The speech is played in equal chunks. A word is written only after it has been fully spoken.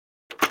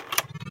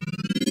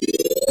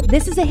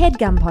This is a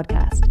HeadGum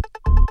podcast.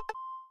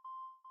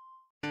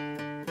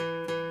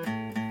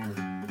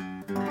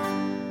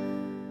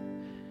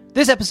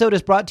 This episode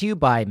is brought to you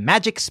by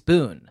Magic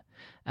Spoon.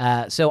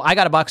 So I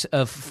got a box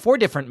of 4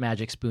 different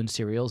Magic Spoon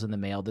cereals in the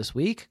mail this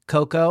week: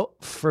 cocoa,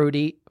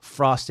 fruity,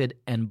 frosted,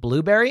 and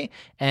blueberry,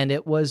 and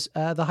it was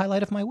the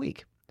highlight of my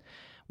week.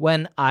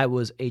 When I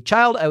was a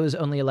child, I was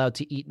only allowed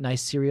to eat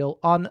nice cereal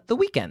on the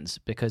weekends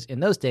because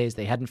in those days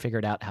they hadn't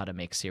figured out how to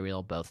make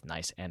cereal both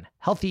nice and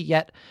healthy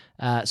yet.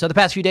 So the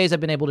past few days I've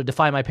been able to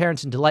defy my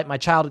parents and delight my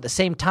child at the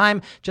same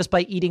time just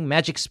by eating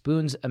Magic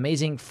Spoon's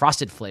amazing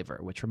frosted flavor,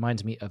 which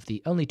reminds me of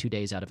the only 2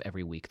 days out of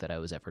every week that I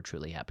was ever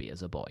truly happy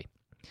as a boy.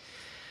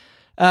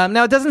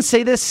 Now, it doesn't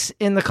say this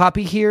in the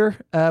copy here,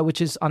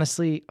 which is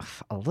honestly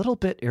a little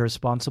bit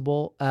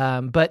irresponsible.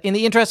 But in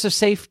the interest of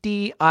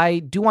safety, I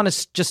do want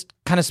to just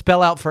kind of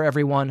spell out for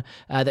everyone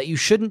that you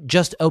shouldn't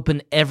just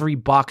open every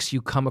box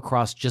you come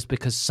across just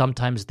because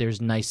sometimes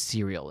there's nice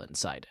cereal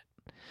inside it.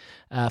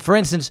 For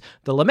instance,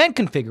 the Lament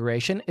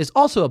configuration is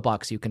also a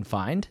box you can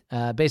find.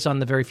 Based on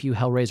the very few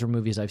Hellraiser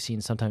movies I've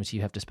seen, sometimes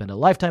you have to spend a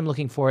lifetime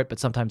looking for it, but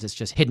sometimes it's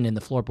just hidden in the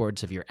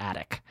floorboards of your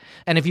attic.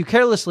 And if you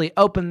carelessly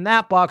open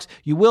that box,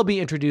 you will be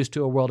introduced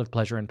to a world of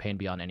pleasure and pain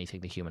beyond anything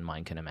the human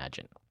mind can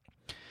imagine.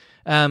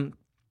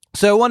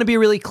 So I want to be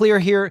really clear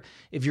here.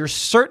 If you're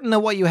certain that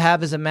what you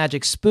have is a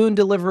Magic Spoon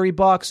delivery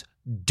box,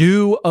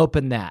 do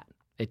open that.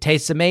 It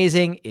tastes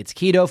amazing. It's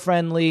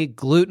keto-friendly,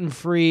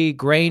 gluten-free,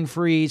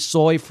 grain-free,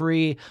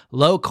 soy-free,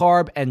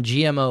 low-carb, and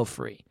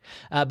GMO-free.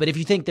 But if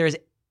you think there's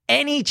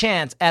any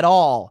chance at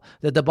all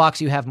that the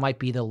box you have might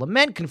be the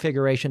Lament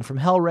configuration from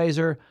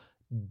Hellraiser,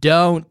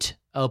 don't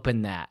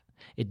open that.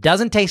 It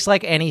doesn't taste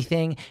like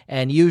anything,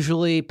 and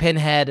usually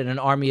Pinhead and an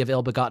army of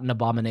ill-begotten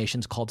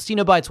abominations called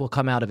Cenobites will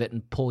come out of it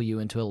and pull you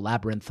into a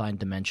labyrinthine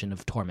dimension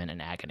of torment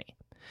and agony.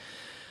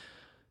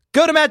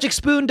 Go to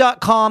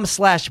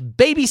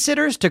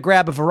magicspoon.com/babysitters to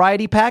grab a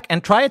variety pack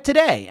and try it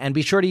today. And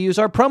be sure to use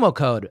our promo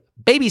code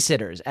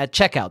babysitters at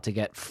checkout to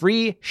get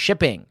free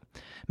shipping.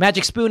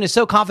 Magic Spoon is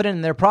so confident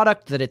in their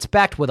product that it's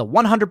backed with a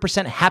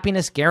 100%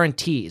 happiness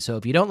guarantee. So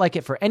if you don't like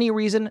it for any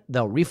reason,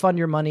 they'll refund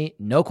your money,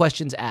 no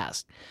questions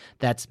asked.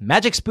 That's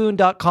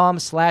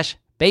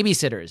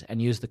magicspoon.com/babysitters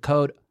and use the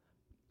code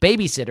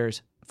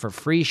babysitters for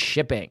free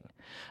shipping.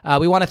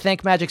 We want to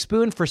thank Magic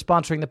Spoon for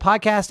sponsoring the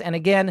podcast. And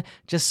again,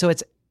 just so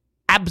it's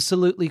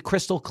absolutely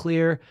crystal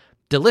clear,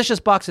 delicious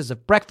boxes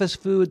of breakfast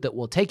food that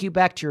will take you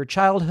back to your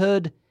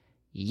childhood.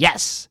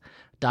 Yes.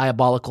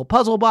 Diabolical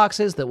puzzle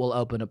boxes that will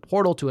open a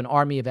portal to an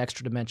army of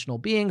extra-dimensional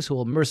beings who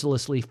will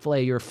mercilessly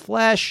flay your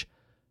flesh.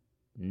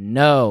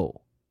 No.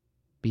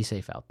 Be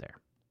safe out there.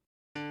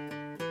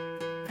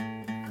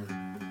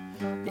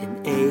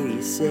 In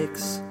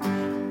 86,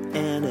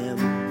 Anna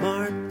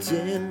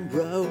Martin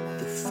wrote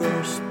the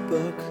first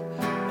book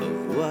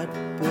of what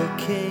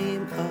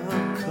became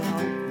a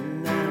cult.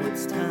 Now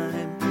it's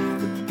time for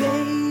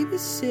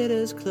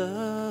Babysitter's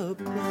Club.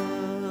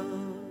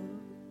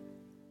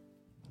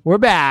 We're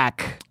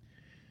back.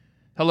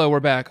 Hello, we're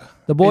back.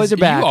 The boys are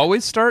back. You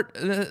always start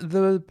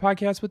the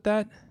podcast with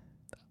that?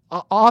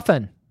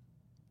 Often.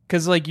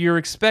 Because like you're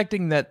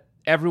expecting that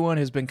everyone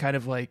has been kind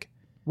of like...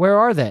 Where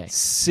are they?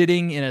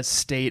 Sitting in a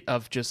state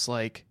of just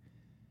like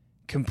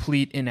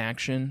complete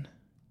inaction.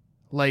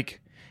 Like,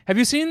 have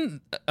you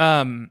seen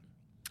I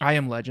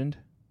Am Legend?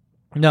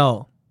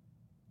 No.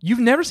 You've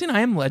never seen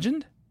I Am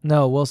Legend?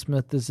 No, Will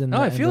Smith is in the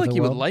I feel end like of the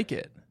you world. would like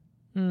it.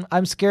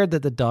 I'm scared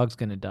that the dog's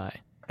going to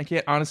die.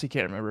 I honestly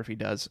can't remember if he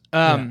does.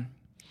 Yeah.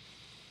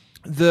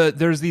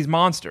 There's these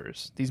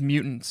monsters, these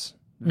mutants,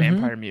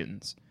 vampire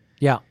mutants.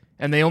 Yeah.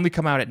 And they only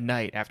come out at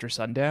night after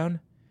sundown.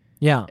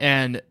 Yeah.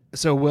 And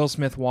so Will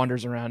Smith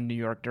wanders around New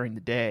York during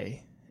the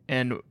day,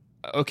 and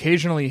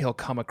occasionally he'll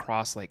come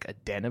across like a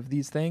den of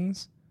these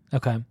things.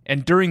 Okay.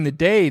 And during the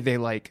day, they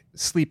like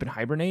sleep and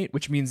hibernate,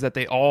 which means that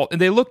they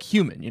look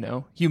human,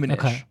 humanish.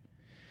 Okay.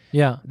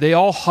 Yeah. They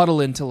all huddle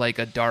into like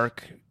a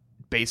dark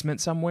basement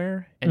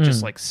somewhere and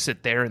just like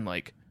sit there and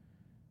like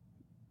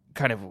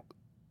kind of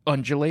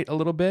undulate a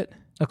little bit.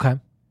 Okay.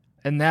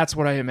 And that's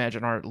what I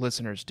imagine our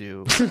listeners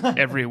do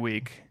every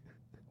week,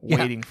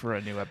 waiting for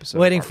a new episode.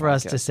 Waiting for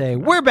us to say,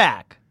 we're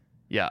back.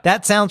 Yeah.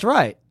 That sounds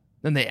right.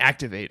 Then they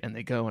activate and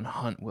they go and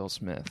hunt Will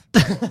Smith.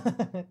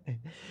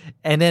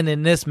 And then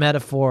in this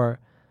metaphor,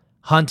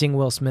 hunting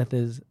Will Smith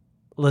is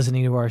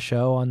listening to our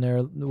show on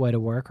their way to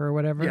work or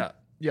whatever. Yeah.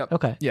 Yep.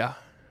 Okay. Yeah.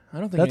 I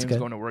don't think That's anyone's good.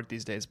 going to work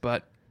these days,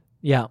 but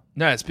Yeah.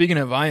 no, speaking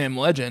of I Am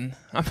Legend,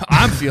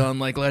 I'm feeling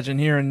like Legend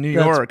here in New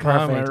York.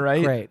 Perfect. Am I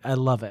right? Great. I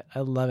love it.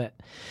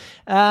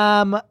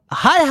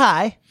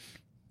 Hi.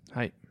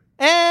 Hi.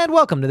 And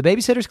welcome to the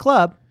Babysitters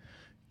Club.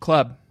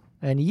 Club.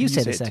 And you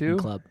say the second too?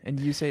 club. And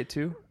you say it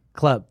too?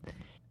 Club.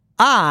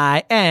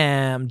 I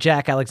am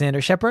Jack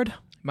Alexander Shepard.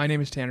 My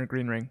name is Tanner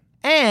Greenring.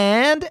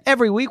 And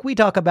every week we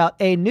talk about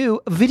a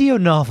new video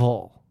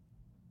novel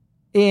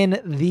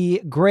in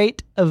the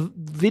great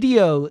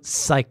video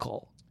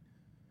cycle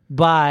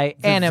by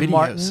Anna video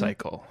Martin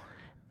cycle.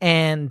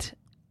 and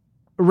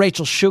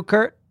Rachel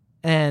Schukert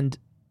and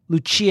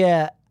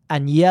Lucia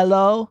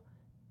Agnello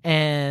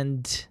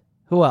and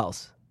Who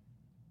else?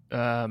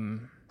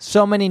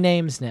 So many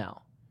names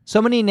now.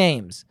 So many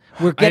names.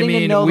 We're getting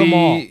to know them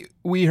all.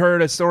 We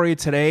heard a story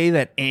today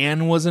that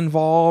Anne was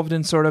involved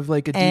in sort of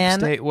like a deep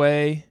state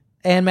way.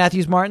 Anne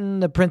Matthews Martin,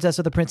 the princess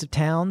of the Prince of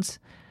Towns.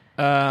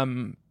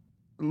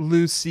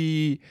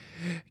 Lucy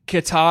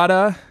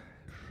Kittada,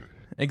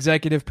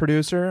 executive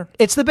producer.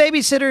 It's the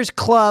Babysitters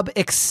Club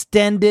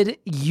extended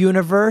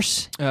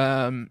universe.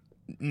 Naya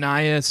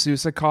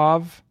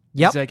Susakov,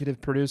 executive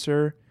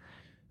producer.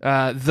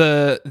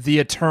 The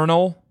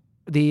Eternal.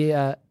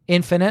 The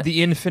Infinite.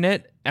 The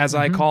Infinite, as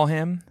I call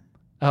him.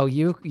 Oh,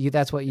 you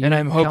that's what you and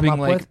I'm hoping come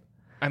up with?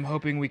 I'm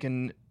hoping we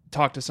can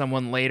talk to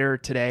someone later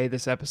today,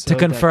 this episode, to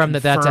confirm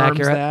that that's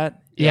accurate.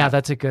 That. Yeah,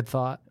 that's a good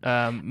thought.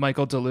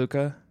 Michael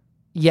DeLuca.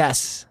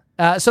 Yes.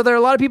 So there are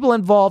a lot of people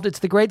involved. It's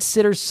the Great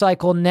Sitters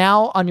Cycle.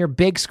 Now on your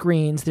big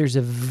screens, there's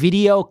a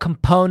video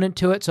component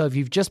to it. So if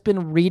you've just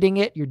been reading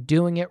it, you're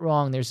doing it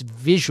wrong. There's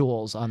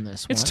visuals on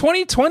this one. It's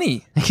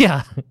 2020.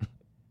 Yeah.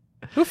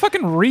 Who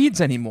fucking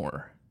reads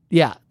anymore?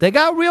 Yeah. They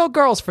got real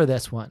girls for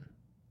this one.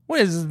 What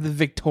is this, the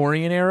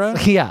Victorian era?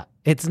 Yeah.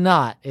 It's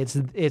not. It's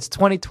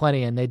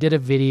 2020, and they did a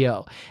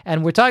video.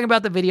 And we're talking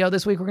about the video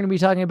this week. We're going to be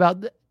talking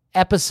about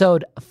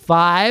episode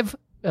 5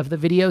 of the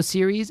video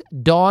series,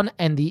 Dawn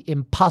and the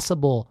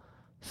Impossible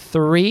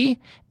 3.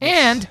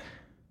 And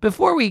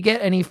before we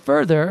get any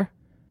further,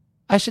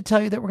 I should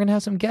tell you that we're going to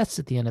have some guests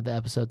at the end of the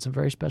episode, some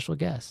very special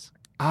guests.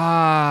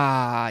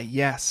 Ah,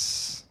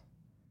 yes.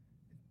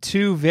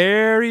 2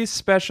 very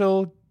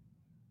special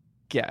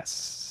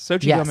guests.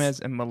 Xochitl Gomez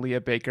and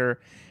Malia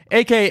Baker,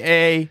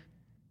 a.k.a.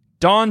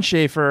 Dawn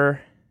Schaefer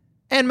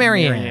and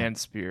Marianne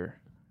Spear,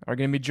 are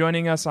going to be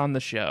joining us on the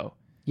show.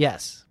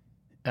 Yes.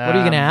 What are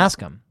you going to ask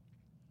them?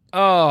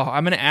 Oh,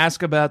 I'm going to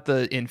ask about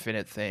the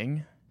infinite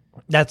thing.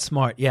 That's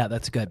smart. Yeah,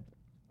 that's good.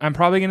 I'm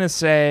probably going to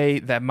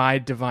say that my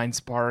divine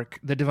spark,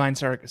 the divine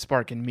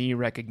spark in me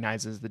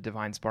recognizes the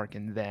divine spark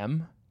in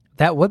them.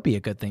 That would be a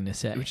good thing to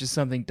say. Which is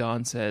something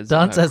Dawn says.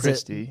 Dawn says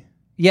Kristy. It.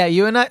 Yeah,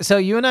 you and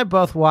I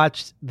both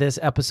watched this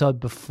episode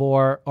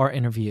before our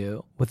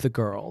interview with the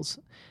girls.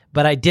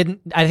 But I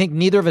think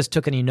neither of us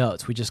took any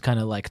notes. We just kind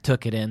of like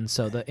took it in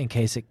so that in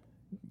case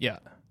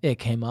it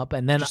came up.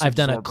 And then just I've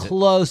done a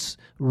close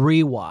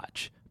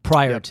rewatch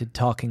prior to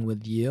talking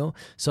with you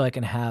so I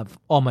can have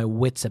all my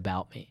wits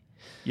about me.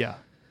 Yeah.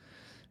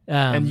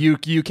 And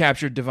you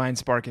captured divine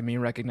spark in me,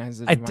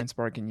 recognized the divine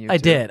spark in you. I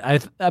did.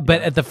 But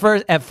at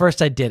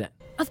first I didn't.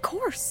 Of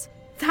course.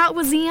 That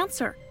was the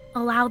answer.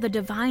 Allow the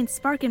divine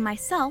spark in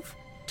myself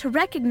to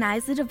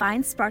recognize the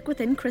divine spark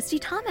within Kristy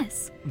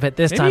Thomas. But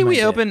this time maybe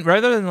we open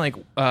rather than like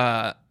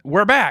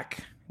we're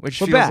back, which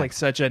feels like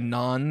such a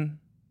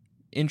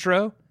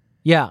non-intro.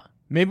 Yeah.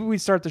 Maybe we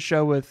start the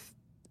show with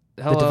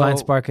hello, the divine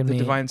spark in me. The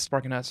divine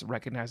spark in us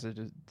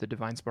recognizes the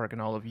divine spark in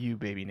all of you,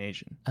 baby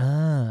nation.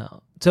 Oh.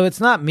 So it's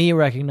not me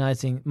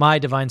recognizing my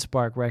divine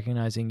spark,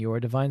 recognizing your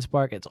divine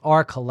spark. It's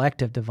our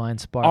collective divine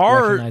spark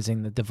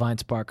recognizing the divine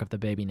spark of the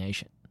baby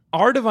nation.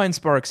 Our divine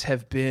sparks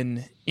have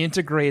been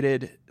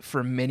integrated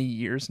for many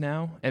years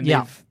now, and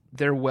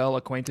they're well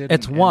acquainted.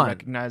 It's and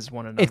recognize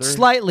one another. It's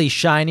slightly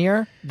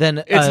shinier than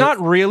it's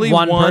not really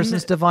one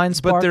person's divine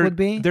spark would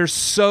be. They're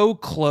so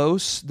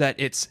close that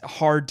it's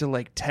hard to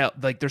like tell.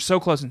 Like they're so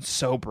close and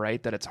so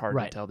bright that it's hard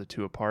to tell the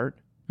two apart.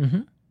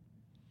 Mm-hmm.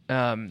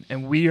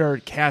 And we are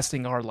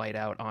casting our light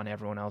out on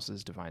everyone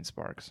else's divine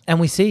sparks, and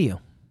we see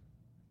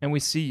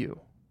you.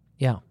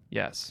 Yeah.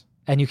 Yes.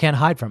 And you can't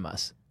hide from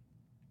us.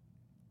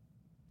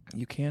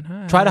 You can't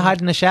hide. Try to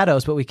hide in the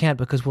shadows, but we can't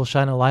because we'll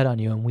shine a light on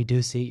you and we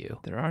do see you.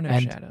 There are no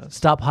shadows.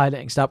 Stop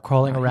hiding. Stop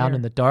crawling around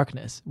in the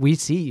darkness. We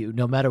see you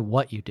no matter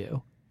what you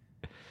do.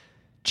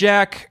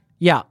 Jack.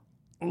 Yeah.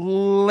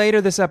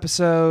 Later this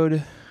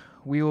episode,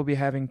 we will be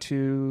having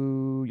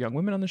 2 young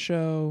women on the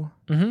show.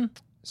 Mm-hmm.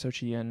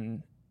 Xochitl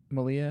and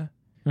Malia.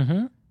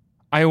 Mm-hmm.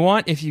 I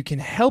want, if you can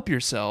help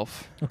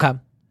yourself. Okay.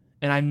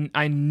 And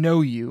I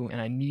know you,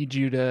 and I need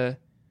you to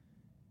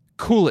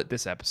cool it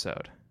this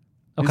episode.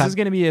 Okay. This is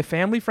going to be a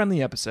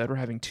family-friendly episode. We're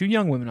having 2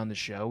 young women on the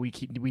show. We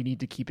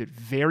need to keep it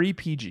very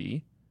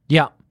PG.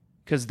 Yeah.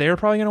 Because they're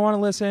probably going to want to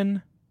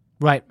listen.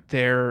 Right.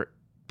 Their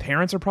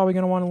parents are probably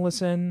going to want to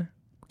listen.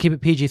 Keep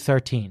it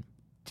PG-13.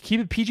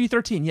 Keep it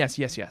PG-13. Yes.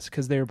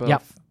 Because they're both.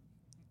 Yep.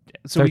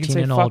 So we can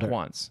say fuck older.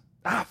 once.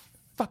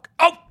 Fuck.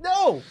 Oh,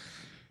 no.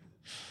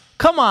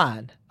 Come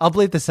on. I'll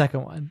bleep the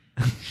second one.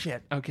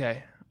 Shit.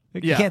 Okay.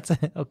 You can't say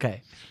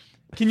okay.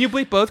 Can you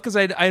bleep both? Because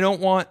I don't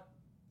want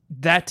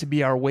that to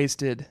be our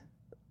wasted...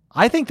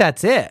 I think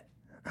that's it.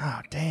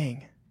 Oh,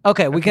 dang.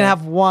 Okay, we can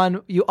have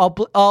one. I'll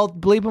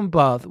bleep them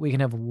both. We can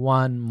have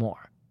one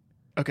more.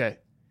 Okay,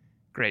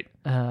 great.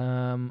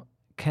 Can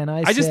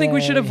I just think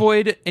we should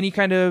avoid any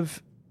kind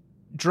of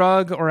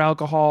drug or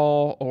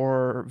alcohol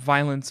or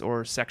violence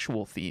or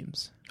sexual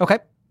themes. Okay,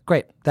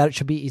 great. That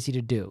should be easy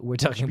to do. We're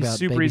talking about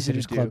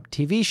Babysitters Club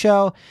TV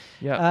show.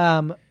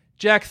 Yeah.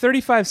 Jack,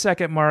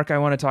 35-second mark, I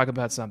want to talk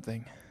about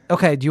something.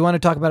 Okay, do you want to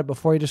talk about it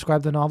before you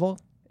describe the novel?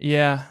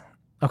 Yeah.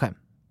 Okay.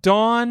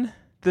 Dawn,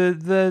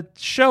 the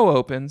show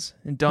opens,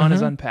 and Dawn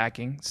is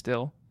unpacking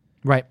still.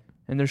 Right.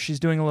 And she's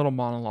doing a little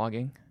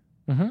monologuing.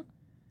 Mm-hmm.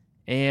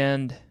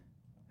 And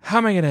how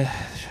am I going to...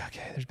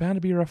 Okay, there's bound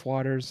to be rough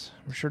waters.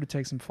 We're sure to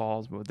take some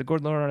falls, but with the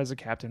good Lord as a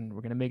captain,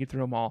 we're going to make it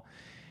through them all.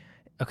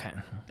 Okay.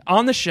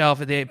 On the shelf,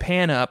 they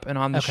pan up, and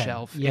on the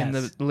shelf in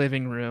the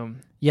living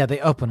room... Yeah, they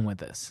open with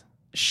this.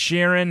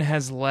 Sharon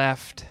has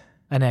left...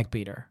 An egg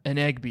beater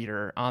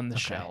on the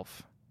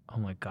shelf. Oh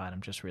my God,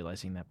 I'm just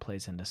realizing that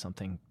plays into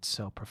something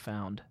so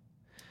profound.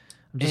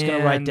 I'm just going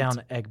to write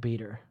down egg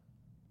beater.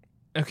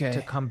 Okay.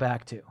 To come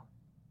back to.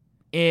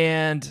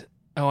 And,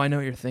 I know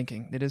what you're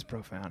thinking. It is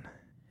profound.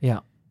 Yeah.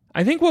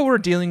 I think what we're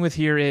dealing with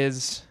here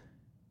is...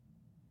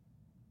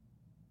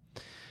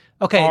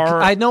 Okay,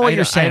 I know what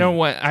you're saying.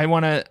 I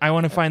want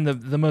to find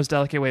the most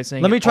delicate way of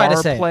saying Let me try to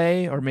say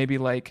play, or maybe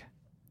like...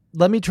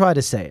 Let me try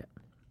to say it.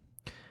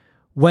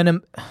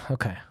 When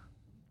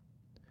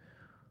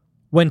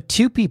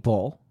two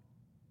people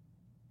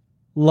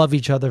love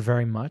each other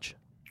very much,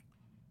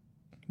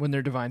 when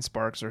their divine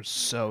sparks are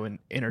so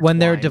intertwined, when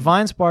their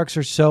divine sparks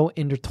are so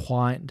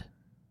intertwined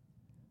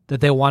that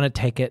they want to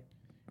take it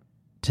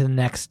to the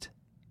next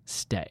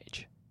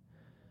stage,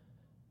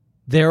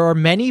 there are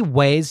many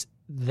ways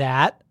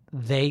that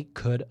they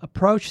could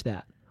approach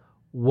that.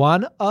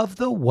 One of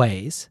the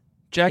ways,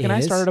 Jack and I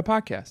started a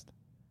podcast.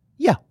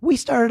 Yeah, we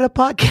started a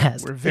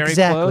podcast. We're very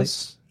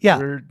close. Yeah.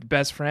 We're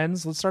best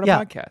friends. Let's start a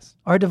podcast.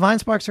 Our divine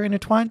sparks are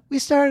intertwined. We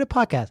started a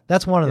podcast.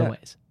 That's one of the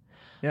ways.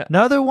 Yeah.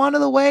 Another one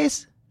of the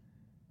ways.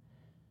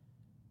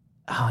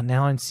 Oh,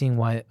 now I'm seeing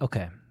why.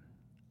 Okay.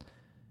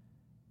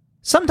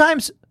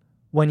 Sometimes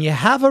when you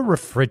have a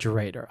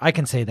refrigerator, I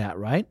can say that,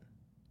 right?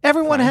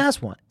 Everyone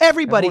has one.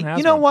 Everybody.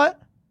 You know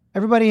what?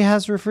 Everybody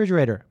has a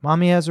refrigerator.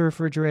 Mommy has a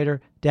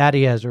refrigerator.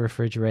 Daddy has a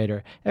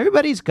refrigerator.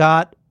 Everybody's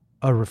got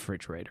a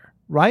refrigerator,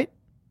 right?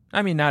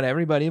 I mean, not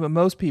everybody, but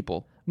most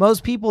people.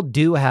 Most people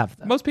do have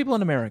them. Most people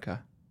in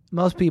America.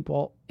 Most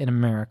people in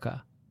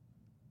America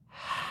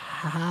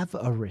have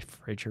a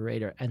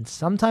refrigerator. And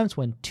sometimes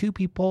when two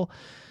people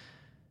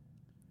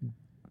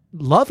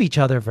love each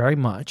other very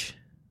much,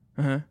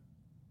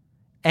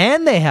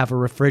 and they have a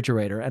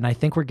refrigerator, and I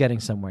think we're getting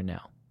somewhere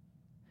now,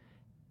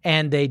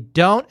 and they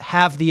don't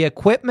have the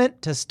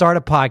equipment to start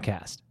a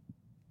podcast.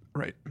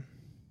 Right.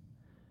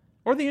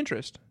 Or the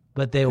interest.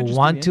 But they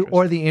want to,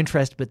 or the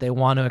interest, but they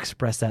want to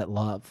express that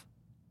love.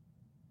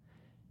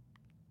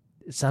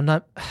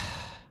 Sometimes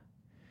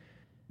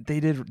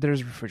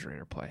there's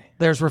refrigerator play.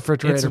 There's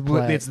refrigerator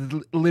play. It's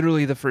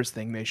literally the first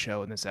thing they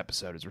show in this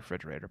episode is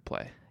refrigerator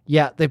play.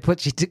 Yeah, they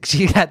put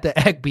she had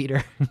the egg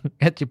beater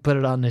and she put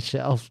it on the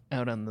shelf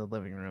out on the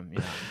living room.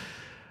 Yeah.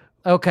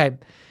 Okay.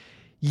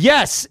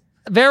 Yes.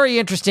 Very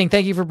interesting.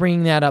 Thank you for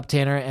bringing that up,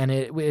 Tanner. And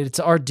it's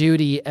our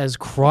duty as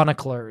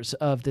chroniclers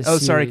of this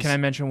series. Sorry. Can I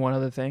mention one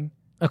other thing?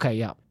 Okay,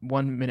 yeah.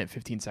 1 minute,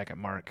 15-second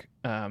mark.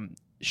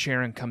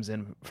 Sharon comes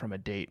in from a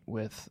date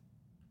with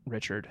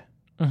Richard,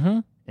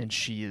 and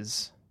she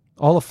is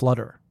all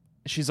aflutter.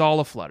 She's all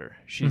aflutter.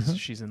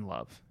 She's in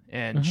love,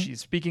 and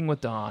she's speaking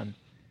with Dawn,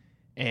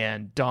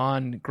 and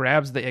Dawn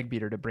grabs the egg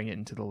beater to bring it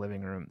into the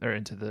living room or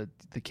into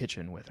the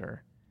kitchen with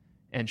her,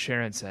 and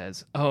Sharon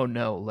says, "Oh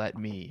no, let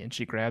me!" And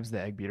she grabs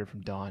the egg beater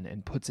from Dawn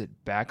and puts it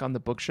back on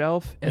the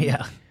bookshelf, and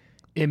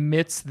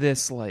emits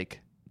this like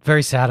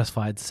very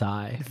satisfied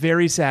sigh,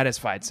 very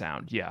satisfied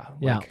sound. Yeah,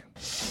 yeah. Like,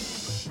 it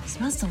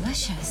smells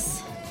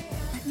delicious.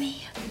 Let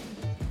me.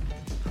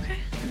 Okay.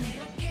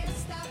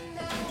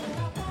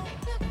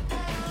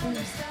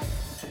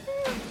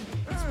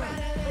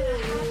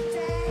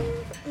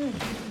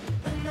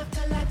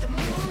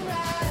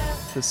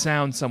 The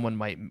sound someone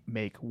might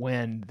make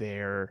when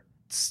they're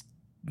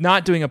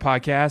not doing a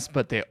podcast,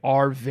 but they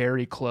are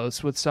very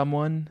close with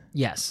someone.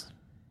 Yes.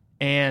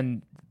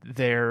 And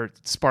their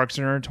sparks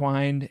are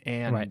intertwined,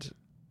 and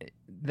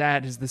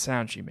that is the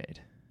sound she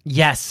made.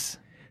 Yes.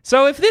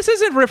 So if this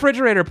isn't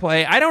refrigerator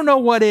play, I don't know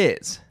what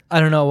is. I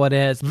don't know what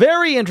is.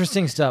 Very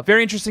interesting stuff.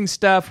 Very interesting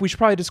stuff. We should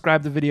probably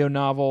describe the video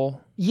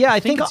novel. Yeah, I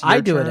think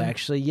I do it,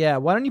 actually. Yeah.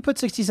 Why don't you put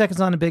 60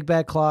 seconds on a big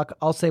bad clock?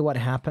 I'll say what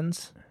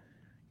happens.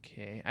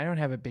 Okay. I don't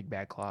have a big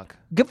bad clock.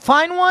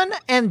 Find one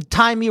and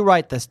time me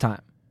right this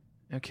time.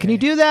 Okay. Can you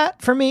do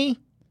that for me?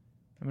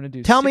 I'm gonna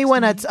do. Tell me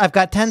when I've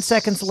got 10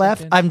 seconds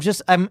left.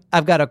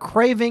 I've got a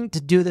craving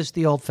to do this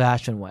the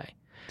old-fashioned way.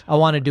 I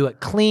want to do it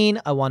clean.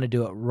 I want to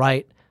do it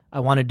right. I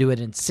want to do it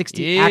in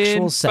 60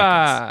 actual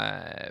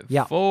seconds.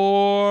 5,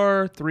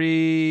 4,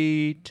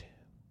 3, 2,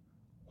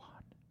 1.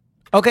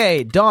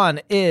 Okay, Dawn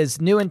is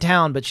new in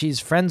town, but she's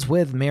friends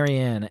with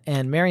Marianne,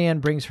 and Marianne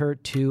brings her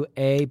to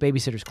a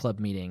babysitters club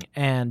meeting,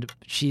 and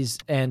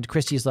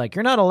Kristy's like,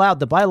 "You're not allowed.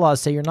 The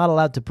bylaws say you're not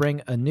allowed to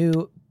bring a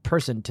new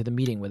person to the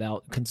meeting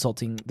without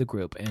consulting the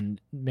group."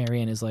 And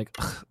Marianne is like,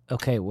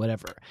 "Okay,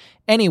 whatever."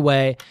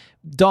 Anyway,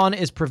 Dawn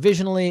is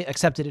provisionally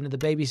accepted into the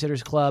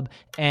babysitters club,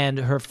 and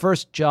her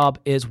first job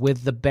is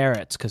with the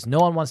Barretts, because no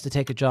one wants to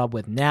take a job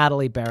with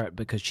Natalie Barrett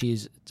because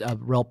she's a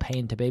real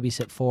pain to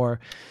babysit for.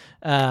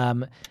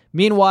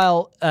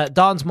 Meanwhile,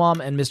 Dawn's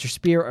mom and Mr.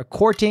 Spear are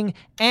courting,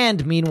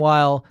 and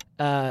meanwhile,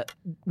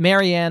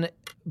 Marianne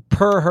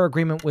per her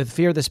agreement with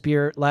Fear the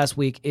Spear last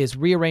week, is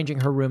rearranging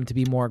her room to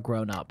be more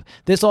grown up.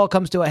 This all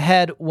comes to a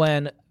head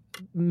when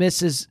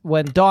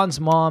Dawn's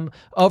mom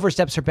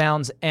oversteps her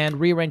bounds and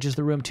rearranges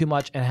the room too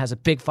much and has a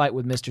big fight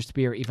with Mr.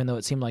 Spear, even though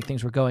it seemed like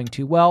things were going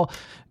well.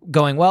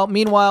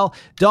 Meanwhile,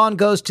 Dawn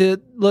goes to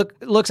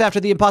looks after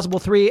the Impossible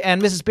 3,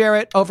 and Mrs.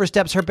 Barrett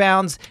oversteps her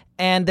bounds,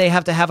 and they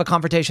have to have a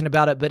confrontation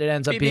about it, but it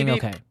ends up being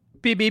okay.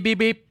 Beep, beep, beep,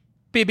 beep.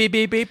 Beep, beep,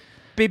 beep, beep.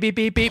 Beep, beep,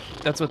 beep, beep.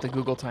 That's what the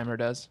Google timer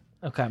does.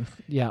 Okay,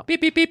 yeah.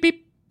 Beep, beep, beep,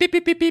 beep. Beep,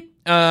 beep, beep, beep.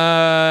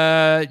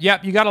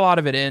 Yep, you got a lot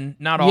of it in.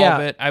 Not all of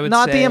it, I would say.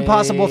 Not the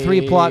Impossible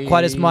 3 plot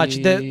quite as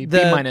much. B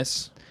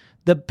minus.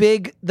 The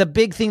big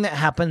thing that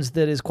happens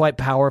that is quite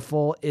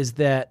powerful is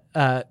that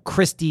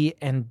Kristy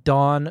and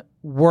Dawn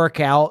work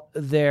out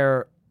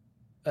their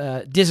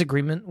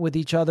disagreement with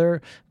each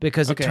other,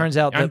 because it turns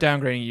out that... I'm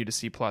downgrading you to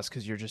C+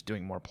 because you're just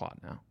doing more plot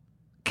now.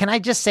 Can I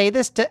just say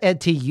this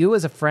to you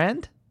as a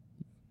friend?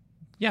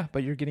 Yeah,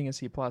 but you're getting a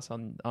C+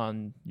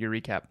 on your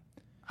recap.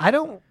 I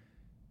don't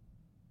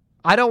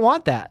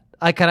want that.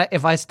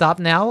 If I stop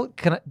now,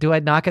 do I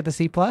not get the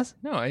C+?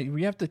 No,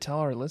 we have to tell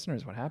our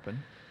listeners what happened.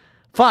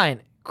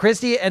 Fine.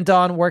 Kristy and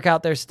Dawn work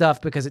out their stuff,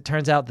 because it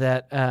turns out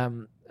that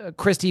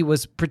Kristy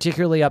was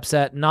particularly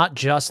upset, not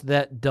just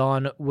that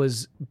Dawn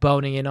was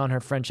boning in on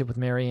her friendship with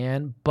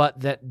Marianne, but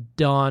that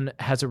Dawn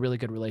has a really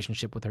good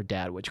relationship with her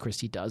dad, which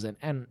Kristy doesn't.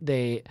 And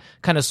they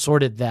kind of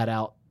sorted that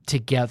out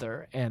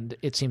together, and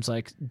it seems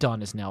like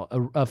Dawn is now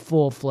a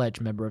full-fledged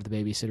member of the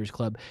Babysitters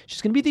Club.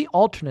 She's going to be the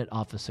alternate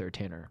officer,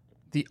 Tanner.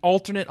 The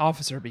alternate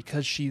officer,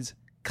 because she's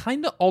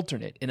kind of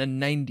alternate in a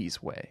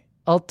 90s way.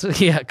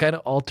 Kind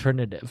of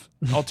alternative.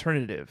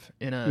 Alternative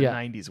in a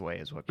 90s way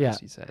is what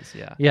Kristy says,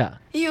 Yeah.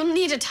 You'll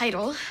need a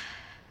title.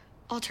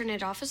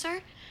 Alternate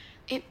officer?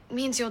 It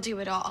means you'll do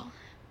it all.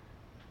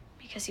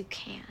 Because you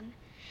can.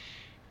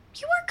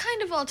 You are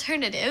kind of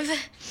alternative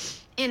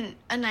in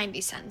a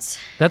 90s sense.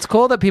 That's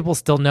cool that people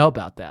still know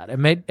about that. It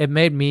made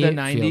me the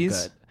 90s? feel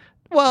good.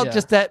 Well,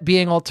 just that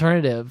being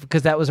alternative,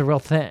 because that was a real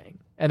thing,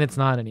 and it's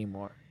not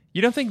anymore.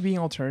 You don't think being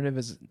alternative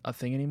is a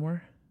thing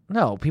anymore?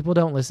 No, people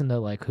don't listen to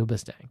like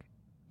Hoobastank.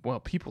 Well,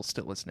 people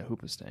still listen to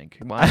Hoobastank.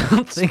 I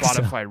don't think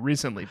Spotify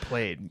recently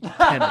played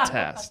can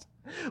attest.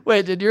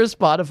 Wait, did your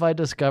Spotify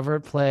Discover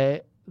play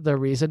The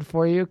Reason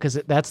for you? Because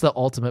that's the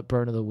ultimate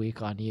burn of the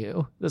week on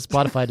you. The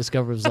Spotify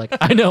Discover was like,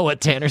 I know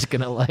what Tanner's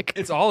going to like.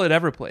 It's all it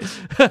ever plays.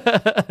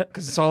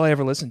 Because it's all I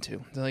ever listen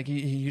to. They're like,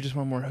 you just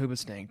want more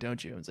Hoobastank,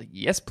 don't you? It's like,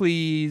 yes,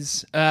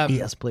 please.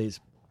 Yes, please.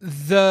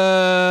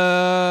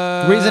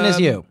 The reason is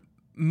you.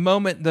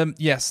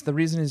 The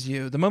reason is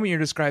you. The moment you're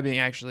describing,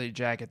 actually,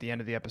 Jack, at the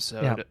end of the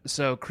episode. Yeah.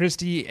 So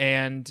Kristy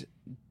and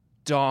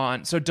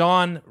Dawn. So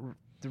Dawn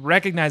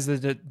recognizes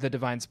the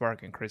divine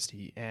spark in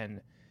Kristy and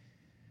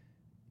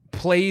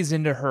plays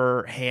into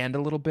her hand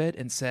a little bit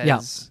and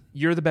says,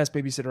 "You're the best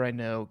babysitter I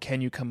know. Can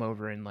you come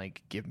over and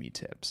like give me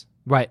tips?"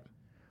 Right.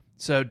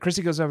 So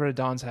Kristy goes over to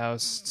Dawn's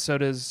house. So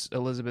does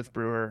Elizabeth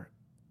Brewer,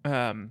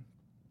 or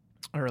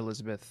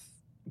Elizabeth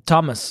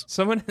Thomas.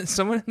 Someone in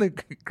the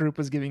group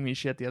was giving me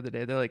shit the other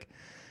day. They're like,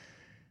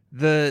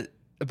 the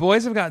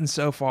boys have gotten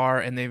so far,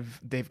 and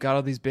they've got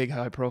all these big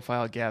high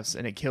profile guests,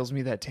 and it kills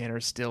me that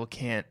Tanner still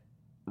can't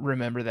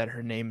remember that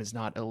her name is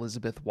not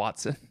Elizabeth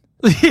Watson.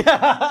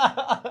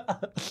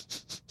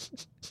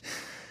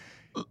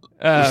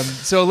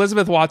 So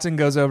Elizabeth Watson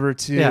goes over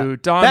to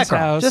Dawn's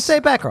house. Just say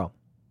Batgirl.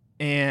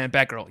 And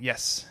Batgirl,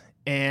 yes.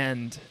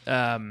 And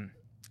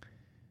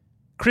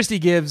Kristy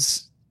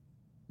gives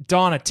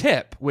Dawn a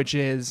tip, which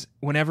is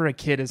whenever a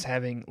kid is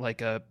having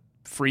like a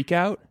freak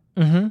out,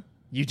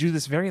 you do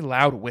this very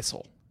loud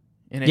whistle,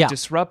 and it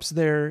disrupts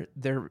their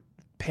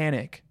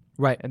panic,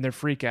 right, and their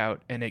freak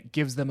out, and it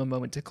gives them a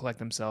moment to collect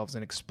themselves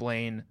and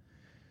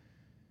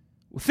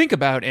think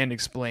about and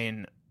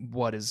explain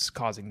what is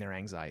causing their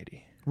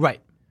anxiety.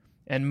 Right.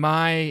 And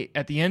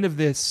at the end of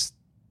this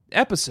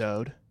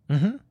episode,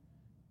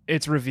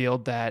 it's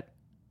revealed that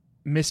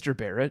Mr.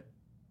 Barrett,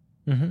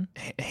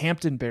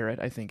 Hampton Barrett,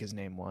 I think his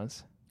name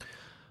was.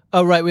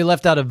 Oh, right. We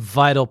left out a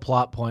vital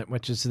plot point,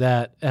 which is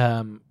that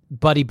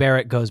Buddy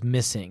Barrett goes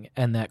missing,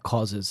 and that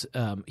causes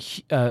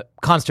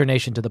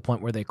consternation to the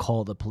point where they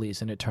call the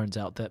police. And it turns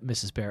out that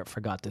Mrs. Barrett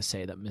forgot to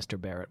say that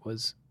Mr. Barrett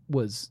was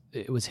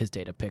his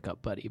day to pick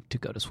up Buddy to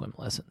go to swim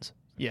lessons.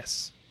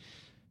 Yes.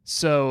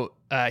 So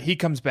he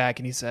comes back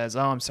and he says,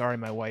 "Oh, I'm sorry,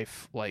 my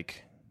wife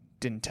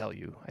didn't tell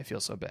you. I feel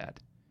so bad."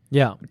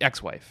 Yeah,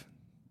 ex-wife.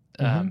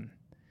 And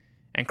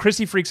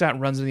Kristy freaks out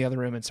and runs in the other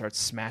room and starts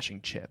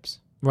smashing chips.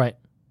 Right.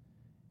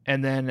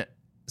 And then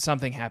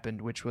something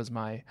happened, which was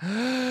my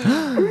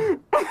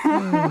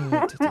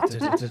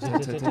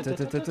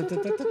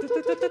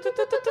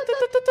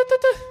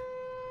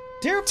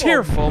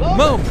tearful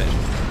moment.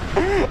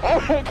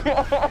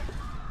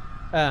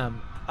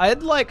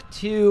 I'd like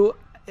to,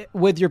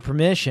 with your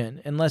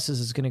permission, unless this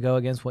is going to go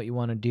against what you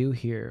want to do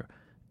here,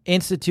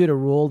 institute a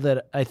rule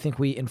that I think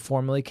we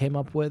informally came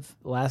up with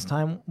last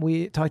time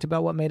we talked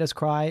about what made us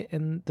cry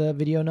in the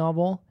video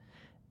novel,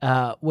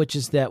 which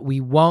is that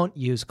we won't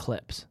use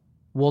clips.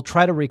 we'll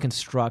try to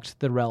reconstruct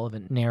the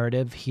relevant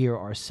narrative here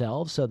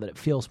ourselves so that it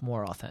feels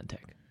more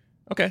authentic.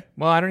 Okay.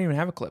 Well, I don't even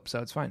have a clip, so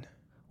it's fine.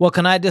 Well,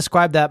 can I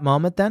describe that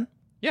moment then?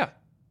 Yeah.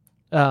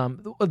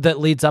 That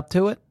leads up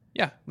to it?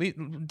 Yeah.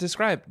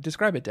 Describe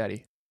it,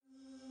 Daddy.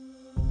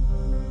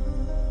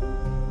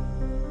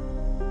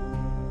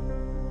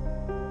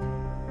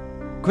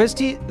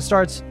 Kristy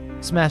starts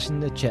smashing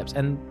the chips,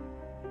 and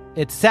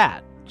it's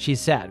sad. She's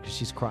sad because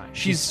she's crying.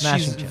 She's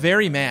chips.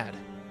 very mad.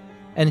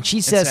 And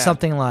she says sad.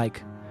 something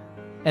like,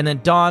 and then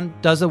Dawn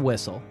does a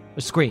whistle,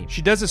 a scream.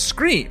 She does a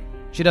scream.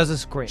 She does a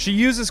scream. She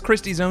uses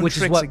Kristy's own which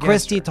tricks is what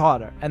against Kristy her.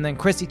 taught her. And then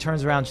Kristy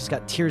turns around. She's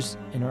got tears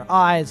in her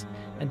eyes.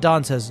 And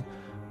Dawn says,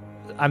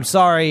 I'm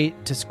sorry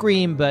to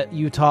scream, but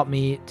you taught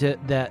me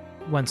that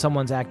when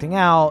someone's acting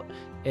out,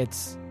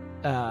 it's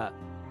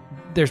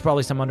there's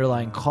probably some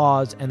underlying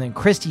cause. And then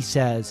Kristy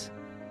says,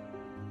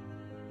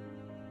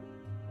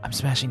 I'm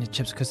smashing the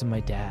chips because of my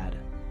dad.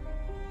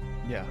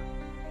 Yeah.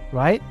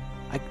 Right?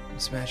 I'm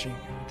smashing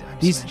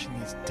these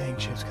dang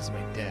chips because of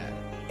my dad.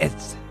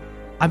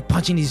 I'm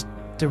punching these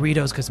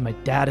Doritos because my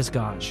dad is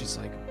gone. She's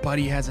like,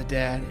 Buddy has a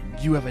dad, and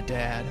you have a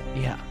dad.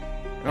 Yeah.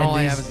 And all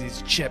I have is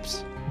these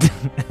chips.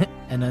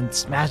 And then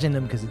smashing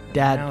them because of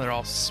dad. Now they're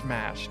all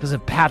smashed. Because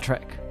of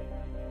Patrick.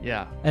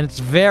 Yeah. And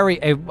it's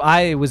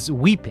I was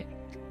weeping.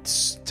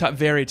 It's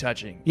very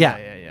touching. Yeah.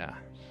 Yeah.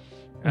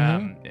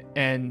 Mm-hmm.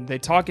 And they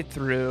talk it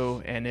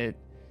through, and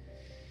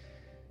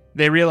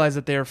they realize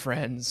that they're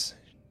friends.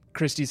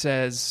 Kristy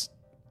says,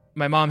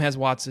 my mom has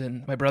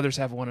Watson, my brothers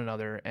have one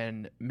another,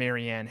 and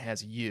Marianne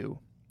has you.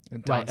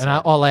 And right, and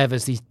all I have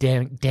is these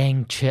dang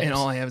chips. And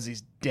all I have is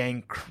these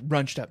dang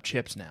crunched up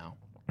chips now.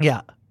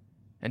 Yeah.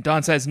 And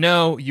Dawn says,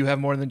 no, you have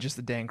more than just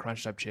the dang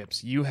crunched up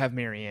chips. You have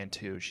Marianne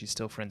too. She's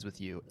still friends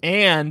with you.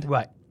 And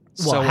right.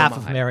 Well, half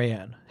of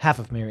Marianne. Half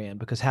of Marianne,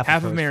 because half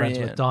of her is friends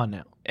with Dawn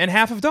now. And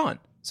half of Dawn.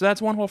 So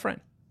that's one whole friend.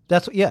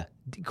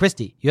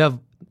 Kristy, you have,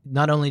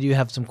 not only do you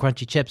have some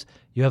crunchy chips,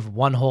 you have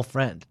one whole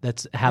friend.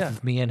 That's half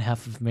of me and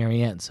half of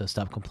Marianne, so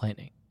stop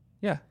complaining.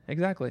 Yeah,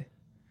 exactly.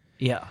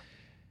 Yeah.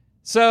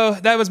 So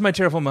that was my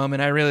tearful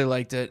moment. I really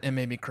liked it. It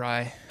made me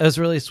cry. It was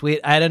really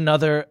sweet. I had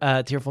another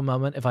tearful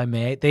moment, if I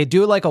may. They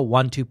do like a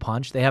 1-2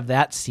 punch. They have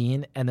that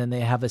scene, and then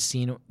they have a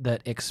scene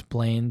that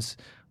explains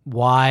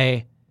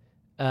why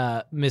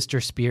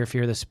Mr. Spear,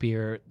 Fear the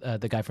Spear,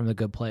 the guy from The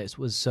Good Place,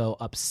 was so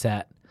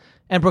upset.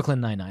 And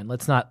Brooklyn Nine-Nine.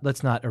 Let's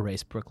not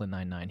erase Brooklyn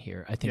Nine-Nine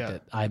here. I think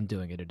that I'm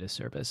doing it a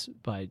disservice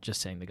by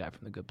just saying the guy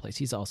from The Good Place.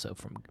 He's also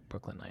from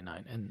Brooklyn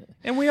Nine-Nine.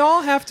 And we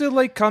all have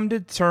to come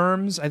to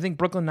terms. I think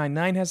Brooklyn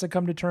Nine-Nine has to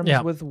come to terms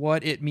with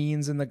what it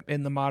means in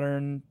the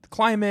modern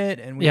climate,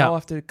 and we all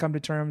have to come to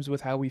terms with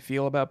how we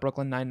feel about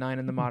Brooklyn Nine-Nine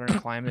in the modern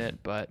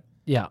climate. But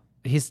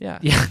he's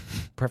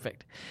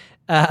perfect.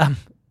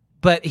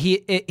 But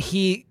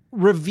he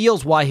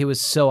reveals why he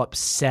was so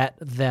upset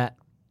that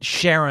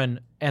Sharon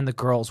and the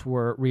girls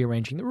were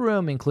rearranging the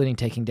room, including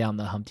taking down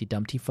the Humpty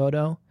Dumpty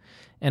photo.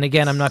 And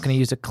again, I'm not going to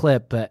use a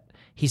clip, but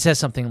he says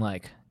something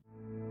like,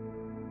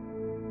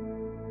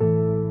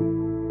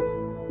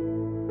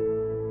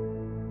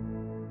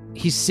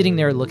 he's sitting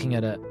there looking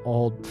at an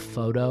old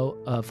photo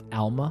of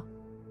Alma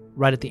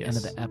right at the end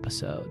of the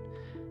episode.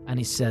 And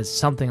he says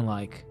something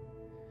like,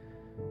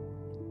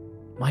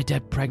 my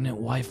dead pregnant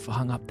wife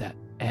hung up that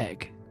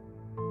egg.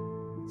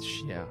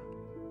 Yeah.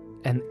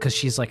 And because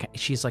she's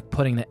like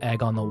putting the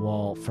egg on the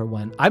wall for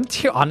when I'm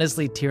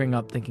honestly tearing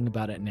up thinking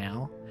about it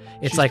now.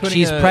 It's like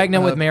she's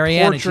pregnant with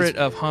Marianne. Portrait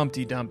of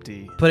Humpty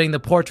Dumpty. Putting the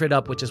portrait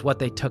up, which is what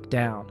they took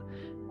down.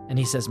 And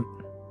he says,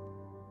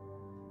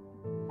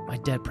 my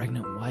dead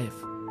pregnant wife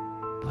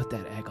put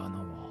that egg on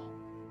the wall.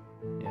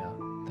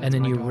 Yeah. And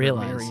then you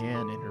realize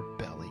Marianne in her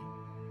belly.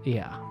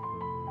 Yeah.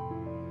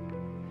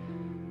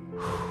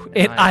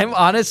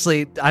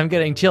 I'm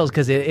getting chills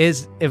because it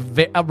is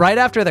right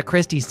after the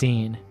Kristy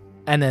scene.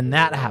 And then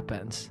that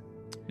happens.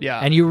 Yeah.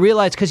 And you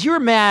realize, because you're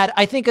mad,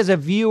 I think as a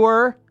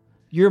viewer,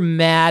 you're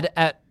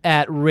mad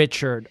at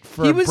Richard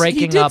for breaking up.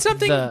 He did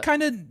something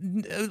kind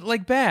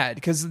of bad,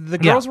 because the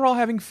girls were all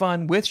having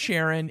fun with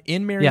Sharon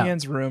in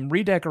Marianne's room,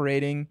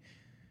 redecorating,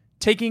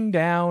 taking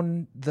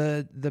down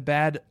the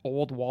bad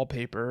old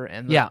wallpaper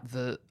and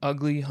the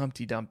ugly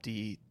Humpty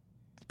Dumpty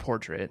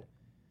portrait.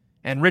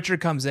 And Richard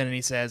comes in and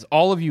he says,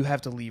 all of you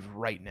have to leave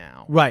right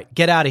now. Right.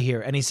 Get out of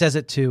here. And he says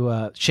it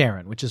to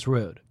Sharon, which is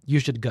rude. You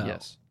should go.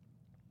 Yes.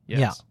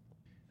 Yeah.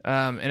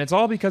 And it's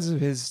all because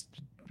of his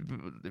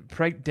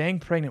dang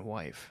pregnant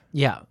wife.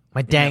 Yeah.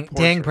 My dang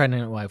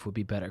pregnant wife would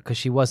be better because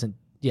she wasn't.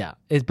 Yeah.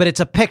 But it's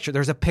a picture.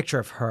 There's a picture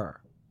of her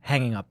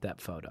hanging up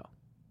that photo,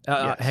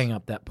 hanging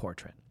up that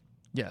portrait.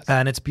 Yes.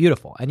 And it's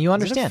beautiful. And you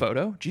understand. Is it a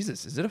photo?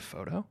 Jesus, is it a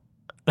photo?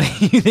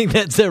 You think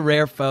that's a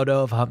rare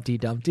photo of Humpty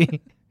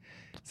Dumpty?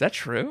 Is that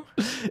true?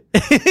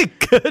 It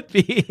could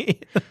be.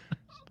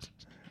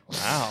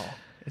 Wow.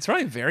 It's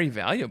probably very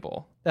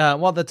valuable.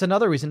 Well, that's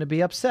another reason to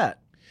be upset.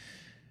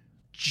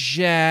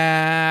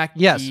 Jackie.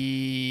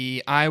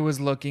 Yes. I was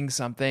looking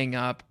something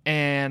up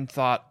and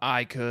thought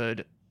I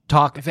could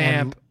talk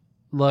vamp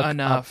and look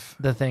enough.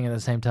 Up the thing at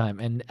the same time.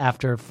 And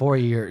after 4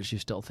 years, you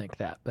still think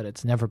that, but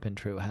it's never been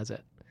true, has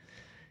it?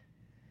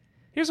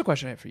 Here's a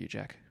question I have for you,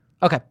 Jack.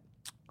 Okay.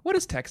 What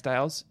is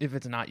textiles if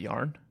it's not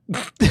yarn?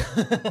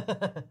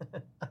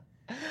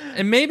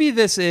 And maybe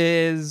this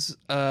is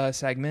a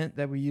segment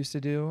that we used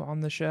to do on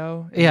the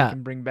show. And we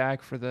can bring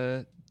back for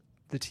the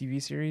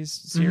TV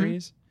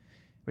series,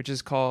 which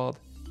is called...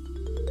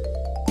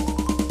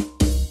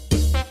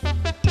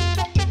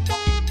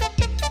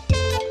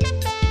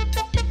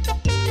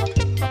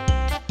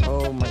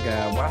 Oh my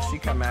God, why she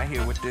come out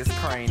here with this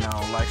crane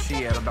on like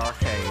she at an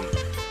arcade?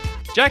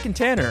 Jack and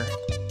Tanner,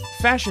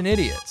 fashion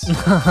idiots.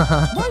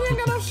 Why you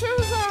got no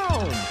shoes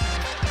on?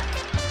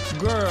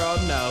 Girl,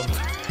 no.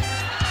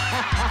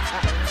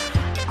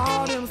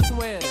 All them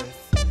sweaters.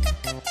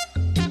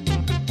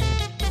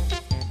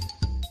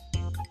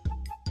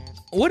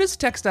 What is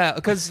textile?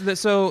 Because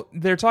so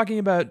they're talking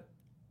about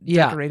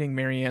decorating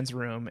Marianne's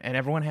room, and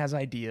everyone has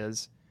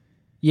ideas.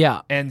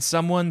 Yeah. And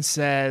someone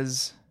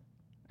says,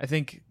 I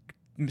think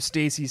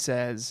Stacy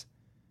says,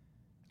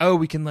 "Oh,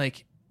 we can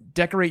like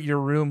decorate your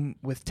room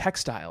with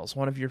textiles,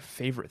 one of your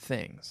favorite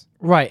things."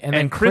 Right. And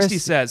then Kristy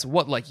says,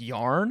 "What, like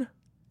yarn?"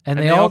 And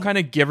they all kind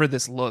of give her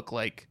this look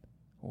like,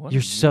 "What you're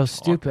are you so talking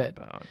stupid."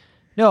 about?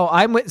 No,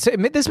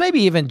 this may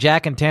be even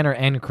Jack and Tanner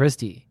and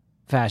Kristy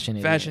fashion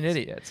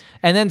idiots.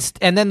 And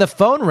then the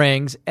phone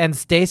rings and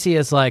Stacy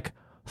is like,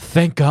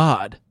 "Thank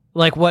God."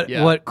 Like what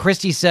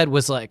Kristy said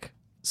was like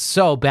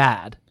so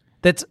bad.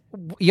 That's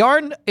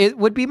yarn. It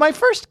would be my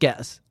first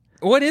guess.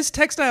 What is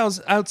textiles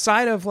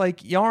outside of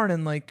like yarn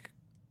and like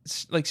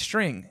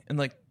string and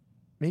like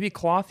maybe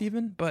cloth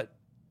even? But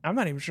I'm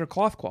not even sure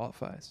cloth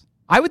qualifies.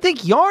 I would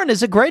think yarn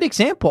is a great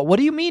example. What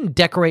do you mean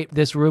decorate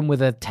this room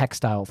with a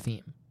textile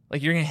theme?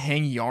 Like you're going to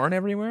hang yarn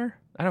everywhere?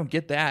 I don't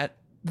get that.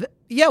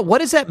 Yeah, what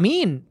does that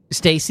mean,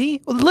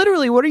 Stacy?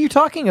 Literally, what are you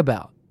talking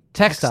about?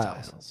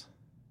 Textiles.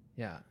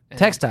 Yeah. And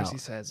textiles. Kristy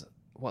says,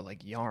 "What,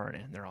 like yarn?"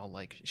 And they're all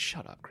like,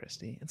 "Shut up,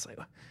 Kristy." It's like,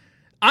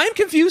 I'm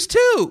confused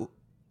too.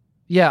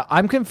 Yeah,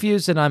 I'm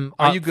confused and I'm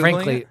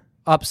frankly it?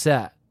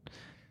 upset.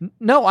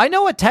 No, I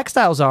know what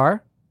textiles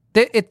are.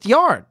 It's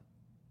yarn.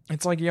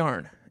 It's like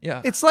yarn.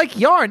 Yeah. It's like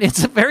yarn.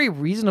 It's a very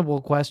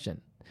reasonable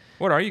question.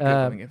 What are you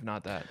Googling if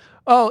not that?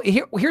 Oh,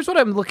 here's what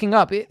I'm looking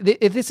up.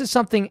 If this is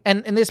something,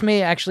 and this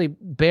may actually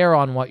bear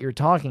on what you're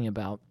talking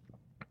about.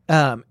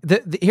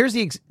 Here's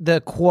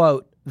the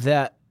quote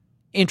that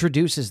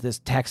introduces this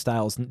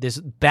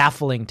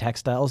baffling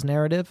textiles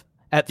narrative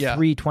at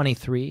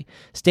 3:23.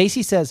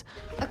 Stacy says,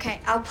 Okay,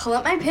 I'll pull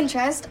up my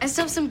Pinterest. I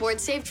still have some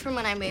boards saved from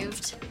when I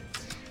moved.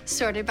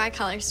 Sorted by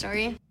color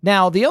story.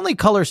 Now, the only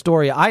color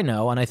story I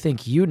know, and I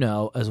think you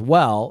know as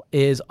well,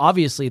 is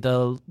obviously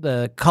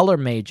the color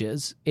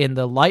mages in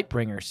the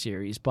Lightbringer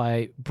series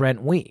by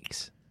Brent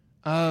Weeks.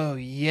 Oh,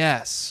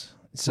 yes.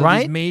 So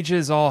right? These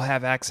mages all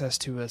have access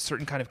to a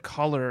certain kind of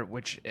color,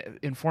 which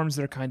informs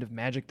their kind of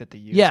magic that they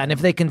use. Yeah, and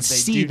if they can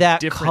see that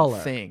different color.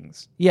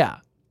 things. Yeah.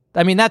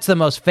 I mean, that's the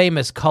most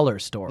famous color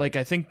story. Like,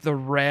 I think the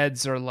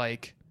reds are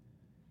like...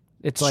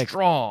 It's like...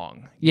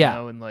 strong. Yeah. You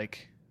know, and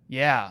like...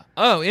 Yeah.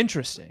 Oh,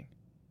 interesting.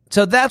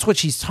 So that's what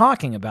she's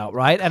talking about,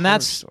 right? And color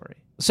that's... story.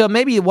 So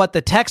maybe what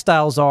the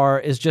textiles are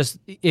is just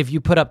if you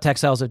put up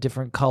textiles of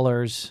different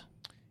colors...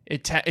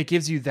 It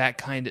gives you that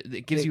kind of...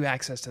 It gives you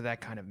access to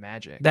that kind of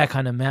magic. That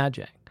kind of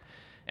magic.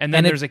 And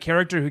then there's a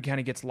character who kind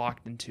of gets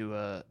locked into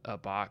a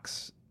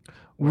box.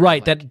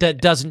 Right, like,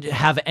 that doesn't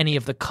have any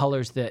of the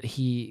colors that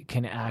he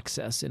can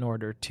access in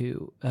order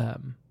to...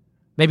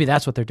 maybe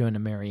that's what they're doing to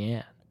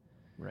Marianne.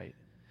 Right.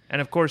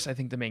 And of course, I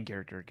think the main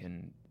character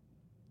can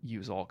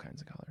use all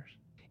kinds of colors.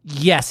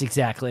 Yes,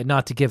 exactly.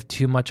 Not to give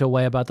too much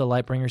away about the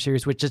Lightbringer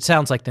series, which it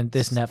sounds like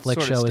this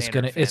Netflix show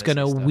is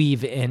gonna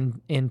weave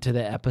into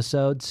the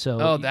episodes.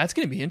 So that's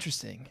gonna be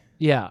interesting.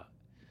 Yeah.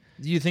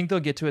 Do you think they'll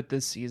get to it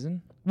this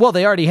season? Well,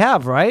 they already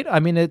have, right? I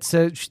mean, it's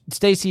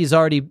Stacy is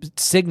already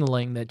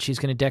signaling that she's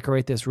going to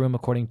decorate this room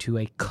according to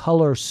a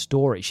color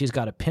story. She's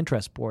got a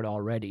Pinterest board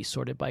already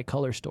sorted by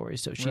color stories,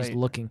 so she's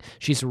looking,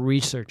 she's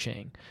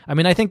researching. I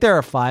mean, I think there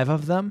are 5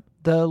 of them,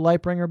 the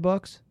Lightbringer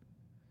books,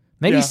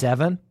 maybe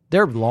 7.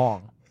 They're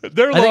long.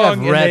 They're long. I think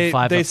I've read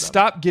 5 of them. They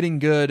stopped getting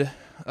good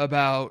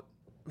about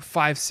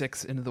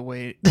 5-6 into the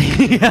way.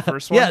 The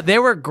first one. Yeah, they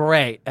were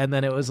great, and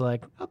then it was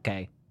like,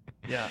 okay.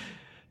 Yeah.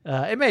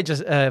 It may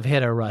just have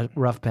hit a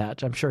rough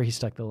patch. I'm sure he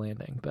stuck the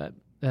landing, but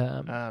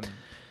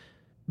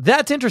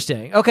that's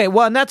interesting. Okay,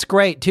 well, and that's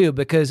great too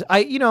because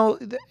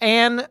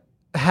Anne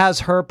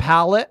has her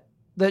palette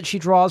that she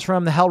draws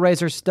from, the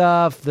Hellraiser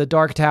stuff, the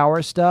Dark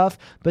Tower stuff,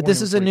 but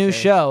this is a new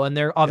show, and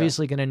they're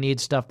obviously going to need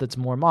stuff that's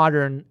more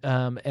modern.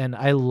 And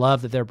I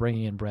love that they're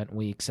bringing in Brent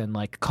Weeks and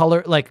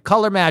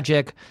color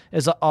magic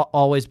has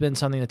always been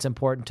something that's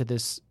important to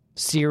this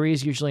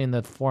series, usually in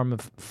the form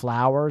of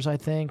flowers, I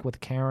think,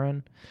 with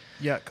Karen.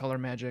 Yeah, color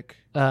magic.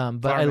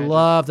 But I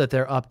love that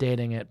they're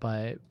updating it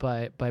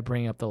by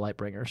bringing up the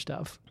Lightbringer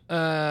stuff.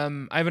 I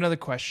have another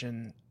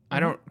question. I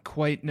don't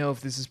quite know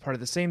if this is part of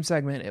the same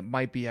segment. It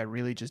might be. I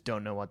really just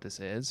don't know what this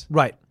is.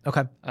 Right.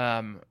 Okay.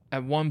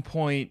 At one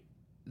point,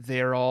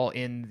 they're all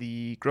in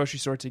the grocery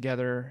store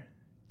together.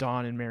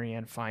 Dawn and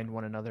Marianne find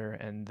one another,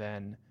 and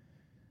then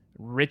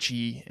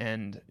Richie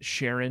and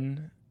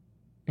Sharon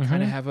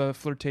kind of have a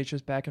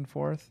flirtatious back and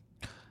forth.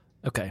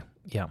 Okay,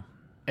 yeah.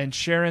 And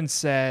Sharon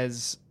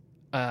says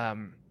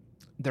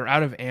they're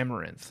out of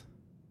amaranth.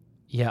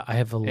 Yeah, I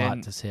have a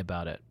lot to say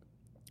about it.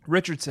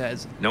 Richard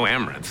says, no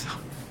amaranth.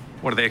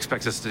 What do they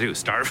expect us to do?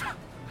 Starve?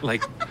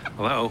 Like,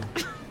 hello?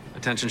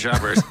 Attention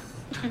shoppers.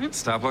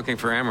 Stop looking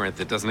for amaranth.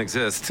 It doesn't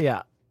exist.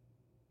 Yeah.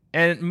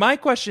 And my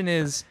question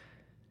is,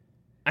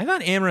 I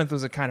thought amaranth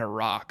was a kind of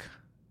rock.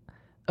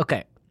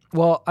 Okay.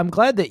 Well, I'm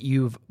glad that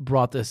you've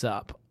brought this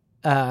up.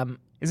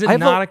 Is it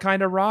not a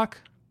kind of rock?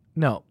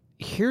 No.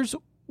 Here's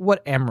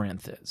what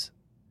amaranth is.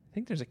 I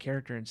think there's a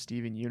character in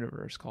Steven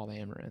Universe called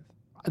Amaranth.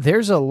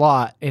 There's a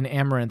lot in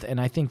amaranth, and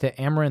I think that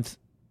amaranth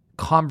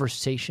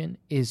conversation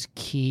is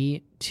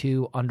key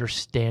to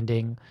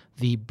understanding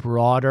the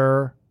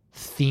broader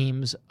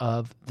themes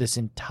of this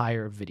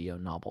entire video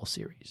novel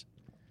series.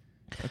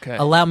 Okay.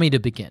 Allow me to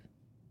begin,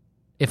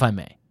 if I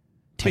may.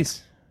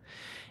 Please.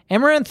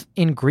 Amaranth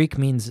in Greek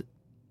means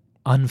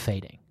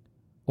unfading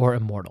or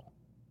immortal.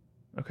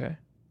 Okay.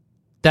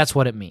 That's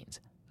what it means.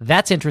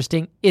 That's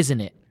interesting, isn't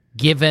it?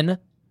 Given,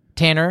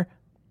 Tanner,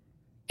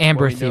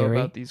 Amber what we theory,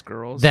 know about these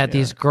girls, that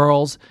these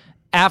girls,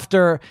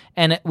 after,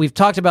 and we've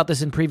talked about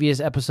this in previous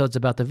episodes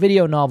about the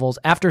video novels,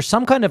 after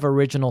some kind of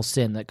original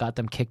sin that got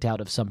them kicked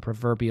out of some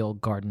proverbial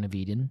Garden of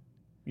Eden,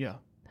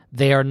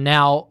 they are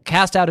now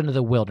cast out into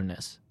the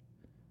wilderness.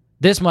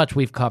 This much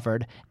we've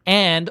covered,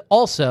 and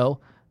also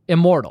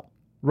immortal,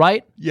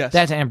 right? Yes.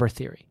 That's Amber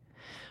theory.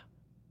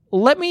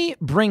 Let me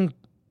bring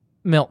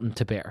Milton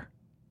to bear.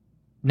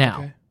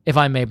 Now, if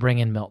I may bring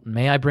in Milton.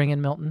 May I bring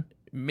in Milton?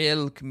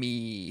 Milk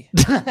me.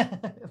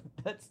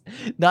 That's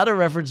not a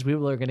reference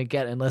people are going to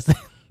get unless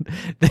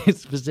they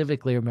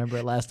specifically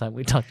remember last time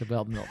we talked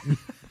about Milton.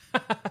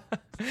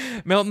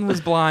 Milton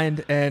was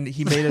blind, and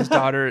he made his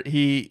daughter,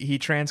 he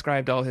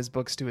transcribed all his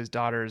books to his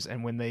daughters,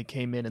 and when they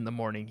came in the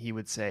morning, he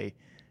would say,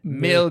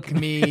 milk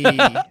me.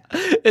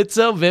 It's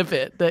so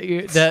vivid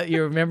that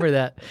you remember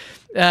that.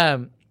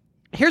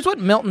 Here's what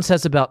Milton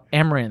says about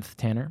amaranth,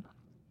 Tanner.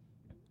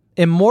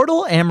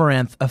 Immortal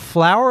amaranth, a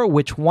flower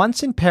which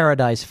once in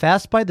paradise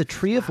fast by the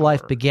tree of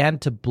life began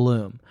to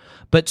bloom,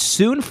 but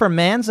soon for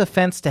man's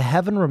offense to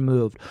heaven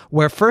removed,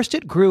 where first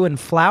it grew in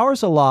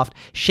flowers aloft,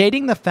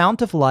 shading the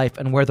fount of life,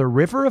 and where the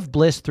river of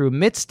bliss through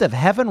midst of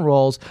heaven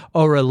rolls,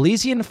 o'er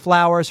Elysian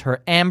flowers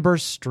her amber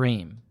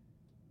stream.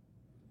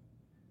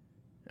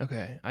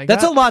 Okay.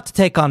 That's a lot to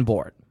take on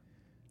board.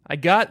 I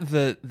got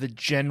the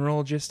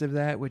general gist of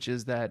that, which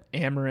is that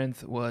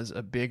amaranth was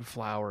a big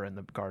flower in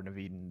the Garden of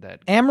Eden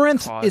that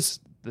amaranth caused is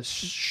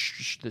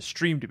the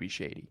stream to be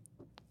shady.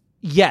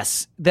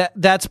 Yes,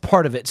 that's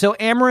part of it. So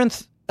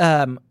amaranth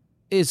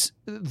is,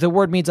 the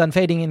word means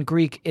unfading in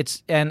Greek.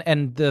 It's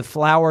and the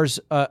flowers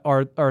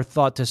are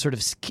thought to sort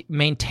of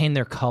maintain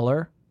their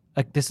color.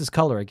 Like, this is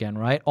color again,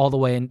 right? All the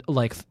way in,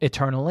 like,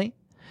 eternally.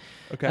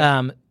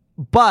 Okay.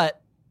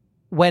 But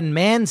when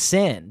man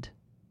sinned,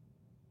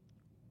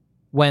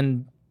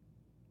 when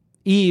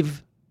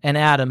Eve and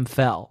Adam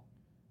fell,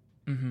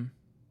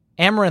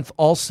 amaranth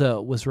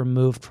also was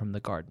removed from the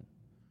garden.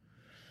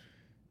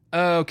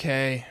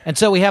 Okay. And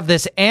so we have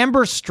this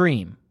amber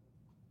stream,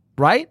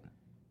 right?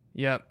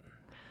 Yep.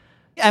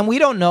 And we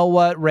don't know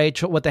what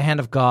the hand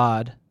of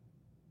God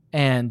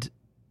and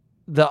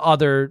the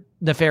other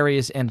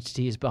nefarious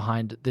entities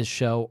behind this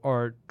show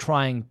are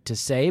trying to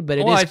say, but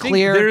it is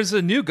clear. There's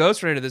a new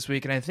ghostwriter this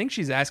week, and I think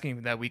she's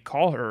asking that we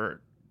call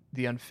her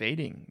the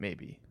Unfading,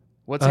 maybe.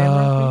 What's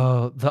amaranth mean?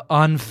 Oh, the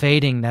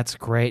unfading. That's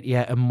great.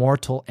 Yeah,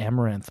 immortal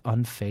amaranth,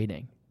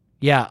 unfading.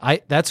 Yeah,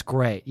 that's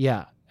great.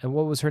 Yeah. And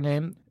what was her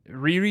name?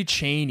 Riri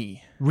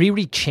Cheney.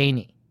 Riri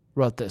Cheney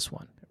wrote this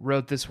one.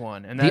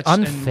 And the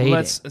unfading.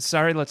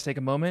 Let's take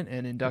a moment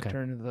and induct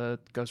her into the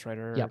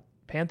ghostwriter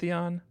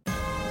pantheon.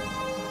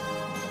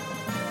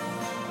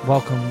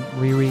 Welcome,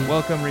 Riri.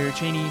 Welcome, Riri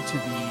Cheney, to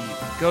the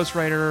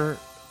ghostwriter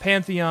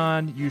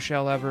pantheon. You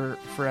shall ever,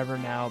 forever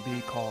now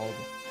be called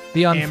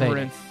the unfading.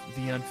 Amaranth,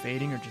 the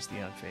Unfading, or just the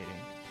Unfading?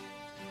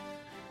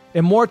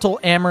 Immortal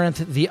amaranth,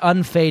 the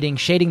unfading,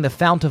 shading the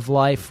fount of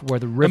life, where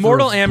the river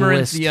Immortal of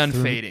amaranth, bliss the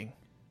Unfading.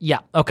 Yeah.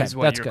 Okay. Is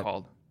what that's you're good.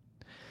 Called.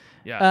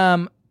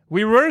 Yeah.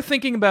 We were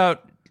thinking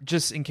about,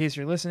 just in case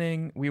you're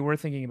listening, we were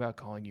thinking about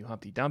calling you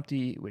Humpty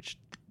Dumpty, which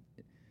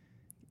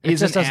it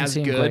isn't just doesn't as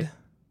seem good. Great.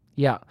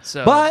 Yeah.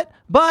 So, but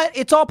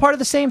it's all part of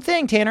the same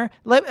thing, Tanner.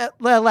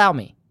 Allow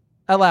me.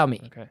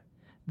 Okay.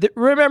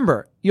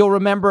 You'll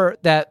remember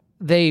that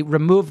they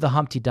removed the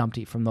Humpty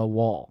Dumpty from the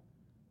wall,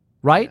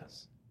 right?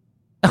 Yes.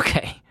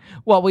 Okay.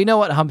 Well, we know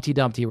what Humpty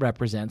Dumpty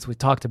represents. We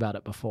talked about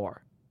it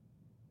before.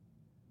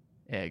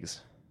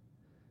 Eggs.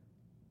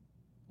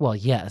 Well,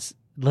 yes,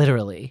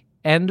 literally,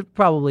 and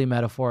probably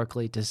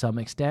metaphorically to some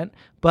extent.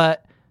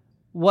 But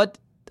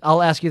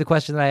I'll ask you the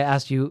question that I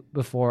asked you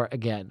before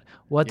again.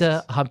 What do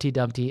Humpty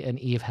Dumpty and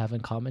Eve have in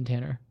common,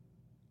 Tanner?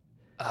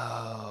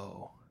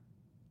 Oh.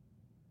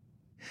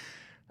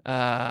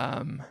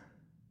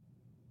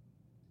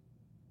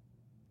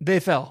 They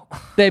fell.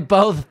 They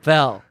both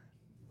fell.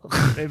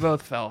 They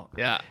both fell.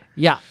 Yeah.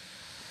 Yeah.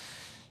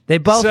 They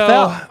both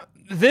fell.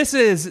 This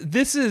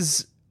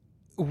is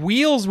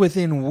wheels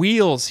within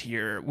wheels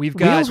here. We've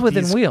got wheels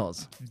within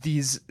wheels.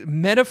 These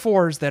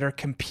metaphors that are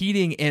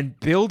competing and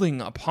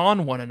building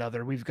upon one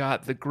another. We've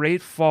got the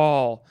Great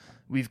Fall.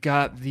 We've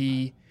got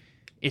the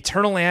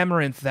eternal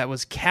amaranth that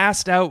was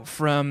cast out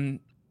from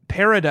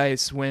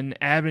paradise when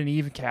Adam and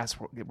Eve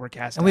were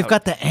cast out. And we've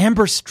got the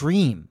amber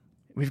stream.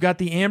 We've got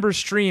the amber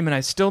stream, and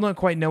I still don't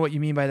quite know what you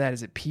mean by that.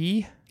 Is it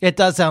pee? It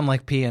does sound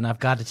like pee, and I've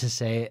got to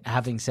say,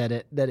 having said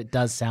it, that it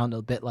does sound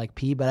a bit like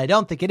pee, but I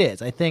don't think it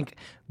is. I think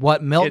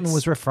what Milton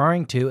was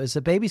referring to is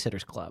a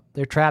babysitter's club.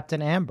 They're trapped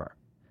in amber.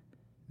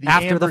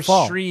 After amber the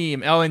fall.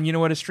 Stream. Oh, and you know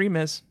what a stream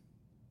is?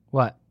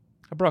 What?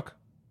 A brook.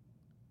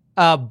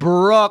 A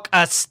brook,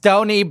 a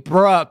stony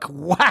brook.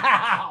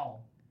 Wow.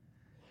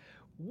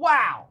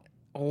 Wow.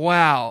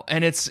 Wow.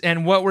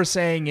 And what we're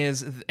saying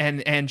is,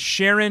 and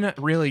Sharon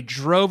really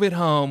drove it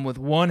home with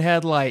one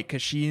headlight,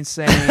 because she's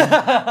saying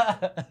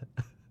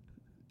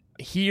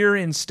here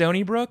in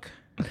Stony Brook,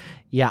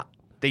 yeah,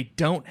 they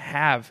don't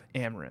have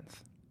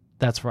amaranth.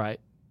 That's right.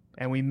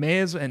 And we may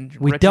as well,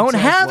 we don't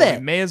have it.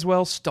 We may as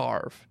well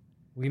starve.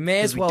 We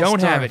may as well we don't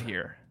starve. have it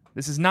here.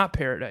 This is not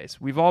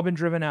paradise. We've all been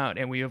driven out,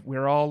 and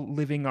we're all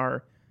living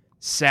our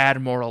sad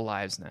moral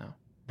lives now.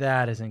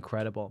 That is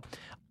incredible.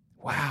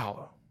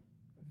 Wow.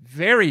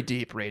 Very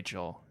deep,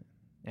 Rachel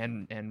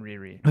and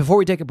Riri. Before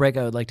we take a break,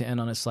 I would like to end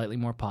on a slightly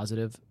more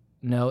positive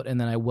note, and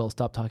then I will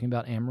stop talking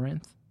about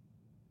amaranth.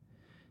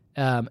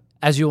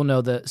 As you will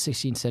know, the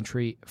 16th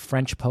century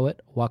French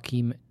poet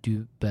Joachim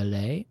du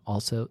Bellay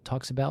also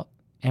talks about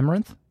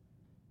amaranth.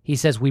 He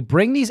says, we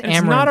bring these amaranths...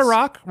 It's not a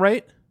rock,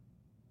 right?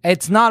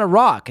 It's not a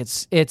rock.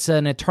 It's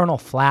an eternal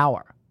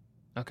flower.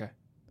 Okay.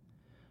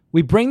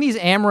 We bring these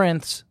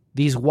amaranths,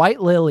 these white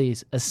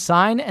lilies, a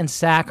sign and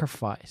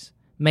sacrifice.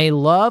 May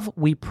love,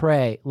 we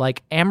pray,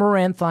 like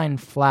amaranthine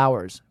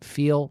flowers,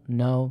 feel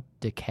no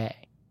decay.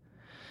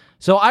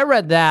 So I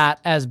read that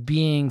as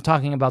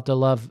talking about the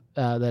love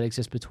that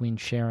exists between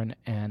Sharon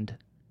and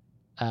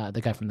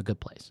the guy from The Good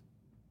Place.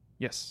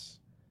 Yes.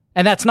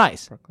 And that's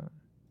nice. Brooklyn.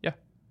 Yeah.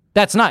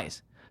 That's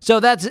nice. So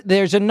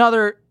there's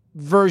another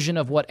version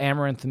of what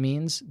amaranth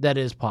means that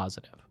is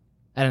positive.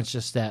 And it's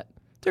just that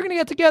they're going to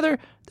get together,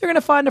 they're going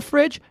to find a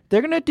fridge,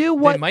 they're going to do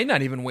what... They might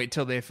not even wait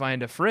till they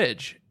find a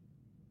fridge.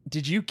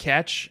 Did you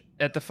catch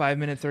at the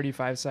 5-minute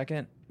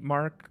 35-second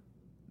mark,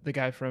 the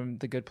guy from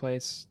The Good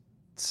Place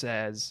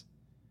says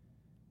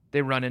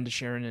they run into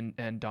Sharon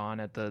and Dawn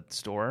at the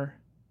store,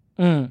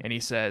 and he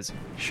says,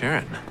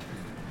 Sharon,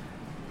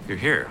 you're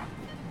here,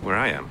 where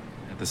I am,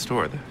 at the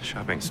store, the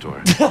shopping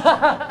store.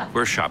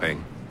 We're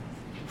shopping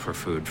for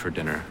food for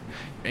dinner.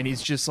 And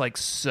he's just like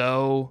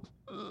so...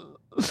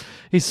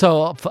 He's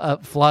so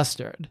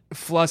flustered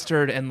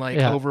and like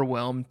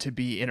overwhelmed to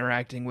be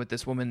interacting with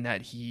this woman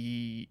that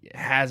he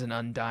has an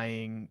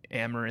undying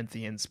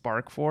amaranthian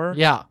spark for.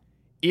 Yeah.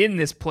 In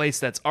this place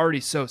that's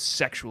already so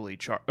sexually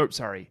charged. Oh,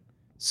 sorry.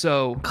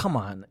 So come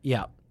on.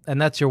 Yeah. And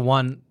that's your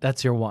one.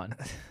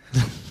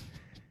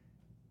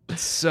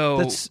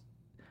 So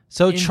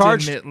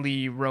charged,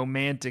 intimately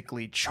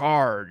romantically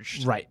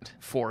charged, right,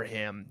 for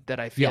him, that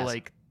I feel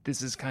like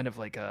this is kind of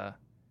like a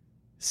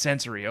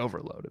sensory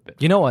overload a bit.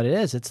 You know what it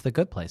is? It's the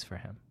good place for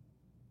him.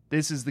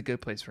 This is the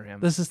good place for him.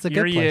 This is the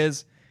Here good he place.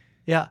 is.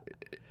 Yeah.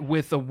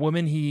 With a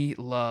woman he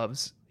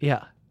loves.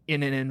 Yeah.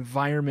 In an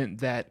environment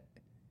that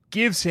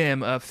gives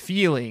him a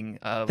feeling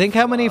of Think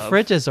how many love.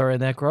 fridges are in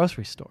that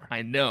grocery store.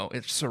 I know.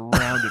 It's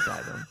surrounded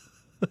by them.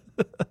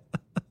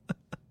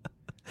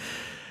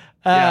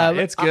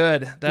 It's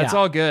good. That's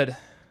all good.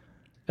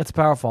 It's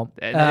powerful.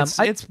 And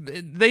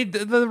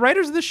the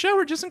writers of this show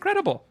are just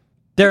incredible.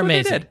 They're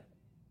amazing.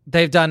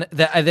 They've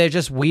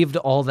just weaved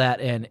all that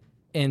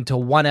into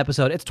one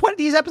episode.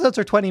 These episodes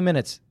are 20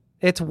 minutes.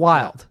 It's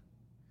wild.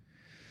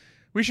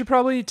 We should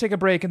probably take a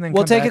break and then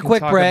we'll take a quick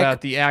talk break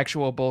about the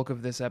actual bulk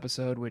of this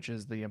episode, which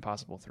is the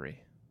Impossible 3.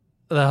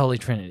 The Holy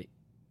Trinity.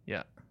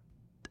 Yeah.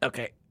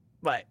 Okay.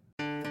 Bye.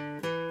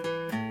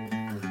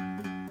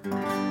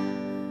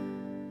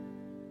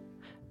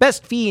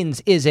 Best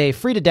Fiends is a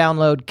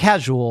free-to-download,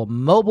 casual,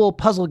 mobile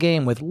puzzle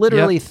game with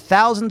literally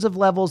thousands of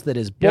levels that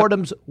is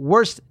boredom's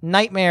worst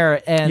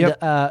nightmare. And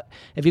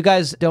if you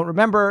guys don't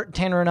remember,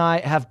 Tanner and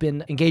I have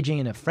been engaging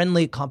in a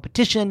friendly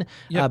competition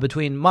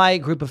between my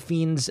group of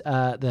fiends,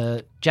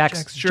 the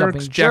Jack's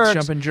Jumping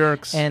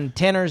Jerks, and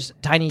Tanner's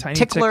Tiny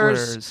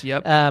Ticklers.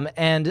 Yep.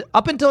 And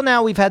up until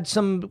now, we've had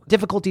some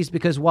difficulties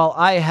because while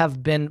I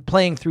have been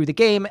playing through the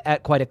game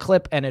at quite a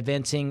clip and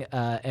advancing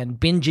and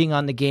binging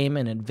on the game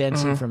and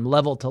advancing from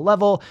level to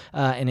level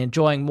and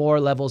enjoying more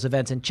levels,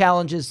 events, and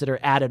challenges that are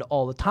added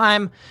all the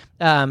time.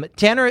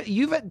 Tanner,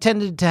 you've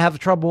tended to have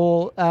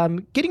trouble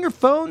getting your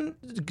phone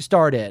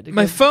started.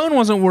 My phone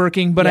wasn't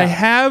working, but I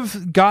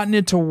have gotten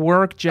it to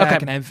work,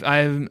 Jack,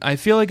 and I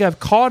feel like I've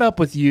caught up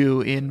with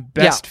you in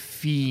Best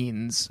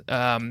Fiends.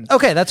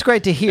 Okay, that's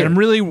great to hear.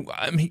 And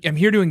I'm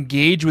here to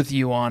engage with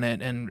you on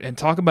it and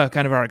talk about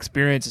kind of our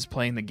experiences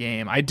playing the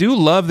game. I do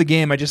love the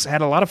game. I just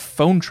had a lot of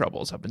phone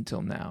troubles up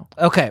until now.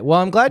 Okay,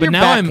 well, I'm glad you're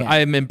back. But now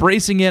I'm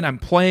embracing it. I'm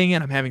playing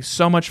it. I'm having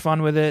so much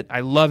fun with it.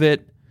 I love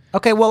it.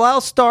 Okay, well,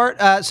 I'll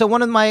start. So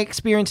one of my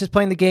experiences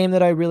playing the game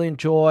that I really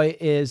enjoy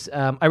is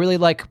I really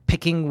like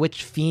picking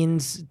which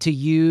fiends to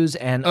use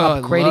and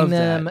upgrading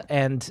them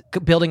and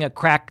building a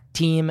crack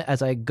team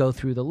as I go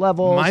through the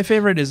levels. My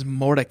favorite is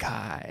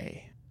Mordecai.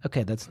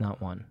 Okay, that's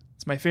not one.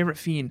 It's my favorite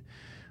fiend.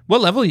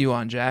 What level are you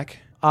on, Jack?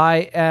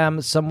 I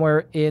am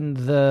somewhere in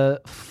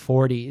the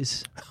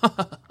 40s.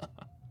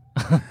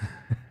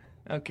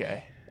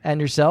 Okay.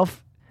 And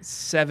yourself?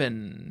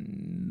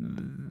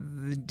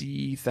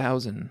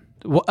 70,000.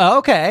 Well,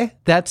 okay,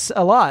 that's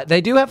a lot.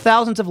 They do have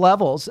thousands of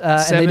levels,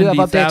 and they do have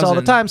updates all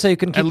the time, so you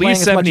can keep at playing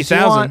least as much as you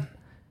want. 70,000.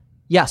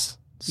 Yes.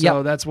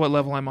 So that's what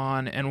level I'm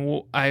on,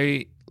 and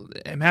I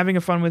am having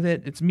a fun with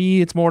it. It's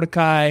me. It's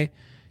Mordecai.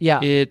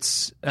 Yeah.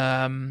 It's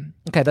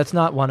okay. That's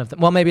not one of them.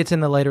 Well, maybe it's in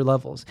the later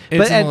levels.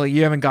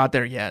 You haven't got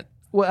there yet.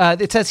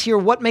 It says here,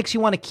 what makes you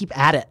want to keep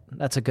at it?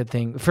 That's a good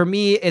thing. For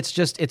me,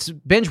 it's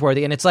binge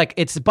worthy, and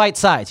it's bite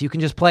size. You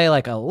can just play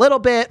like a little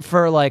bit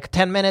for like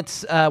 10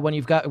 minutes when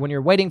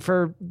you're waiting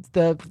for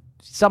the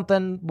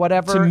something,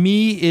 whatever. To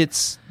me,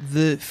 it's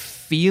the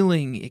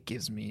feeling it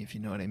gives me, if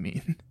you know what I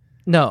mean.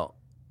 No.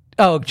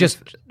 Oh,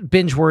 just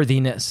binge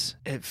worthiness.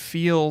 It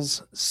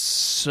feels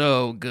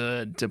so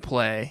good to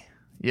play.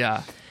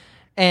 Yeah.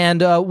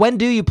 And when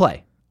do you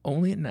play?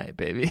 Only at night,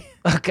 baby.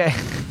 Okay.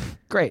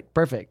 Great.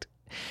 Perfect.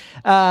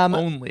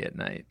 Only at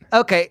night.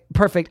 Okay,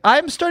 perfect.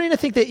 I'm starting to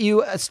think that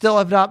you still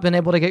have not been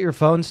able to get your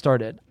phone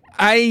started.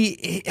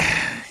 I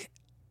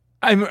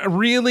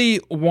really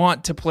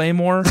want to play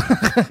more.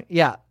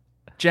 Yeah.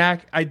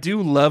 Jack, I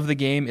do love the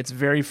game. It's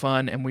very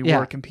fun, and we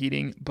were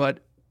competing,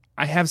 but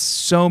I have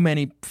so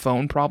many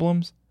phone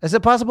problems. Is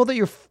it possible that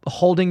you're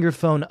holding your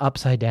phone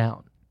upside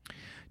down?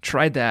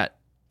 Tried that.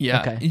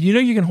 Yeah. Okay. You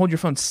know you can hold your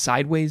phone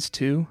sideways,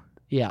 too?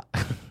 Yeah.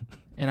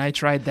 And I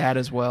tried that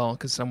as well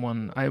because I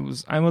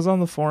was on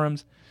the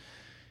forums.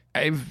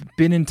 I've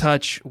been in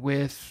touch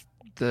with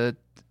the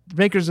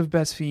makers of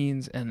Best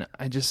Fiends, and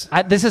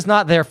this is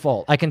not their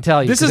fault. I can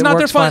tell you. This is not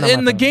their fault,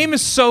 and the game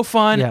is so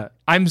fun. Yeah.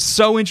 I'm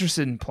so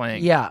interested in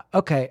playing. Yeah.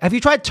 Okay. Have you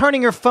tried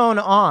turning your phone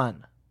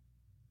on?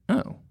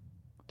 Oh.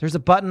 There's a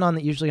button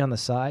usually on the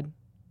side.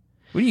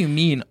 What do you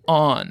mean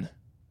on?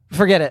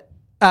 Forget it.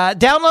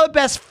 Download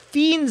Best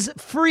Fiends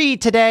free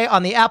today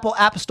on the Apple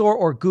App Store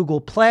or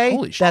Google Play.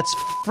 Holy shit. That's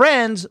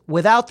friends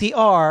without the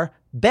R.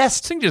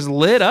 Best This thing just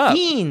lit up.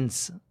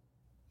 Fiends.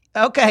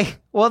 Okay.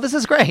 Well, this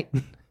is great.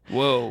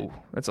 Whoa.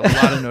 That's a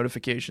lot of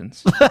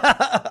notifications.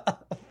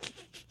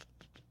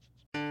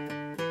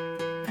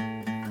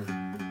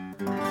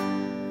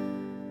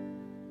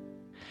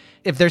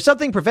 If there's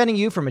something preventing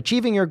you from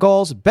achieving your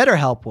goals,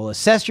 BetterHelp will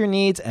assess your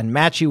needs and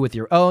match you with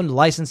your own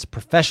licensed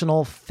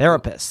professional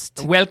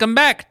therapist. Welcome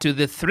back to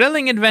the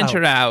Thrilling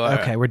Adventure Hour.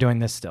 Okay, we're doing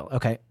this still.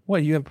 Okay.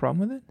 What, you have a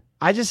problem with it?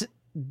 I just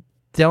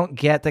don't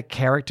get the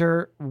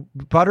character.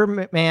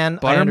 Butterman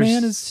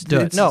is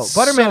great.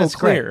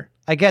 Clear.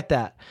 I get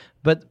that.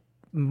 But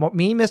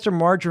Mr.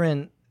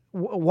 Margarine,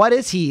 what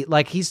is he?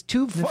 Like, he's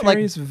too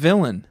nefarious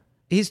villain.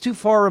 He's too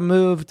far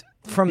removed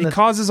from he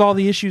causes all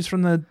the issues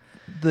from the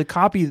ad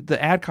copy that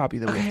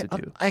we have to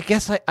do. I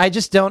guess I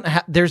just don't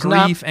have, there's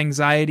grief,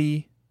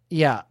 anxiety.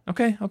 Yeah.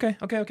 Okay.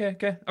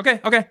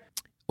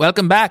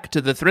 Welcome back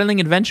to the Thrilling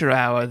Adventure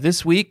Hour.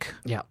 This week,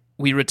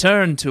 we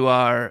return to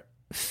our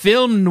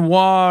film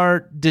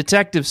noir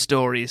detective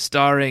story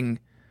starring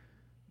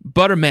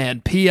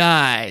Butterman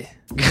P.I.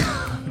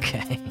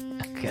 Okay.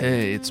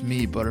 Hey, it's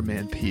me,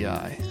 Butterman P.I.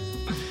 I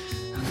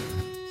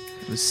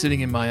was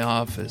sitting in my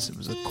office. It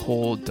was a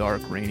cold,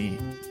 dark, rainy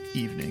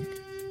evening.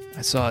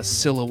 I saw a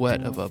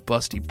silhouette of a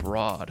busty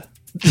broad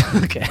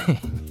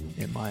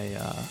in my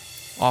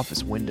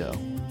office window.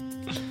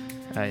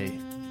 I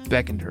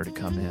beckoned her to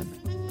come in.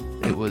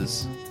 It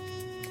was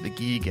the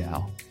Gee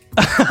gal.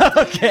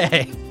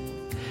 Okay.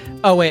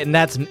 Oh wait, and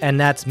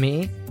that's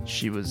me?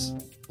 She was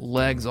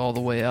legs all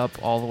the way up,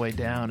 all the way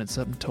down, and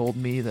something told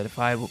me that if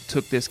I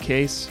took this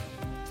case,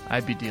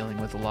 I'd be dealing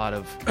with a lot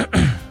of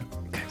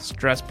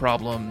stress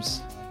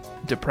problems,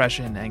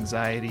 depression,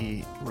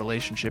 anxiety,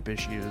 relationship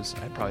issues.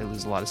 I'd probably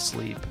lose a lot of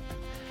sleep.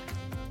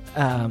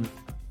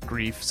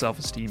 Grief,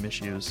 self-esteem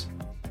issues.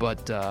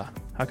 But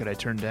how could I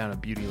turn down a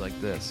beauty like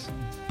this?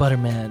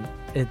 Butterman,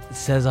 it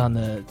says on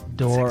the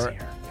door.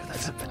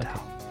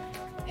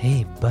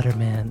 Hey,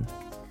 Butterman,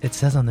 it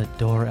says on the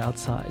door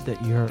outside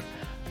that you're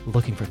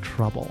looking for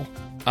trouble.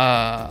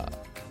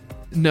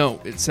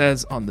 No, it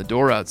says on the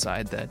door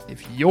outside that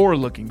if you're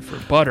looking for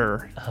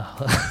butter,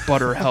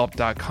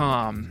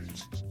 butterhelp.com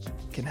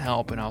can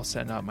help, and I'll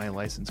send out my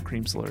licensed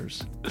cream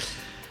slurs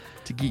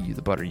to get you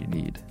the butter you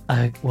need.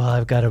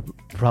 I've got a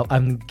problem.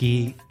 I'm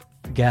ghee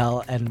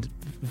gal, and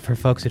for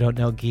folks who don't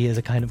know, ghee is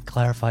a kind of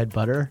clarified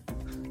butter.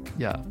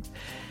 Yeah.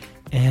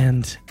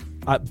 And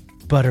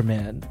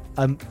Butterman,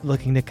 I'm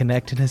looking to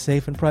connect in a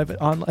safe and private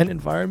online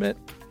environment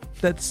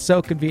that's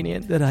so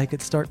convenient that I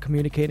could start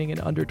communicating in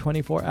under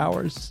 24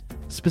 hours,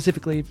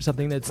 specifically for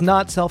something that's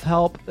not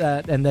self-help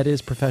and that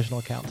is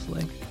professional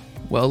counseling.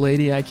 Well,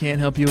 lady, I can't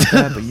help you with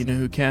that, but you know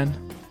who can?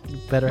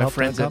 BetterHelp.com. My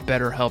friends at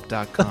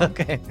BetterHelp.com.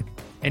 Okay.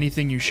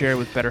 Anything you share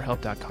with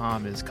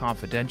BetterHelp.com is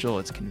confidential,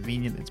 it's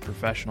convenient, it's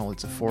professional,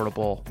 it's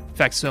affordable. In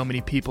fact, so many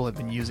people have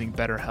been using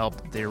BetterHelp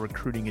that they're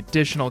recruiting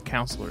additional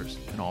counselors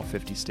in all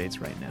 50 states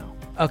right now.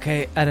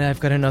 Okay, and I've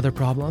got another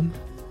problem.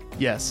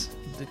 Yes.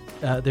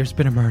 There's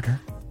been a murder.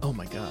 Oh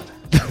my God.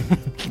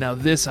 Now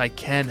this I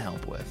can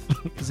help with.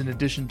 Because in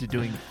addition to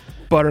doing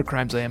butter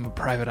crimes, I am a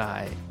private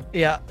eye.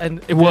 Yeah,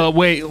 and well,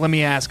 wait. Let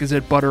me ask: is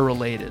it butter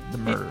related? The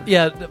murder?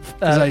 Yeah,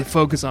 because I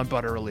focus on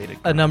butter related.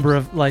 A number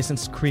of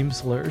licensed cream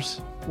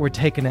slurs were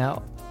taken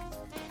out.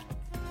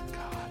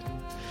 God,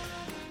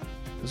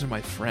 those are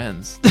my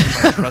friends. Those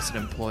are my trusted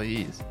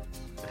employees.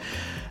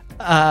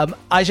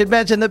 I should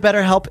mention that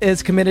BetterHelp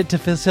is committed to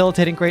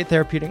facilitating great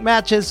therapeutic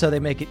matches, so they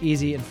make it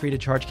easy and free to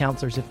charge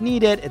counselors if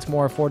needed. It's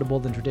more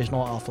affordable than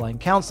traditional offline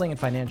counseling, and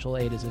financial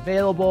aid is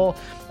available.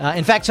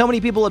 In fact, so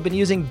many people have been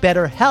using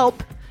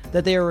BetterHelp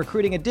that they are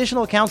recruiting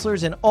additional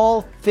counselors in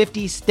all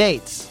 50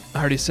 states. I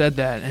already said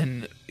that.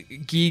 And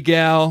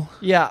Geegal,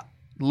 yeah,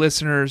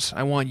 listeners,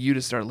 I want you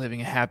to start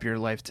living a happier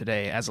life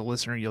today. As a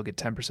listener, you'll get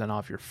 10%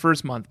 off your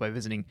first month by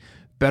visiting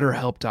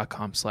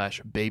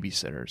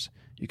BetterHelp.com/babysitters.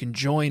 You can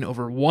join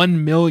over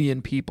 1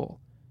 million people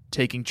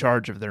taking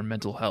charge of their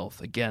mental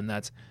health. Again,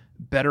 that's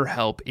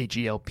BetterHelp,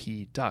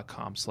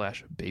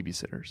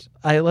 HELP.com/babysitters.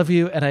 I love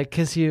you and I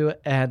kiss you,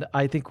 and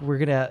I think we're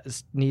going to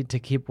need to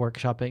keep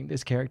workshopping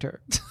this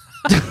character.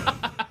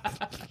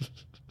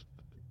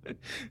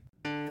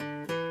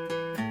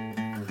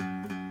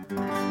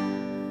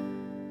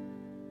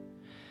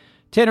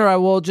 Tanner, I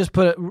will just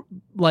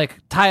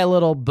tie a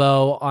little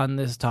bow on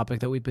this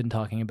topic that we've been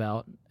talking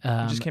about. We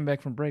just came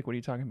back from break. What are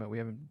you talking about? We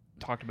haven't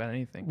talked about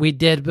anything. We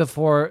did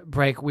before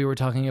break. We were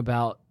talking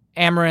about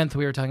Amaranth.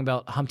 We were talking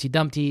about Humpty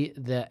Dumpty,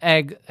 the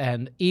egg,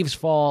 and Eve's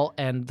fall,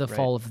 and the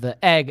fall of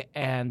the egg,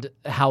 and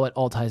how it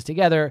all ties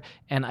together.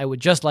 And I would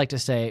just like to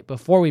say,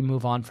 before we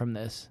move on from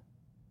this,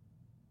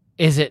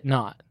 is it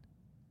not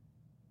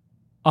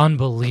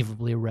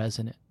unbelievably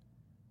resonant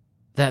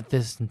that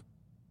this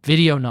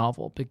video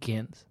novel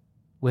begins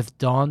with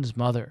Dawn's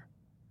mother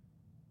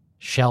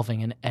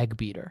shelving an egg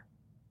beater?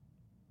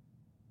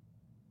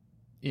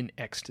 In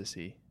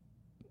ecstasy.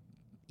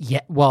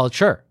 Yeah, well,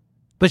 sure.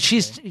 But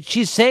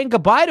she's saying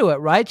goodbye to it,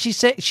 right?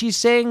 She's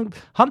saying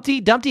Humpty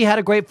Dumpty had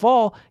a great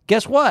fall.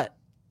 Guess what?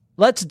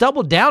 Let's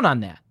double down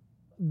on that.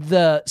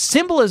 The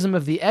symbolism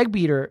of the egg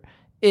beater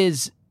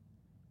is,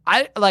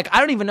 I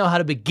don't even know how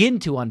to begin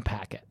to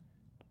unpack it.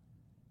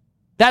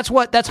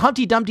 That's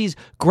Humpty Dumpty's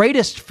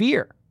greatest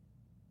fear,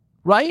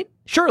 right?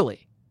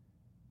 Surely.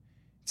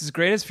 It's his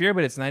greatest fear,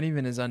 but it's not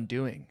even his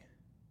undoing.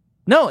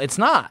 No, it's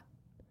not.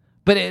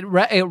 But it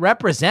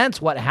represents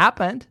what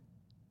happened.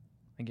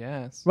 I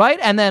guess. Right?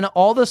 And then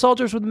all the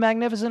soldiers with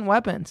magnificent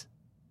weapons.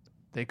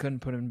 They couldn't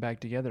put him back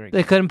together again.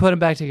 They couldn't put him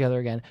back together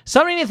again.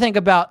 Something to think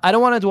about. I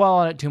don't want to dwell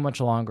on it too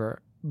much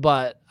longer,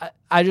 but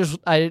I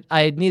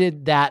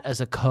needed that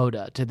as a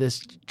coda to this,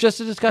 just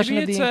a discussion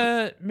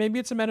maybe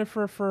it's a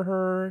metaphor for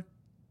her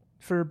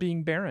for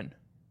being barren.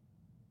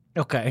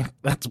 Okay.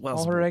 That's well.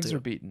 All her eggs are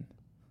beaten.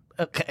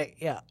 Okay,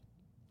 yeah.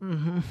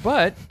 Mm-hmm.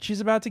 But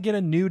she's about to get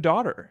a new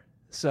daughter.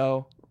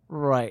 So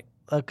right.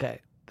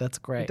 Okay. That's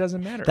great. It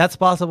doesn't matter. That's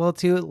possible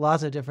too.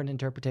 Lots of different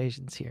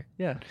interpretations here.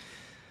 Yeah.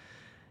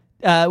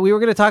 We were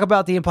going to talk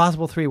about the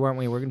Impossible 3, weren't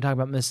we? We're going to talk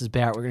about Mrs.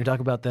 Barrett. We're going to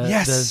talk about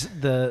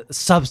the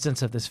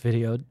substance of this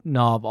video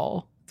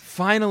novel.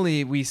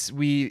 Finally,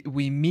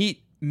 we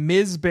meet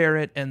Ms.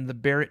 Barrett and the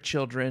Barrett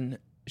children.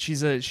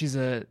 She's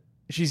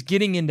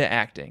getting into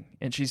acting,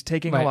 and she's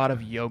taking a lot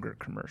of yogurt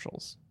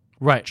commercials.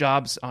 Right.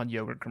 Jobs on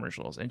yogurt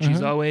commercials. And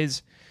she's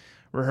always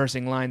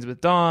rehearsing lines with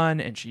Dawn,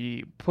 and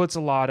she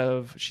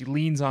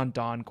leans on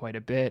Dawn quite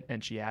a bit,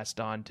 and she asks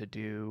Dawn to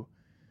do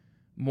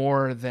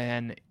more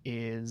than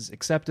is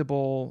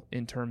acceptable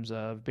in terms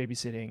of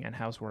babysitting and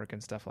housework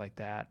and stuff like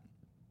that.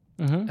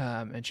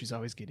 And she's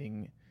always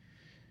getting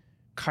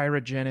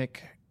cryogenic.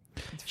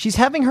 She's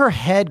having her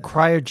head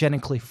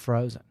cryogenically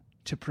frozen.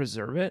 To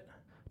preserve it?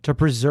 To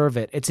preserve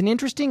it. It's an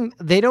interesting,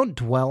 they don't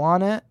dwell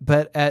on it,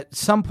 but at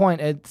some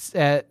point, it's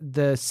at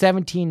the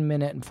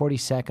 17-minute and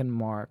 40-second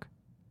mark,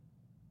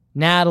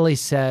 Natalie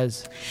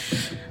says,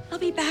 I'll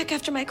be back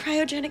after my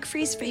cryogenic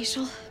freeze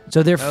facial.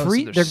 So they're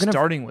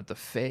starting with the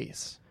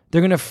face.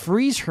 They're going to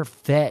freeze her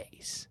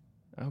face.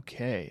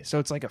 Okay. So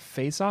it's like a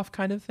face-off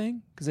kind of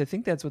thing? Because I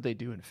think that's what they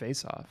do in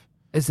face-off.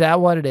 Is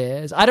that what it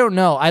is? I don't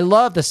know. I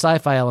love the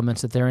sci-fi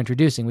elements that they're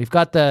introducing. We've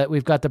got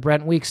the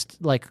Brent Weeks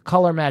like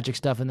color magic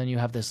stuff, and then you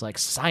have this like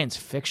science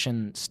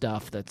fiction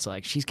stuff that's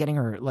like she's getting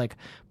her like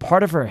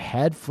part of her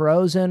head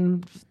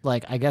frozen.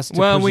 Like I guess.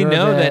 Well, we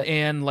know that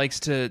Anne likes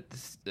to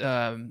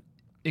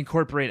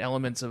incorporate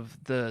elements of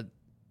the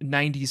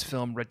 '90s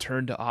film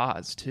Return to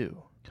Oz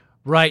too.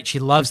 Right, she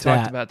loves that.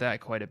 Talked about that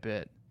quite a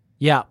bit.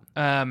 Yeah.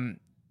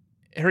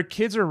 Her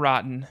kids are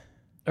rotten.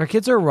 Her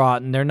kids are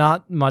rotten. They're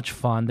not much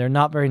fun. They're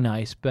not very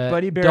nice. But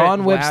Buddy Barrett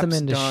Dawn whips them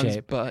into Dawn's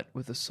shape. Butt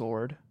with a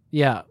sword.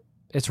 Yeah,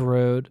 it's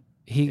rude.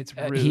 He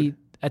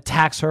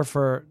attacks her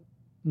for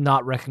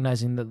not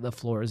recognizing that the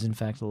floor is in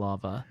fact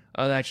lava.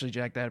 Oh, actually,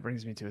 Jack, that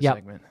brings me to a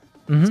segment.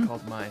 Mm-hmm. It's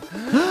called my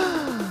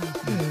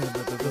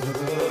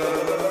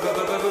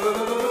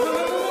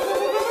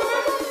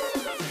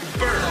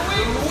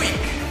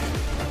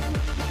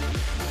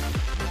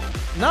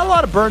Not a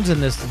lot of burns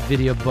in this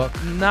video book.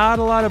 Not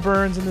a lot of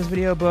burns in this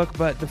video book,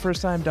 but the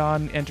first time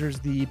Dawn enters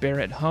the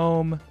Barrett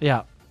home,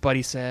 Yeah.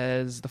 Buddy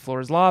says the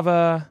floor is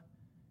lava,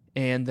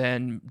 and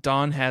then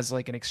Dawn has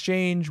like an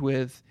exchange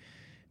with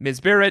Ms.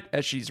 Barrett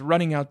as she's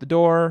running out the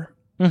door,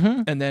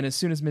 and then as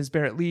soon as Ms.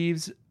 Barrett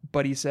leaves,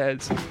 Buddy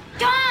says,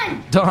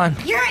 Dawn.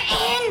 You're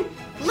in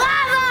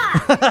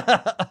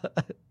lava!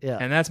 Yeah.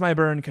 and that's my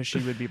burn because she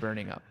would be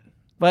burning up.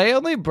 My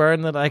only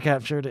burn that I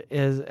captured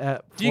is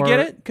at. Do you get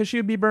it? Because she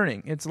would be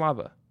burning. It's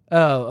lava.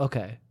 Oh,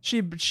 okay.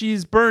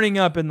 She's burning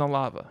up in the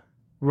lava.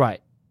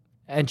 Right.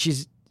 And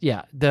she's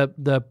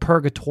the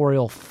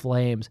purgatorial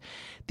flames.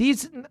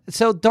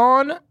 So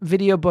Dawn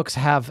video books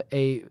have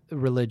a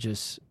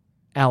religious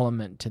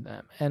element to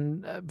them,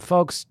 and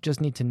folks just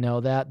need to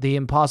know that. The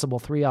Impossible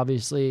 3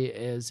 obviously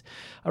is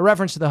a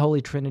reference to the Holy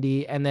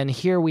Trinity, and then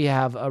here we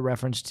have a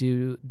reference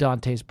to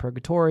Dante's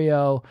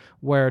Purgatorio,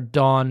 where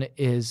Dawn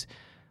is,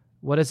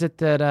 what is it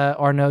that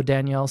Arnaud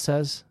Daniel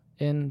says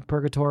in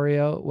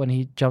Purgatorio when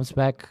he jumps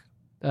back?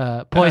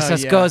 Poi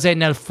s'ascose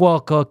nel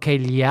fuoco che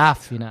gli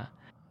affina.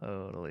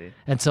 Totally.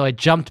 And so I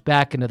jumped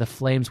back into the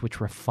flames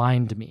which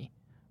refined me,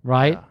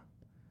 right? Yeah.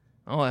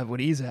 I'll have what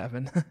he's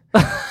having.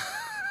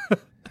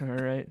 All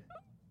right.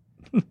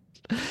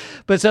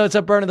 But so it's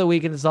a burn of the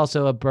week, and it's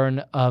also a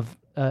burn of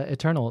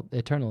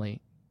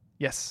eternally.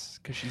 Yes,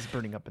 because she's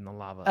burning up in the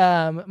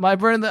lava. My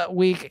burn of the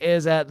week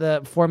is at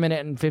the 4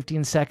 minute and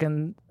 15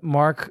 second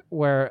mark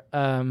where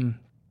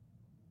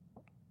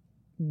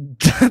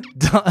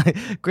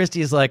Kristy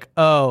is like,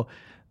 oh,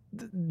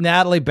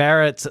 Natalie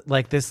Barrett's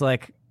like this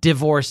like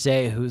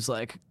divorcee who's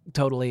like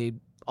totally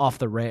off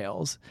the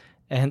rails.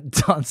 And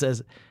Dawn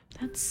says,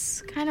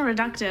 That's kind of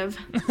reductive.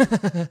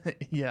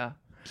 Yeah.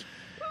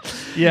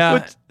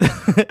 Yeah.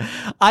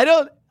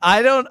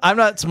 I'm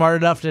not smart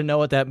enough to know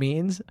what that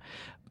means.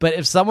 But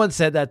if someone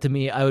said that to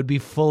me, I would be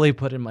fully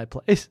put in my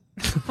place.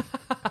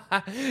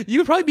 You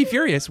would probably be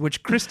furious,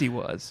 which Kristy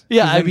was.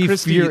 Yeah, I'd be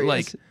Kristy, furious.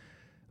 like,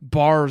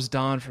 bars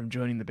Dawn from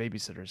joining the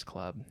Babysitters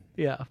Club.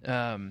 Yeah.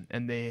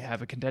 And they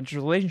have a contentious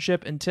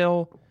relationship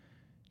until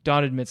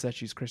Dawn admits that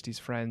she's Kristy's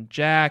friend,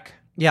 Jack.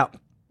 Yeah.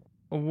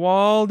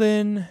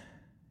 Walden.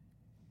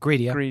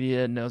 Greedia.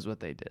 Greedia knows what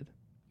they did.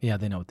 Yeah,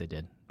 they know what they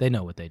did. They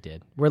know what they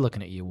did. We're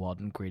looking at you,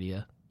 Walden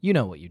Greedia. You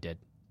know what you did.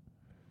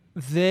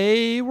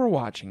 They were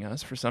watching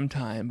us for some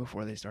time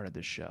before they started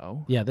this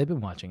show. Yeah, they've been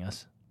watching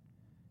us.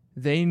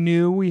 They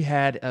knew we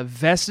had a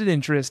vested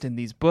interest in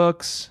these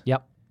books.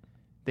 Yep.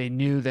 They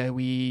knew that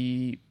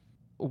we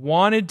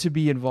wanted to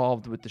be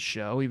involved with the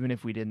show, even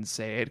if we didn't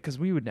say it, because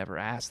we would never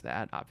ask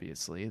that,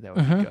 obviously. That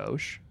would be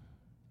gauche.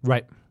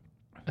 Right.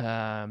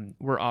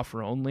 We're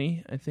offer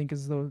only, I think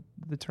is the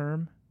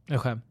term.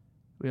 Okay.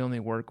 We only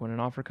work when an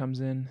offer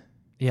comes in.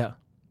 Yeah.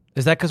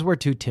 Is that because we're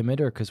too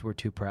timid or because we're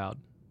too proud?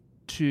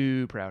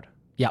 Too proud.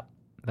 Yep.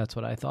 That's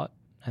what I thought.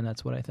 And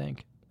that's what I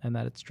think. And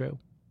that it's true.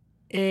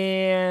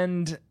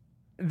 And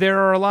there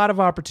are a lot of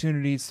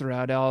opportunities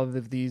throughout all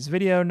of these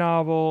video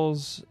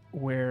novels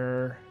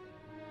where...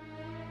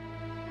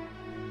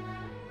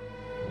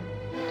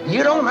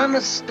 You don't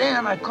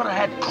understand. I could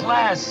have had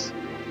class.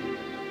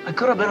 I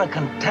could have been a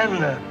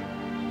contender.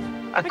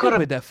 I could have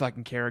played that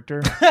fucking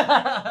character.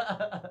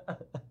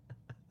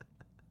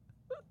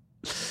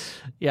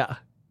 Yeah.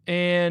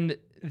 And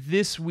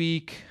this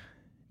week,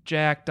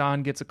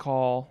 Dawn gets a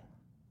call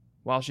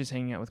while she's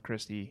hanging out with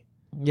Kristy.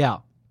 Yeah.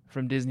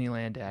 From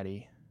Disneyland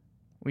Daddy.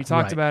 We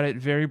talked about it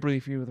very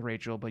briefly with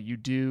Rachel, but you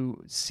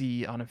do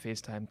see on a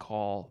FaceTime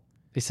call.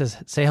 He says,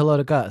 say hello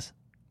to Gus.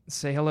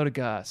 Say hello to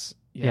Gus.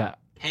 Yeah.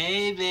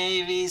 Hey,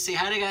 baby. Say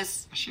hi to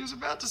Gus. She was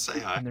about to say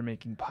hi. And they're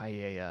making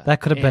paella.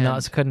 That could have been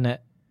us, couldn't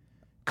it?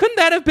 Couldn't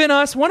that have been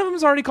us? One of them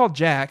is already called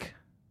Jack.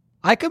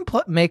 I can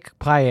make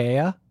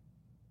paella.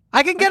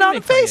 I can get on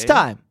a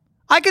FaceTime.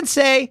 I can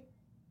say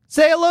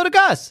hello to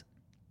Gus.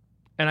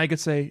 And I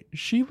could say,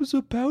 she was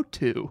about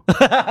to.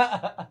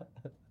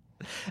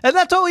 And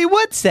that's what we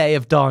would say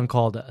if Dawn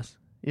called us.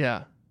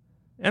 Yeah.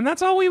 And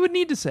that's all we would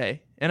need to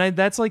say. And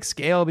that's like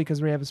scale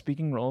because we have a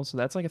speaking role. So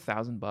that's like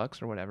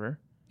 $1,000 or whatever.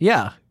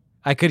 Yeah.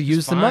 I could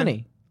use the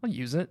money. I'll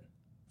use it.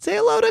 Say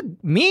hello to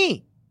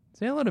me.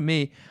 Say hello to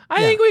me.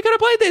 I think we could have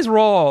played these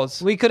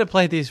roles. We could have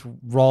played these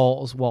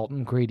roles,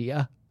 Walton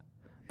Greedia.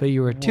 But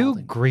you were too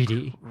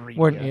greedy,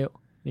 weren't you?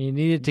 You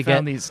needed to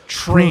get these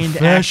trained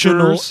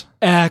professional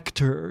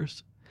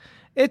actors.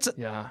 It's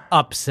Yeah.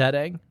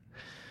 upsetting.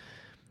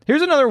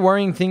 Here's another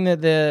worrying thing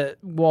that the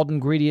Walden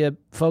Greedia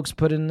folks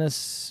put in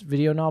this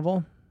video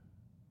novel.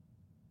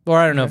 Or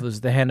I don't know if it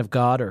was the hand of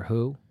God or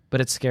who, but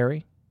it's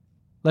scary.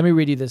 Let me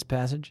read you this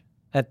passage.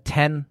 At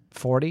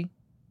 10:40,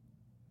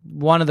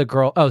 one of the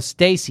girls,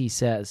 Stacy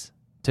says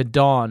to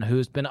Dawn,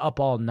 who's been up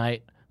all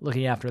night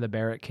looking after the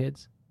Barrett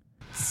kids.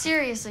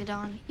 Seriously,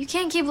 Dawn, you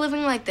can't keep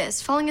living like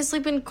this, falling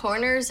asleep in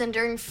corners and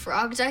during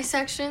frog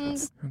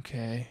dissections.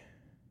 Okay.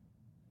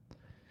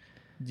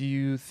 Do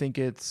you think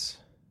it's...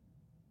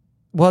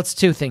 Well, it's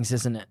two things,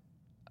 isn't it?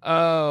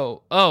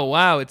 Oh,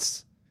 wow.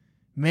 It's,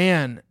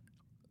 man,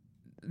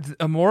 the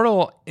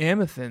immortal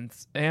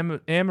amaranth,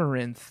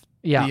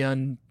 the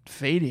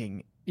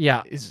unfading,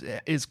 Yeah.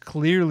 is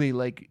clearly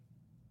like,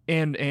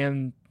 and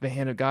the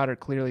Hand of God are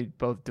clearly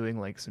both doing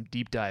like some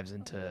deep dives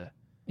into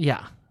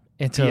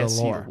into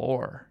BSC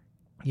lore.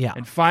 Yeah.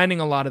 And finding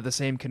a lot of the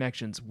same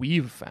connections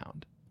we've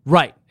found.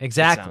 Right.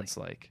 Exactly. It sounds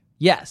like.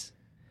 Yes.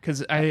 Because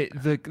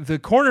the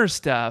corner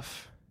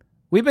stuff.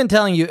 We've been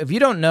telling you, if you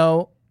don't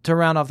know to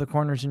round off the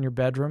corners in your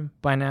bedroom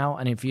by now,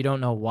 and if you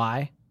don't know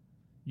why,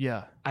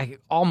 I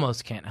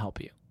almost can't help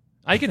you.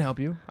 I can help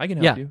you.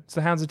 It's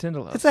the Hounds of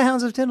Tindalos. It's the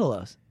Hounds of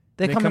Tindalos.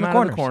 They come in the out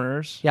corners. Of the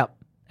corners. Yep.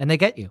 And they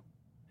get you.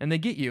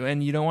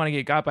 And you don't want to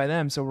get got by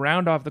them, so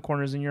round off the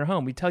corners in your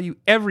home. We tell you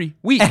every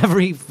week.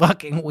 Every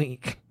fucking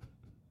week.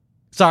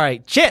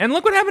 Sorry. Shit. And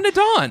look what happened to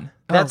Dawn.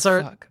 That's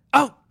our... Fuck.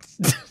 Oh.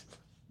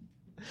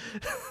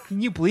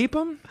 Can you bleep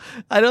them?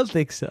 I don't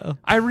think so.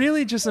 I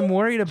really just am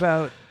worried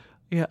about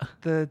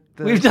the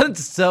We've done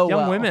so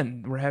young well.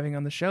 Women we're having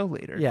on the show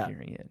later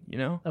hearing it, you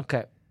know?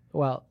 Okay.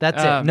 Well,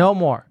 that's it. No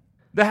more.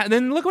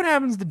 Then look what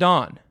happens to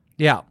Dawn.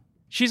 Yeah.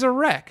 She's a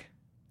wreck.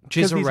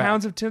 She's a these wreck.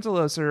 Hounds of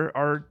Tindalos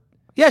are...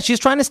 Yeah, she's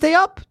trying to stay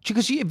up.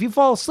 Because if you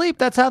fall asleep,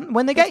 that's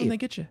when they get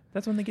you.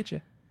 That's when they get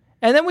you.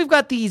 And then we've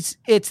got these...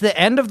 It's the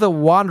end of the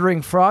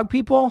wandering frog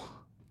people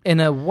in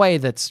a way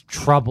that's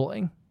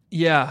troubling.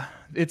 Yeah.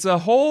 It's a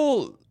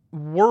whole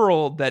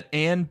world that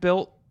Anne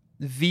built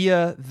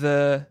via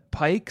the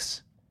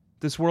Pikes.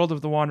 This world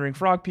of the wandering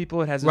frog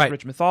people. It has this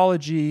rich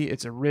mythology.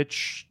 It's a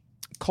rich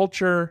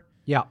culture.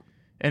 Yeah.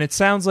 And it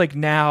sounds like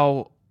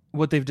now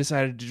what they've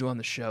decided to do on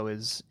the show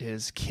is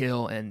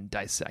kill and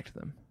dissect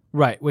them.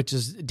 Right, which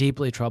is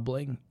deeply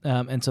troubling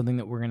and something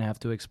that we're going to have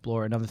to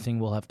explore. Another thing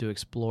we'll have to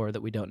explore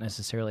that we don't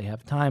necessarily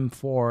have time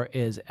for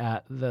is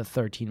at the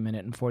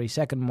 13-minute and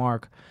 40-second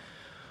mark,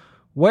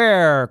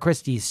 where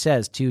Kristy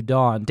says to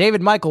Dawn,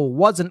 David Michael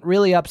wasn't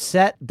really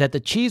upset that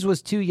the cheese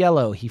was too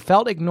yellow. He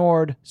felt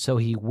ignored, so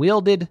he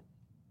wielded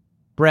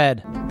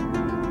bread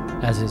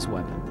as his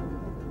weapon.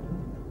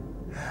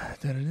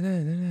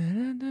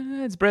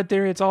 It's bread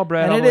theory. It's all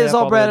bread. And it is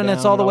all bread, and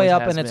it's all the way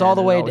up, and it's all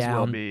the way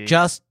down,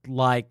 just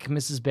like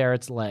Mrs.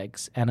 Barrett's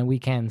legs. And we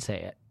can say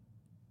it.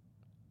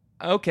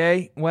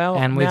 Okay, well,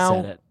 and we've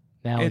now said it.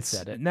 Now we've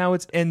said it. Now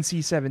it's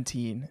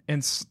NC-17.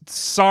 And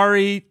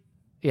sorry,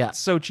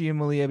 Xochitl and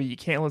Malia, but you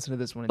can't listen to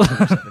this one in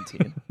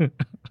NC-17.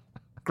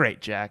 Great,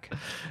 Jack.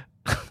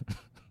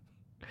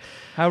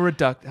 How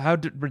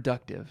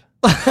reductive.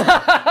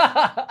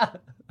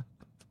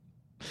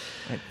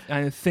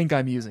 I think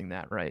I'm using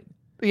that right.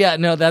 Yeah,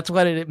 no, that's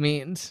what it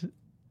means.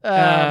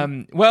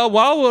 Well,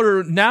 while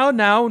we're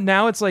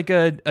now it's like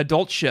a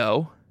adult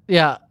show.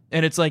 Yeah.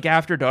 And it's like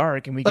after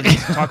dark and we can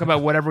talk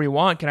about whatever we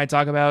want. Can I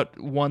talk about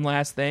one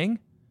last thing?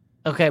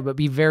 Okay, but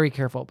be very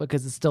careful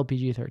because it's still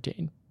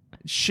PG-13.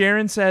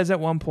 Sharon says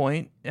at one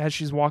point as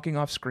she's walking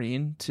off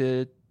screen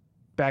to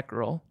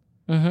Batgirl,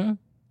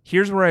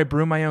 here's where I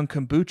brew my own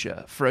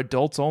kombucha for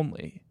adults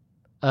only.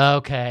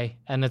 Okay,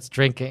 and it's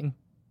drinking.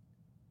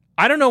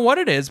 I don't know what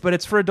it is, but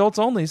it's for adults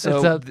only.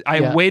 So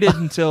I waited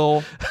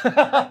until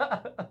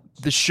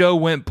the show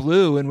went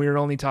blue and we were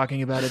only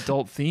talking about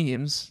adult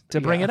themes to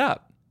bring it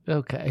up.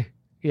 Okay.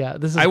 Yeah.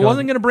 I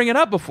wasn't going to bring it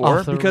up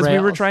before because we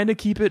were trying to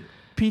keep it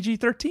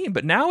PG-13 ,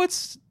 but now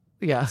it's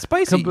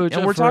spicy. Kombucha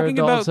and we're talking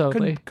about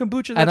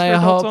kombucha that's for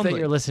adults only. That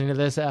you're listening to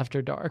this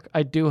after dark.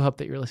 I do hope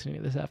that you're listening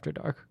to this after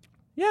dark.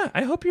 Yeah.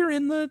 I hope you're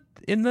in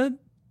the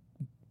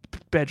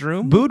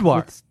bedroom.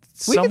 Boudoir.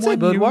 We can say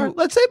boudoir.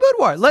 Let's say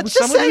boudoir. Let's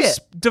just say it.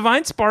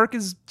 Divine spark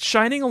is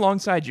shining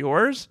alongside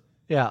yours.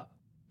 Yeah.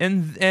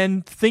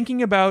 And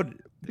thinking about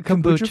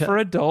kombucha for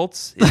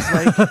adults is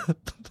like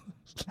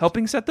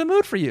helping set the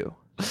mood for you.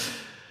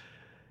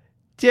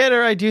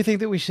 Tanner, I do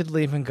think that we should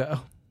leave and go.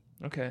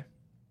 Okay.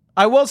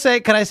 I will say,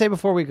 can I say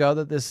before we go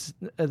that this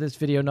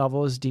video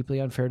novel is deeply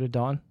unfair to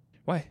Dawn?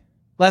 Why?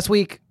 Last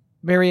week,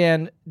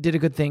 Marianne did a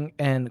good thing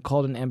and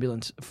called an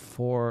ambulance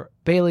for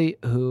Bailey,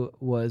 who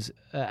was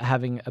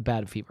having a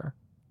bad fever.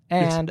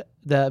 And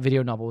the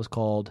video novel was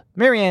called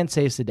Marianne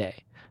Saves the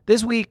Day.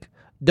 This week,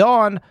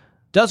 Dawn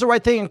does the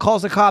right thing and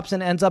calls the cops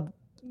and ends up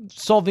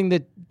solving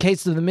the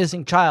case of the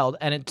missing child.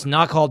 And it's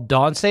not called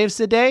Dawn Saves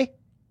the Day?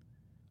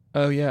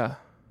 Oh, yeah.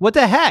 What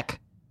the heck?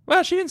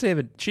 Well, she didn't save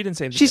it. She didn't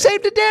save the She day.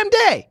 saved a damn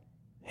day.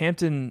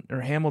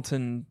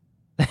 Hamilton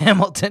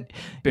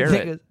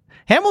Barrett.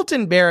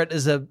 Hamilton Barrett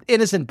is an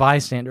innocent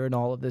bystander in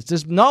all of this.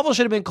 This novel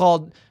should have been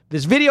called,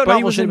 this video but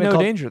novel should have been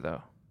called No Danger,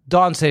 though.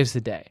 Dawn Saves the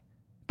Day.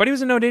 But he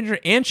was in no danger,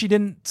 and she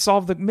didn't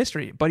solve the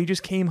mystery, but he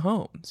just came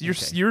home. So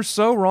you're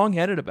so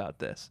wrong-headed about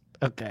this.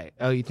 Okay.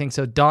 Oh, you think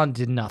so? Dawn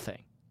did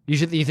nothing. You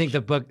think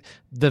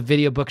the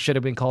video book should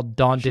have been called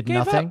Dawn Did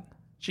Nothing? Up.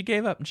 She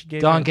gave up, and she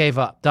gave Dawn gave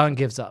up. Dawn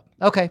gives up.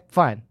 Okay,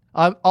 fine.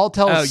 I'll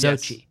tell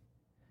Xochitl. Yes.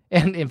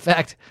 And in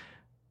fact,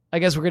 I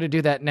guess we're going to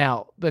do that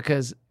now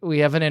because we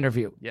have an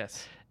interview.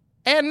 Yes.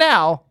 And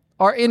now,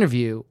 our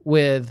interview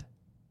with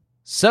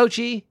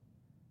Xochitl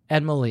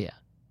and Malia.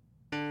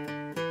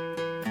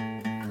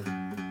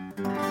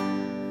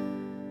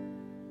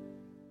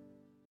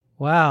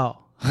 Wow.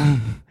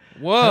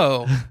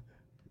 Whoa.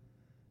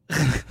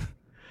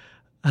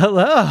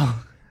 Hello.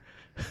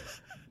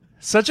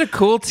 Such a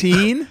cool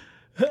teen.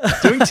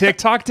 Doing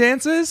TikTok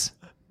dances?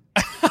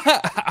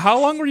 How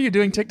long were you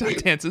doing TikTok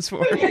dances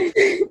for?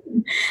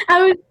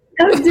 I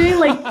was doing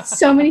like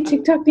so many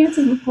TikTok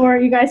dances before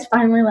you guys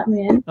finally let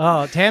me in.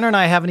 Oh, Tanner and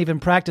I haven't even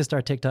practiced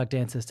our TikTok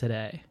dances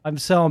today. I'm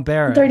so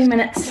embarrassed. 30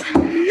 minutes.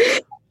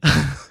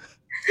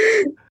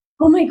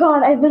 Oh my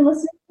God, I've been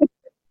listening to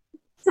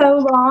so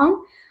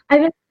long.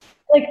 I've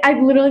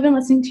literally been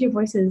listening to your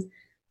voices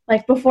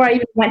like before I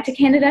even went to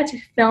Canada to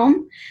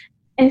film.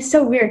 And it's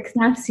so weird because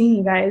now I'm seeing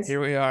you guys. Here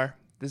we are.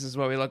 This is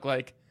what we look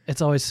like.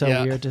 It's always so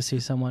weird to see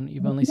someone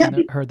you've only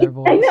heard their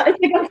voice. I know. It's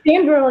like I'm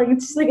fangirling.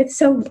 It's just like it's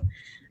so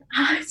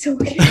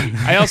weird.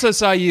 I also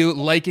saw you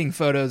liking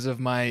photos of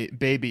my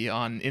baby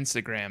on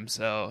Instagram,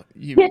 so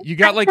you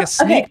got like a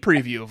sneak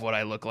preview of what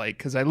I look like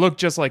because I look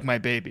just like my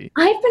baby.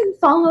 I've been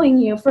following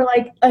you for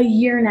like a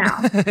year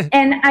now,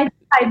 and I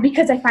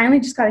because I finally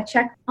just got a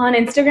check on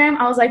Instagram.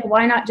 I was like,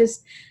 why not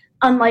just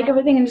unlike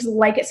everything and just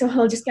like it so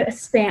he'll just get a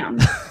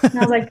spam? And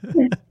I was like,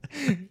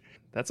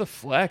 that's a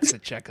flex. A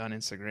check on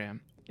Instagram.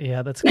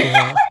 Yeah, that's cool.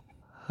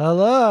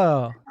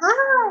 Hello.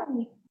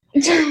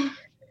 Hi.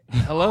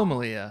 Hello,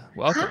 Malia.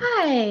 Welcome.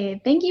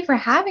 Hi. Thank you for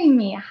having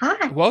me.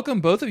 Hi.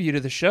 Welcome, both of you, to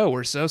the show.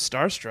 We're so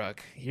starstruck.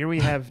 Here we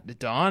have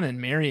Dawn and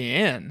Mary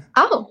Ann.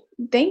 Oh,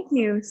 thank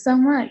you so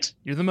much.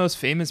 You're the most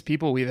famous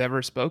people we've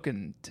ever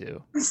spoken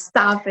to.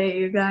 Stop it,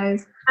 you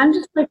guys. I'm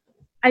just like,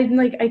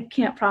 I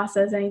can't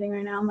process anything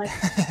right now. I'm like,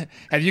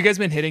 have you guys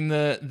been hitting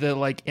the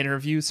like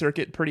interview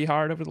circuit pretty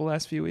hard over the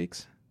last few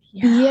weeks?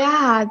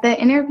 Yeah, the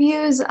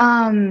interviews,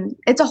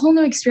 it's a whole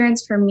new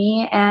experience for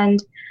me, and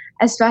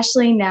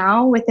especially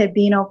now with it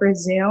being over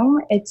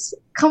Zoom, it's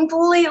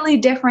completely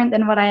different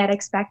than what I had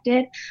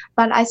expected,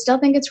 but I still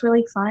think it's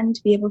really fun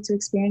to be able to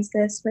experience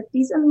this with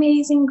these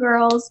amazing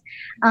girls,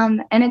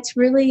 and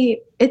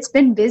it's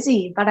been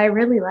busy, but I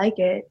really like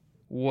it.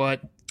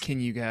 What can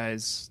you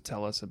guys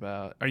tell us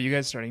about? Are you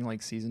guys starting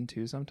like season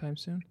 2 sometime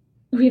soon?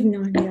 we have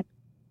no idea.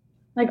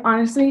 Like,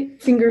 honestly,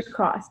 fingers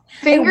crossed.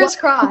 Fingers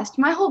crossed.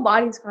 My whole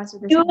body's crossed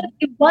with this.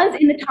 It was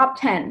in the top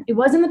 10. It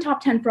was in the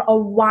top 10 for a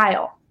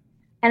while.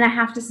 And I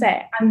have to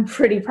say, I'm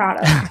pretty proud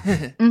of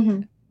it.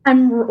 Mm-hmm.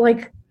 I'm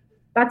like,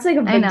 that's like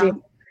a big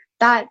deal.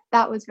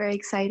 That was very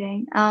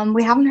exciting.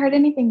 We haven't heard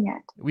anything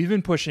yet. We've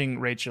been pushing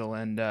Rachel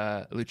and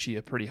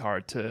Lucia pretty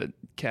hard to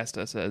cast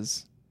us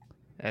as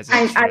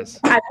extras.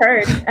 I've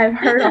heard.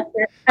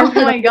 Oh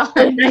my God.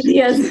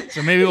 Ideas.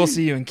 So maybe we'll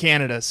see you in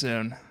Canada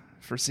soon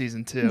for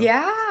season 2.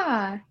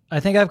 Yeah. I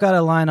think I've got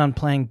a line on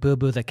playing Boo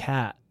Boo the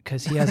cat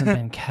because he hasn't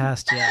been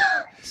cast yet.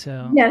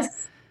 So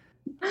yes.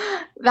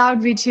 That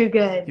would be too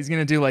good. He's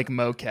going to do like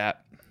mocap.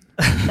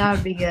 That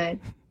would be good.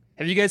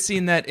 Have you guys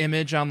seen that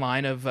image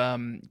online of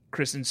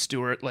Kristen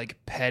Stewart like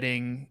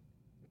petting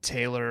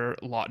Taylor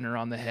Lautner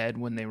on the head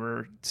when they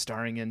were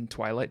starring in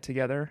Twilight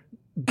together?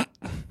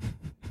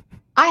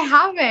 I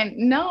haven't.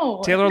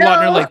 No. Taylor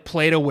Lautner like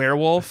played a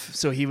werewolf,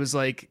 so he was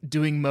like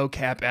doing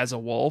mocap as a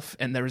wolf,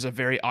 and there was a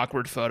very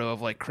awkward photo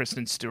of like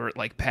Kristen Stewart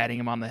like patting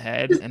him on the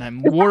head, and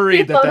I'm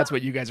worried that that's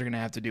what you guys are going to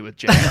have to do with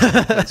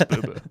Jack. That's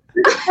Boo Boo.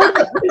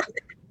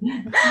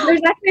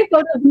 There's actually a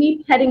photo of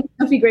me petting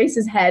Sophie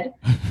Grace's head.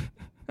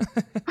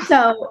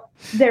 So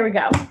there we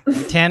go.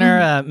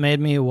 Tanner made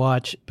me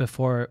watch,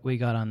 before we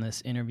got on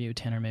this interview,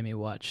 Tanner made me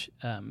watch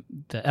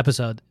the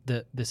episode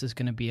that this is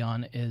going to be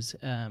on is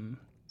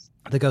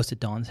The Ghost at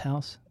Dawn's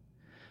House.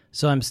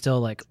 So I'm still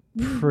like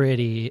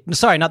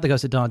sorry, not The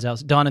Ghost at Dawn's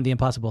House, Dawn and the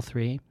Impossible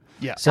 3.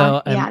 Yeah.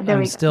 So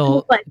I'm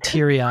still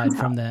teary-eyed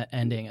from the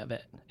ending of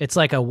it. It's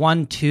like a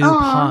 1-2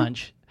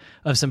 punch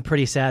of some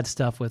pretty sad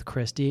stuff with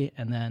Kristy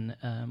and then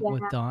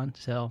with Dawn.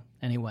 So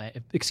anyway,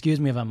 excuse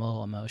me if I'm a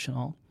little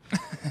emotional.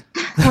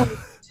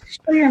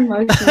 Show your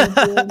emotions,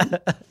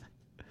 dude.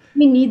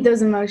 We need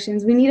those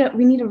emotions. We need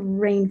a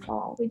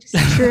rainfall.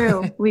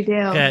 True. We do.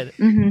 Good.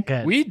 Mm-hmm.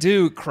 Good. We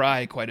do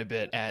cry quite a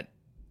bit at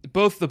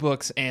both the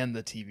books and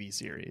the TV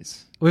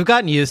series. We've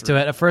gotten used to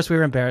it. At first we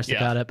were embarrassed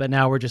about it, but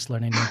now we're just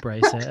learning to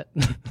embrace it.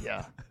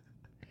 Yeah.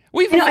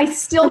 I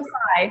still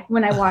cry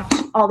when I watch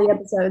all the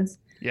episodes.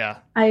 Yeah.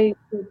 I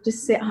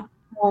just sit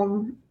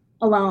home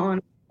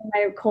alone in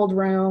my cold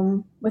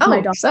room with my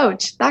dog.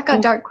 Soch, that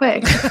got dark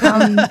quick.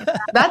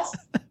 That's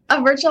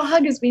a virtual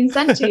hug is being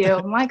sent to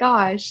you. My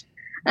gosh.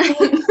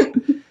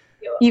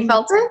 You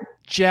felt it?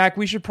 Jack,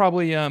 we should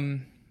probably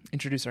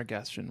introduce our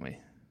guest, shouldn't we?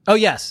 Oh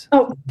yes.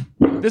 Oh.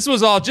 This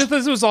was all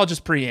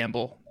just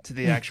preamble to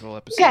the actual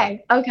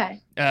episode.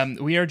 Okay.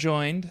 We are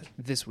joined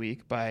this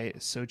week by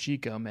Xochitl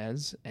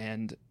Gomez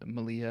and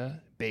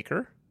Malia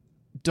Baker,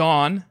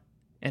 Dawn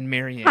and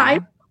Mary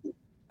Ann.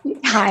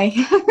 Hi.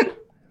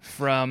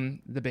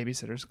 From the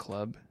Babysitters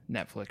Club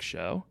Netflix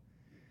show.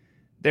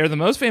 They're the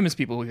most famous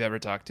people we've ever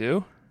talked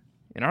to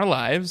in our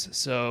lives,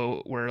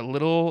 so we're a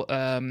little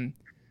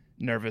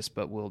nervous,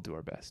 but we'll do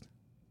our best.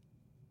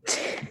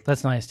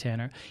 That's nice,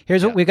 Tanner.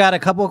 Here's what we got: a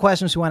couple of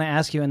questions we want to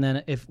ask you, and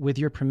then, if with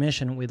your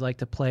permission, we'd like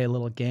to play a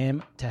little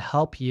game to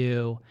help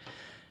you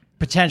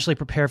potentially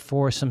prepare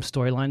for some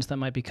storylines that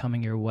might be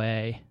coming your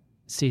way.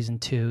 Season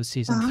 2,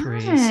 Season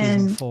 3,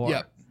 Season 4.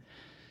 Yep.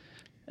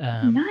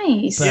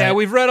 Nice. Yeah,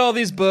 we've read all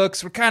these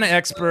books. We're kind of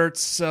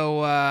experts.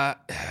 So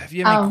if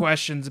you have any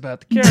questions about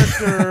the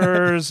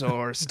characters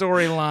or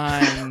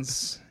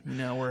storylines,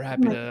 we're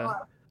happy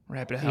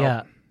to help.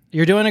 Yeah.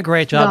 You're doing a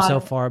great job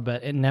so far,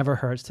 but it never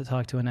hurts to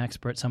talk to an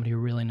expert, somebody who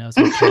really knows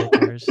the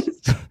characters.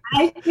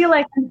 I feel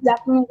like I'm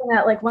definitely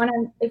gonna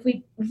if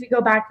we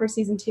go back for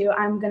season 2,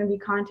 I'm gonna be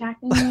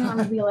contacting you. I'm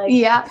gonna be like,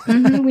 yeah,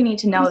 we need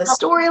to know the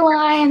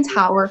storylines,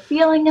 how we're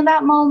feeling in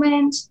that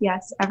moment.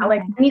 Yes,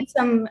 everything. I need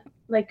some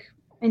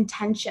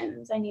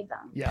intentions. I need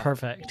them. Yeah,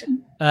 perfect.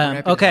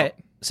 Okay,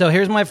 so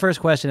here's my first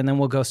question, and then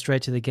we'll go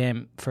straight to the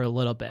game for a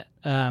little bit.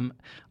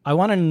 I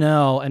want to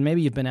know, and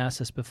maybe you've been asked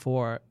this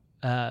before.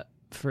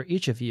 For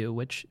each of you,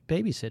 which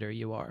babysitter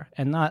you are,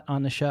 and not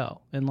on the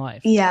show, in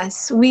life.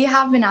 Yes, we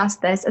have been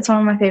asked this. It's one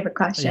of my favorite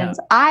questions.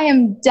 Yeah. I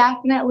am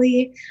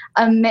definitely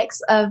a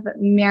mix of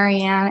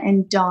Marianne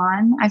and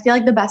Dawn. I feel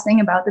like the best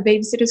thing about the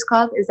Babysitters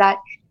Club is that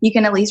you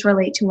can at least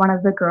relate to one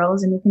of the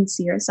girls and you can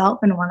see yourself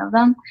in one of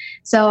them.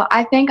 So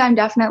I think I'm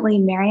definitely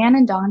Marianne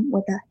and Dawn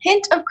with a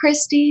hint of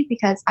Kristy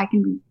because I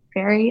can be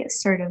very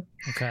assertive.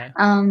 Okay.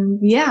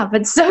 Yeah,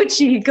 but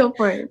Xochitl, go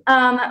for it. But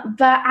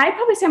I'd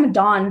probably say I'm a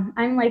Dawn.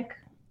 I'm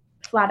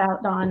flat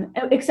out Dawn,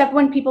 except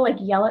when people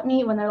yell at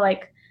me when they're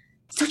like,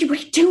 "Xochitl, what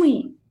are you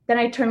doing?" Then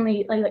I turn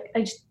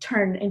I just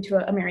turn into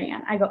a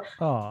Marianne. I go,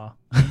 "Aw."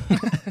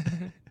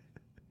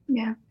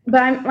 Yeah,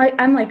 but I'm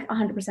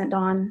 100%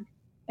 Dawn,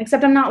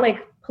 except I'm not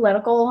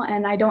political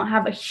and I don't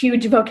have a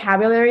huge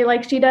vocabulary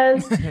like she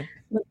does.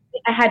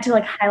 I had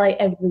to highlight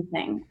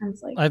everything. I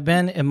was I've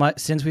been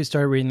since we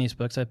started reading these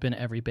books. I've been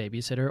every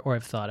babysitter, or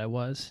I've thought I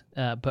was,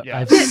 but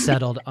I've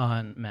settled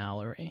on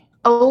Mallory.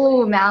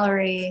 Oh,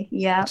 Mallory,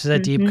 yeah. Which is a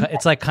deep cut.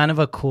 It's kind of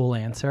a cool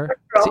answer.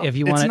 So if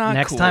you want to,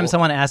 next time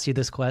someone asks you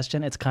this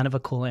question, it's kind of a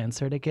cool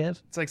answer to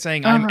give. It's like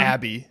saying I'm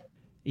Abby.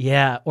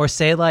 Yeah, or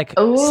say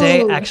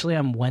actually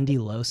I'm Wendy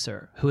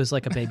Loser, who is a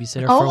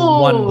babysitter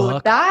for one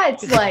book.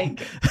 That's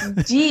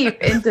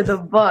deep into the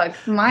book.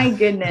 My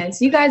goodness,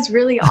 you guys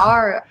really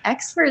are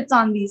experts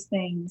on these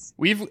things.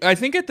 I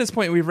think at this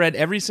point we've read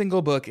every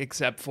single book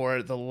except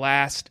for the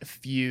last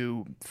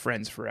few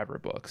Friends Forever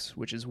books,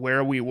 which is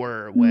where we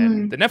were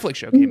when the Netflix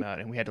show came out,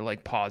 and we had to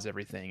pause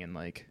everything and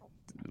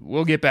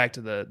we'll get back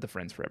to the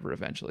Friends Forever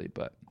eventually,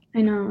 but. I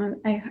know.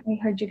 I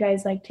heard you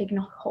guys taking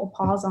a whole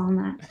pause on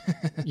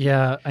that.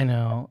 Yeah, I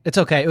know. It's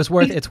okay. It's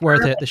worth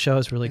it. The show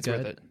is really good.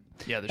 Worth it.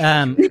 Yeah, the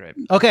show is great.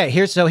 Okay,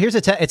 here's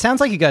it sounds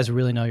like you guys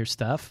really know your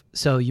stuff,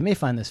 so you may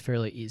find this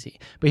fairly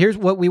easy. But here's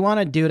what we want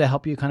to do to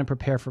help you kind of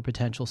prepare for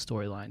potential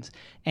storylines.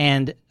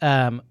 And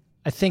I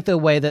think the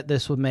way that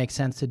this would make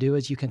sense to do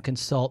is you can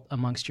consult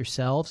amongst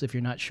yourselves if you're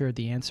not sure of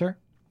the answer.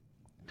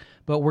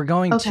 But we're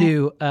going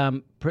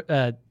to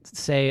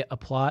say a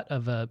plot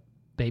of a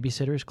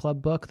Babysitters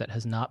Club book that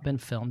has not been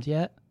filmed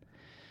yet.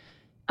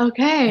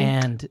 Okay.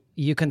 And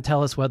you can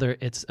tell us whether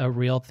it's a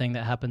real thing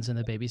that happens in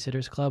the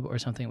Babysitters Club or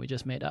something we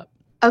just made up.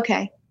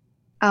 Okay.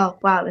 Oh,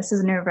 wow. This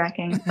is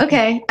nerve-wracking.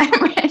 Okay.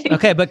 I'm ready.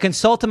 Okay, but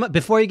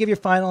before you give your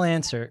final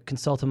answer,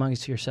 consult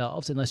amongst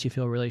yourselves unless you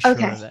feel really sure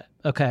of it.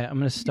 Okay, I'm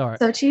going to start.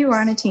 Xochitl, we're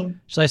on a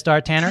team. Shall I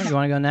start, Tanner? You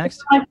want to go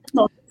next?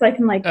 So I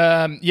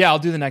can yeah, I'll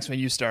do the next one.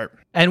 You start.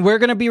 And we're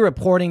going to be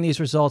reporting these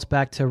results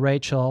back to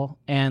Rachel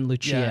and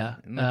Lucia.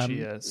 Yeah, and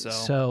Lucia.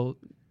 So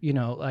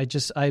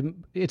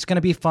it's going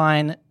to be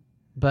fine,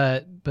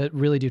 but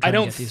really do try to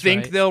get these right. I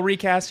don't think they'll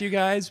recast you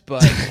guys,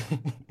 but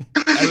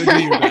I would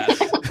do your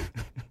best.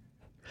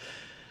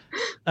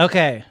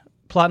 Okay,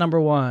 plot number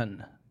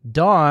 1.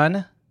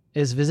 Dawn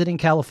is visiting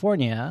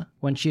California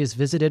when she is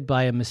visited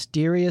by a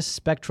mysterious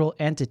spectral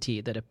entity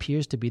that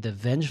appears to be the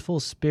vengeful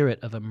spirit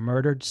of a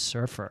murdered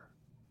surfer.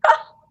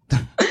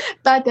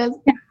 That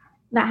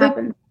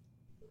happens.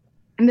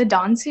 In the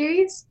Dawn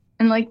series?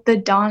 In the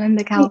Dawn in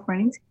the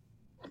California series?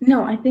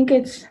 No, I think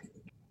it's...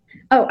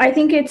 Oh, I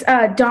think it's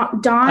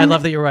Dawn... I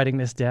love that you're writing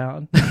this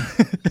down. No!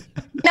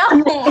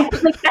 I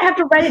have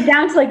to write it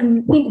down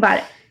to think about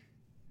it.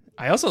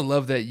 I also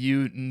love that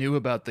you knew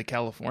about the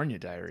California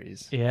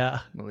Diaries. Yeah.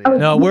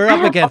 No, we're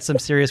up against some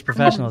serious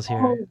professionals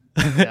here.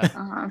 Yeah.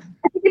 I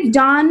think it's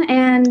Dawn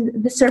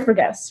and the Surfer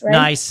Ghost, right?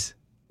 Nice.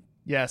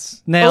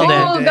 Yes. Nailed it.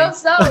 Oh, go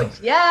Soch.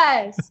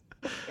 Yes.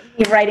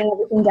 You're writing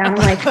everything down.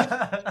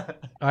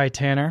 All right,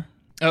 Tanner.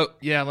 Oh,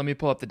 yeah, let me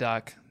pull up the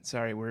doc.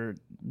 Sorry, we're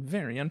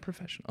very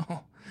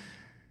unprofessional.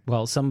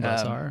 Well, some of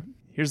us are.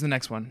 Here's the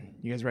next one.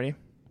 You guys ready?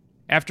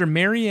 After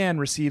Marianne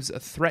receives a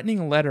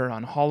threatening letter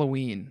on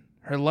Halloween,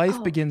 her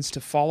life begins to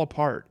fall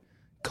apart,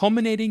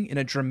 culminating in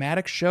a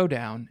dramatic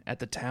showdown at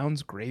the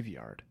town's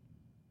graveyard.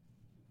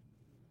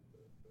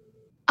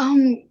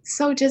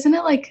 So isn't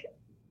it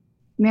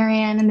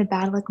Marianne and the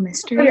Bad Luck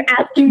Mystery? You're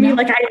asking me I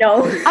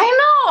know.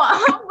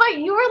 I know, but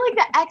you were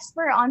the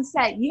expert on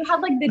set. You had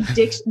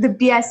the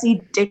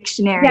BSC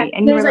dictionary,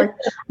 and you were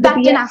that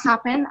didn't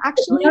happen.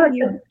 Actually,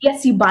 the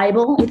BSC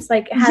Bible. It's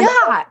it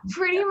has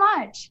pretty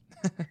much.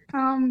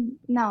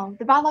 No,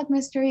 the Bad Luck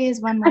Mystery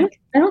is when I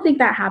don't think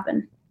that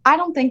happened. I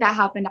don't think that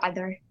happened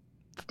either.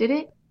 Did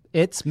it?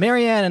 It's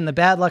Marianne and the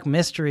Bad Luck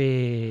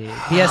Mystery,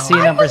 BSC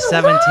number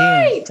 17.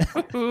 Right.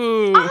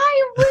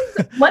 I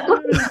was. What?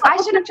 I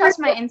should have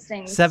trusted my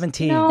instincts.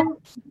 17. No,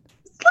 it's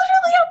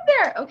literally up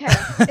there.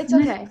 Okay, it's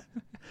okay.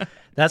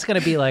 That's going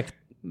to be like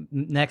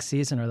next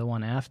season or the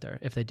one after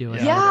if they do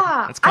it.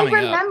 Yeah, I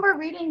remember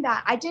reading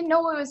that. I didn't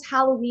know it was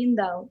Halloween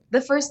though. The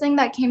first thing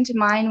that came to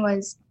mind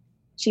was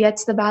she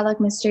gets the Bad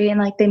Luck Mystery and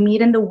like they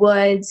meet in the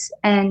woods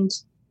and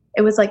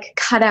it was like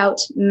cut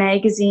out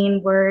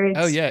magazine words.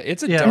 Oh yeah,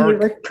 it's a and dark. we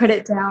would put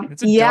it down.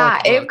 It's a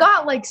dark book. It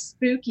got like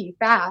spooky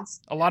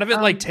fast. A lot of it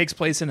like takes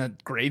place in a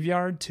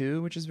graveyard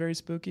too, which is very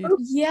spooky.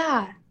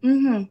 Yeah.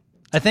 Mm-hmm.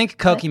 I think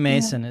Cokie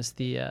Mason is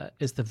the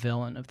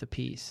villain of the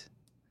piece.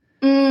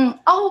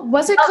 Oh,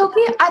 was it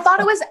Cokie? I thought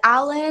it was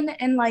Alan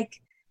and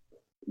like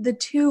the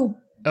two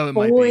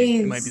boys.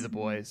 It might be the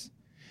boys.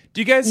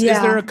 Do you guys? Is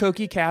there a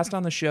Cokie cast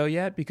on the show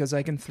yet? Because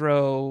I can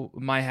throw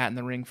my hat in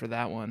the ring for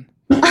that one.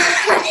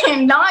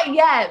 Not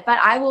yet, but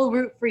I will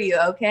root for you.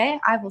 Okay,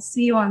 I will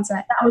see you on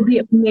set. That would be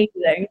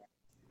amazing.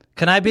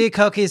 Can I be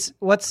Cokie's?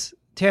 What's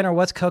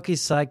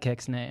Cokie's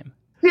sidekick's name?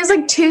 He has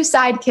like 2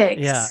 sidekicks.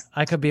 Yeah,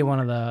 I could be one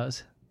of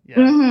those. Yeah.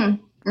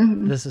 Mm-hmm.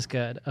 Mm-hmm. This is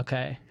good.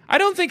 Okay. I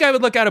don't think I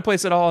would look out of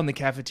place at all in the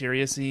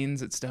cafeteria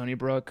scenes at Stony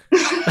Brook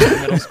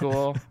middle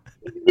school.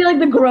 You'd be like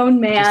the grown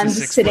man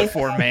just sitting.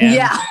 6'4" man.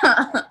 Yeah.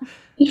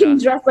 You can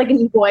dress like an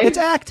e-boy. It's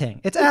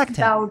acting. It's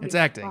acting. It's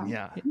acting. Fun.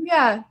 Yeah.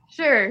 Yeah.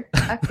 Sure.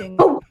 Acting.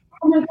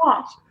 Oh my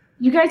gosh!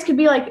 You guys could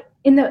be like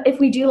if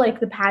we do like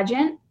the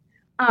pageant,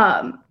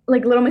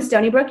 like Little Miss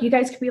Stony Brook. You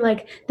guys could be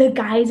like the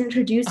guys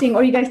introducing,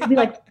 or you guys could be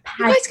like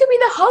you guys could be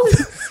the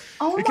hosts.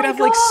 Oh we my could have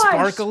gosh. like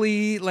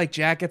sparkly like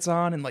jackets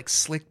on and like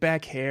slick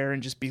back hair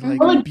and just be like,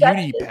 like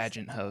beauty judges,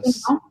 pageant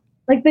hosts. You know?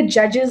 Like the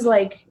judges,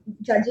 like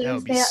judging. That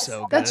would be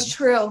so good. That's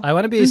true. I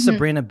want to be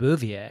Sabrina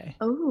Bouvier.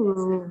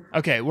 Ooh.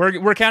 Okay,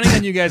 we're counting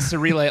on you guys to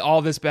relay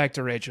all this back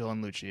to Rachel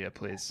and Lucia,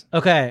 please.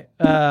 Okay.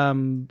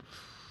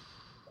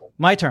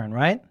 My turn,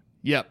 right?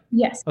 Yep.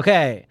 Yes.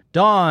 Okay.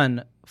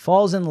 Dawn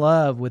falls in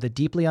love with a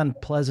deeply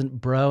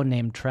unpleasant bro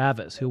named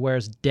Travis who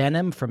wears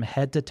denim from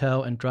head to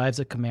toe and drives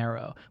a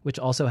Camaro, which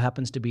also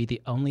happens to be the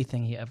only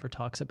thing he ever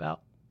talks about.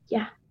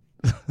 Yeah.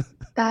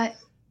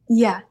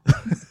 Yeah.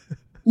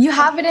 You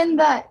have it in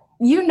the,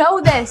 you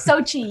know this,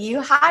 Xochitl.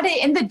 You had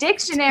it in the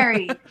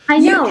dictionary. I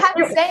know. You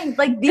kept saying,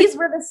 like, these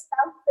were the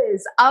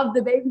spouses of the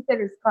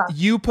Babysitters Club.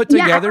 You put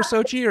together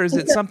Xochitl, or is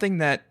it something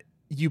that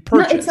you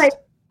purchased? No, it's like,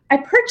 I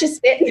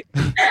purchased it.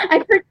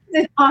 I purchased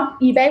it off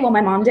eBay. Well,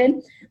 my mom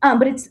did.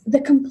 But it's The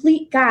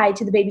Complete Guide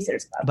to the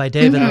Babysitters Club. By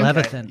David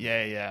Levithan.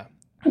 Yeah.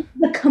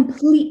 The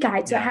complete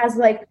guide. So it has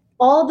like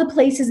all the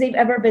places they've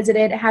ever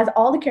visited. It has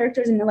all the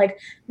characters and like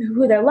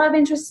who their love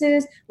interest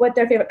is, what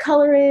their favorite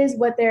color is,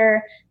 what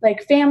their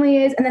like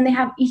family is. And then they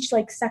have each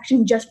like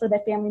section just for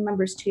their family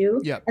members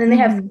too. Yep. And then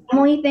they have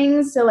family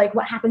things. So like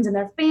what happens in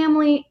their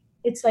family.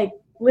 It's like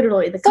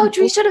literally the Coach,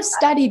 we should have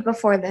studied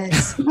before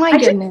this. My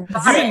goodness.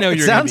 I didn't know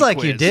you were Sounds gonna be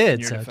like you quizzed did,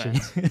 in your Xochitl.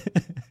 defense.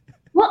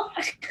 Well,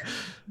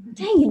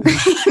 dang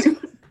it.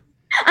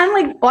 I'm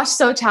like, watch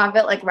Xochitl have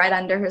it like right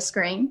under her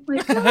screen.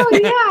 Like, oh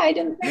yeah, I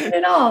didn't think it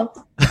at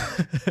all.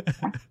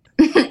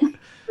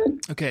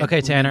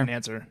 Okay, Tanner. An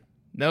answer.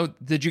 No,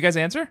 did you guys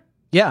answer?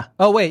 Yeah.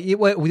 Oh, wait.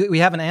 We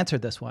haven't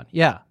answered this one.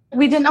 Yeah.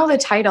 We didn't know the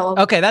title.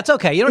 Okay, that's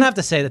okay. You don't have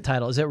to say the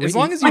title. Is it as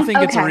long as you think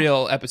it's a Okay.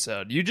 real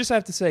episode, you just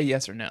have to say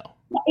yes or no.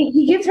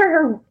 he gives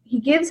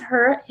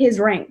her his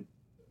ring.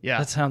 Yeah,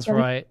 That sounds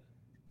right.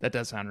 that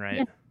does sound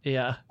right.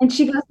 Yeah. And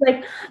she goes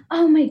like,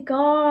 oh my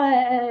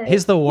God.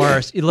 He's the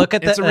worst. You look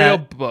at It's a real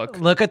book.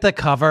 Look at the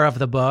cover of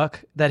the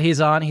book that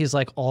he's on. He's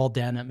like all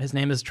denim. His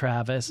name is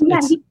Travis. Yeah,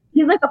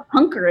 he's like a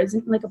punker,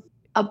 isn't he? Like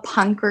a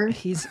punker.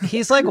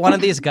 He's like one of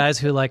these guys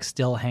who like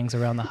still hangs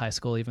around the high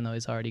school even though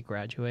he's already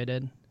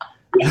graduated.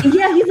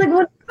 Yeah, he's like,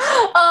 what?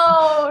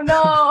 Oh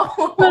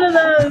no. One of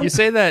those. You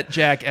say that,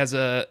 Jack, as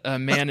a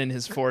man in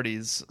his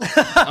 40s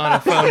on a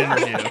phone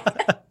interview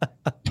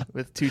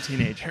with 2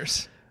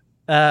 teenagers.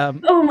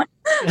 Oh my.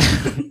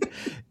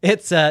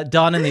 It's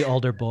Dawn and the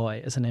Older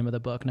Boy is the name of the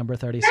book, number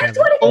 37. That's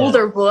what it is.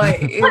 Older boy.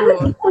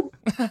 Ew.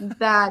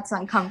 That's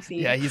uncomfy.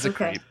 Yeah, he's a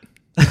creep.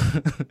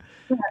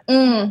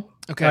 Mm.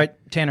 Okay. All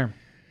right, Tanner.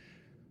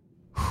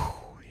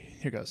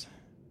 Here goes.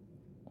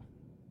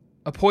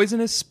 A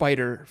poisonous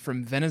spider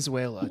from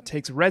Venezuela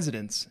takes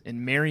residence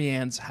in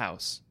Marianne's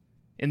house.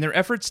 In their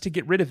efforts to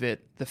get rid of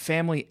it, the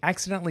family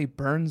accidentally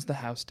burns the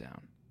house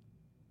down.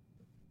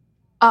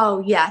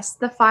 Oh yes,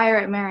 The Fire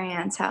at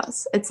Marianne's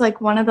House. It's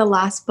like one of the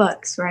last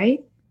books,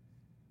 right?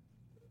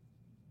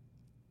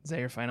 Is that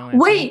your final answer?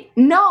 Wait,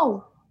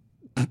 no.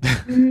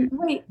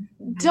 Wait,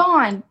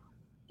 Dawn.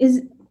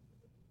 Did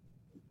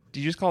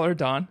you just call her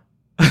Dawn?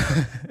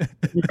 Sometimes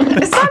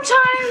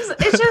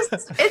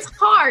it's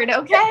hard,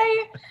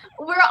 okay?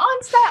 We're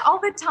on set all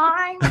the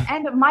time,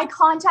 and my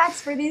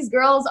contacts for these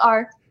girls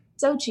are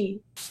Xochitl,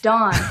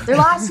 Dawn. Their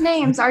last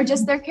names are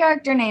just their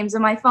character names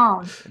in my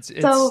phone.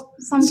 So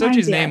sometimes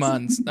Xochitl's yes. name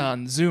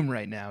on Zoom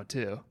right now,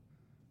 too.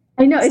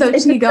 I know.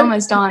 Xochitl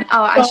Gomez Dawn.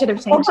 Oh, I should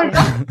have changed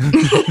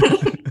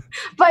it.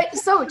 But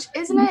Xoch,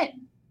 isn't it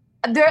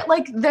they're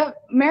like the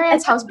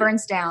Marianne's house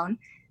burns down.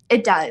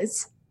 It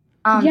does.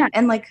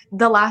 And like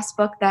the last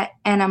book that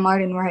Anna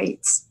Martin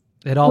writes,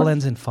 it all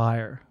ends in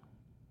fire.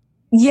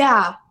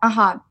 Yeah.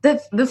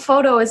 The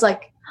photo is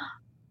like,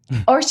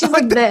 or she's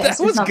like this.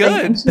 That was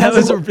good. That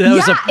was a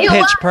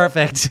pitch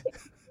perfect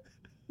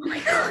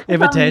Oh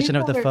imitation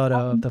of the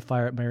photo of the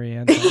fire at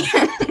Marianne's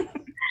house.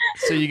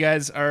 So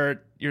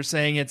you're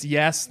saying it's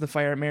yes, the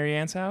fire at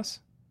Marianne's house?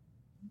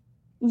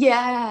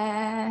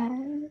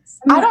 Yes.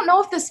 I don't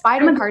know if the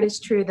spider part is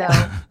true though.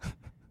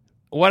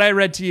 What I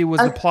read to you was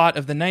the plot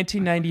of the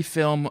 1990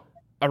 film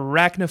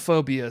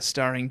Arachnophobia,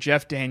 starring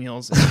Jeff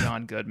Daniels and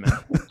John Goodman.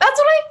 That's what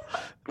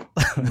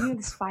I knew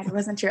the spider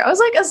wasn't true. I was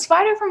like, a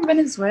spider from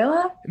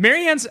Venezuela?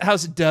 Marianne's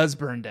house does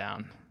burn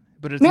down,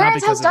 but it's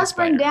Marianne's not because house of does the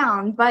spider. burn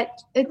down,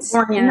 but it's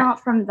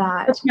not from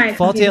that.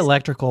 Faulty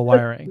electrical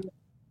wiring.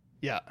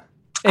 Yeah.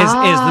 Is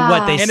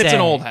what they say. And it's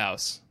an old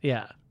house.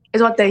 Yeah.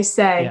 Is what they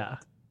say. Yeah.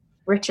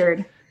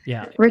 Richard.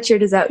 Yeah.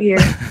 Richard is out here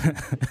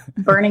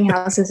burning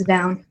houses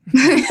down.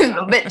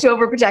 A bit too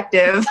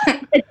overprotective.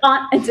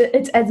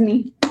 It's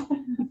Esme.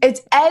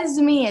 It's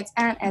Esme. It's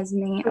Aunt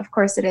Esme. Of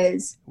course it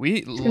is.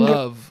 We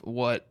love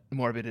what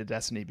Morbid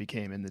Destiny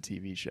became in the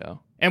TV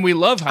show. And we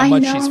love how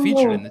much she's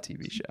featured in the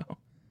TV show.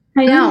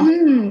 I know.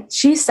 Mm-hmm.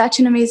 She's such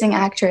an amazing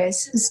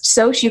actress.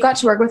 So you got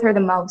to work with her the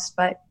most,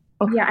 but...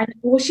 Yeah,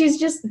 well, she's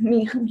just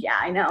me. Yeah,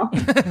 I know.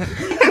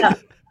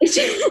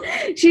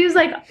 She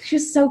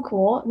was so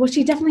cool. Well,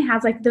 she definitely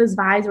has like those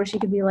vibes where she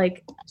could be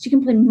like, she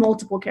can play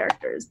multiple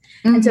characters.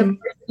 Mm-hmm. And so,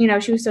 you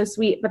know, she was so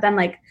sweet. But then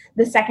like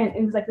the second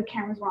it was like the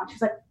cameras were on,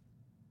 she's like,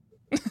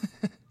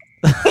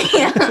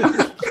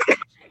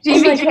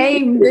 she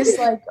became this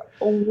like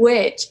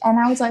witch. And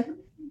I was like,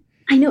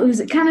 I know, it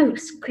was kind of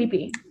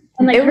creepy.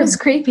 And like it was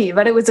creepy,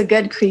 but it was a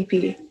good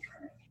creepy.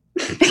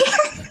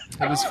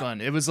 It was fun.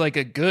 It was like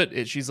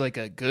she's like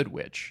a good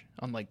witch,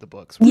 unlike the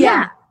books.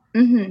 Yeah.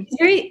 Mm-hmm.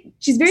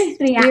 She's very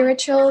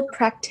spiritual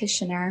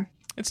practitioner.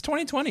 It's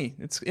 2020.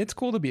 It's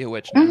cool to be a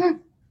witch now. Mm-hmm.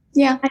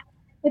 Yeah.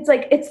 It's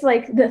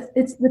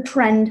the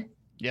trend.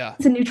 Yeah.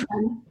 It's a new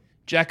trend.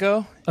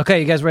 Jacko? Okay,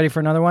 you guys ready for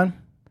another one?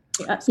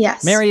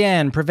 Yes.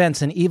 Marianne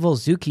prevents an evil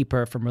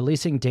zookeeper from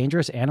releasing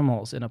dangerous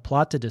animals in a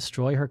plot to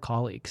destroy her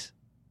colleagues.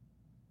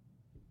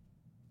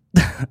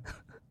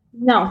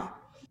 No.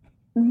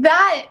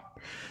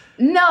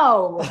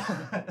 No.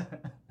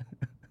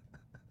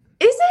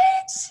 Is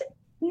it?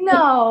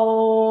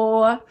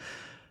 No.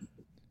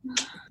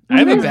 I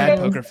have a bad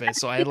poker face,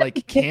 so I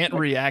like can't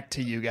react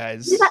to you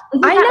guys.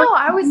 I know.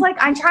 I was like,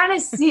 I'm trying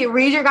to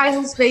read your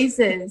guys'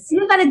 faces.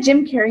 Isn't that a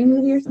Jim Carrey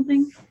movie or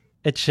something?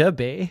 It should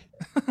be.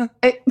 But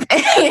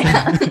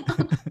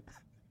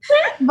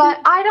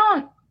I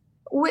don't.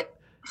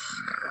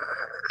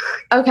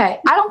 Okay,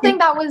 I don't think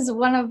that was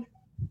one of.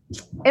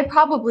 It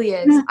probably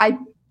is.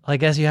 I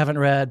guess you haven't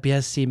read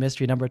BSC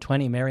Mystery number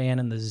 20, Marianne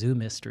and the Zoo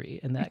Mystery,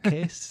 in that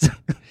case.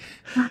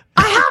 I have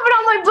it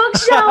on my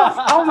bookshelf.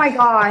 Oh my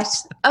gosh.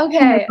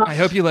 Okay. I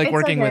hope you like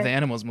working with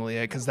animals,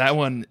 Malia, because that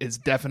one is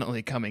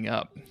definitely coming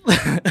up.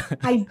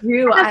 I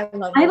do. I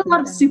love it. I have a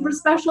lot of super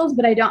specials,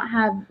 but I don't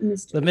have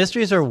mysteries. The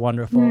mysteries are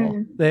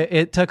wonderful.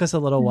 It took us a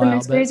little while. The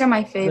mysteries are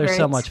my favorite. They're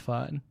so much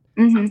fun.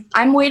 Mm-hmm.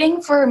 I'm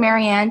waiting for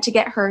Marianne to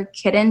get her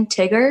kitten,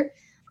 Tigger.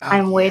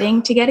 I'm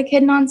waiting to get a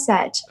kitten on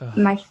set.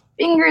 My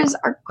fingers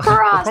are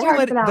crossed.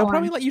 They'll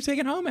probably let you take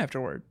it home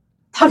afterward.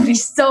 That'd be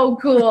so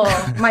cool.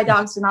 My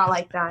dogs do not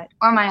like that,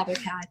 or my other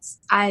cats.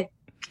 I'm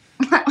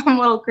a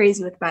little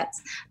crazy with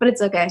pets, but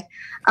it's okay.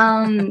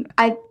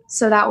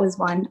 So that was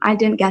one. I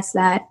didn't guess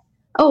that.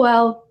 Oh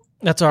well.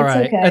 That's all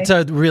right. Okay. It's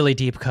a really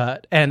deep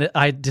cut, and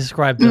I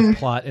described the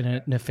plot in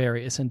a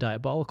nefarious and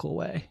diabolical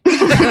way.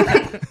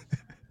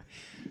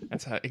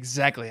 That's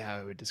exactly how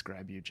I would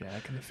describe you,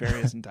 Jack.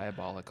 Nefarious and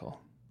diabolical.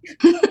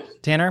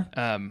 Tanner?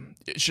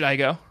 Should I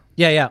go?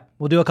 Yeah.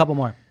 We'll do a couple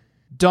more.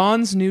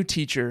 Don's new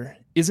teacher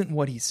isn't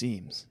what he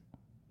seems.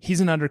 He's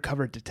an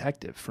undercover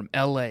detective from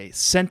L.A.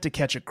 sent to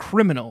catch a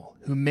criminal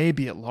who may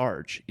be at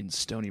large in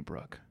Stony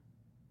Brook.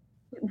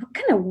 What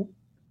kind of...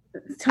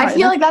 I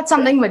feel like that's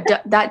something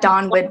that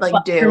Dawn would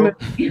like do.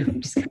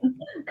 I'm just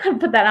gonna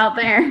put that out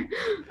there.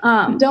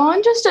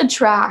 Dawn just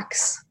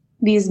attracts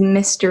these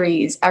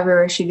mysteries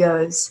everywhere she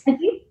goes. I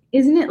think,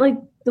 isn't it like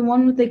the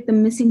one with like the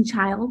missing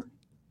child?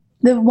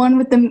 The one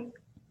with the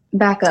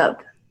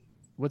backup.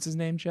 What's his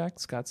name, Jack?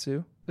 Scott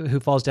Sue? Who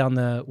falls down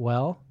the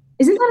well?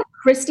 Isn't that a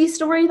Kristy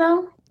story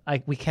though?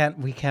 We can't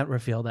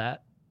reveal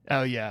that.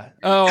 Oh yeah.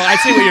 Oh, I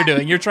see what you're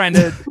doing. You're trying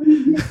to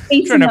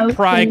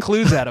pry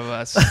clues out of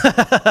us.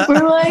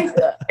 We're like,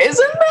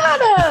 isn't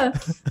that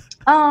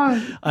a?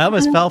 I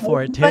almost fell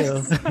for it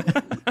too.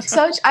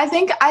 So I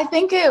think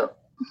it.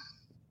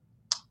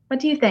 What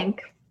do you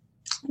think?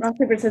 Rock,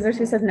 paper, scissors.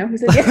 Who says no? Who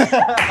says yes?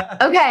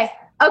 Okay.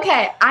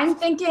 I'm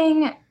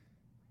thinking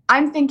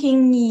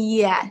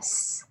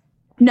yes.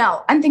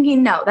 No, I'm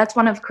thinking no. That's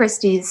one of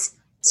Kristy's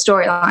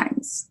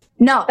storylines.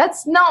 No,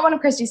 that's not one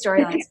of Kristy's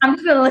storylines. I'm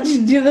just gonna let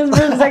you do this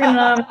for a second.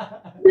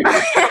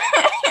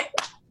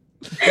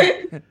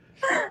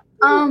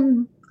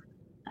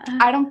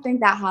 I don't think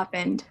that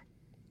happened.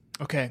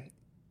 Okay.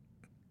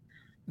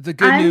 The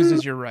good news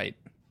is you're right.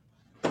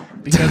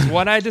 Because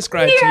what I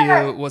described to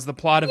you was the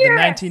plot of the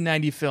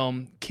 1990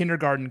 film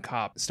Kindergarten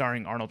Cop,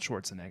 starring Arnold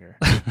Schwarzenegger.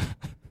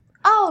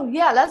 Oh,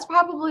 yeah, that's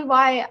probably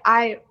why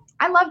I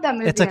love that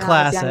movie. It's a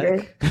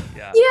classic.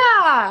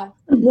 Yeah.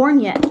 Born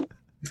yet.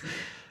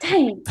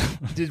 Dang.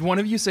 Did one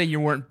of you say you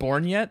weren't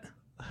born yet?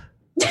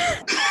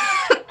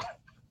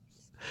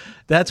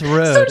 That's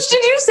rude. So did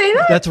you say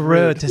that? That's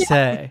rude to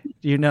say.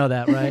 You know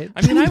that, right?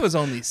 I mean, I was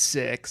only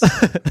 6.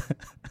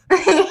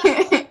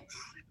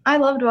 I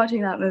loved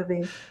watching that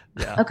movie.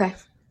 Yeah. Okay.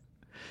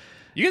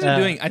 You guys are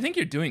doing. I think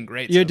you're doing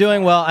great. You're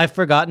doing well. I've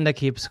forgotten to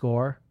keep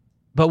score,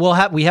 but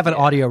we have an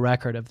audio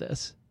record of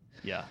this.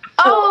 Yeah.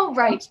 Oh,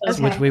 right.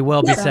 Okay. Which we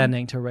will be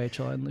sending to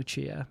Rachel and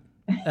Lucia.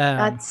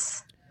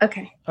 That's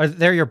okay.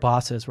 They're your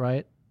bosses,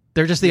 right?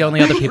 They're just the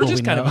only other people we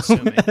know. Kind of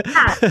assuming.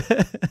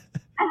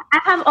 I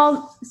have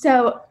all.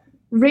 So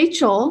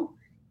Rachel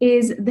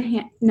is the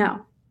hand.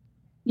 No.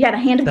 Yeah, the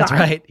hand of That's God.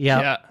 That's right.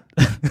 Yeah.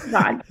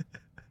 God.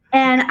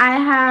 And I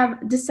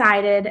have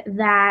decided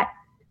that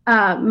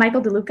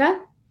Michael DeLuca,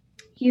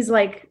 he's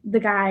like the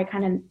guy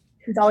kind of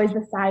who's always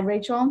beside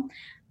Rachel.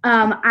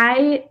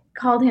 I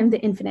called him the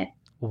Infinite.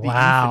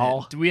 Wow.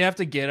 Infinite. Do we have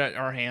to get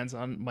our hands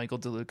on Michael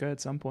DeLuca at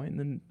some point in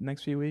the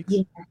next few weeks?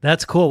 Yeah.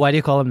 That's cool. Why do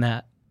you call him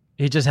that?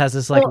 He just has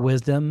this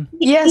wisdom.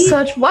 Yes,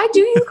 why do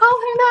you call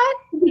him that?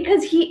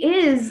 Because he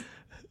is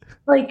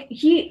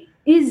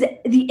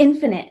the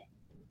infinite.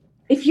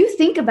 If you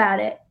think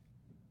about it,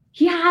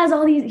 he has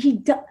all these.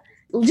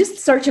 Just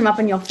search him up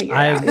and you'll figure it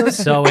out. I'm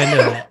so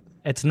into it.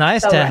 It's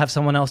nice to have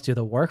someone else do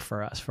the work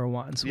for us for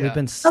once. Yeah. We've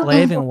been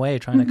slaving away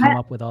trying to come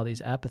up with all these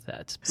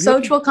epithets.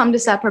 Xochitl will come to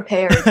set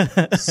prepared,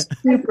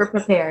 super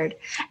prepared,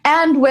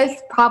 and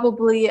with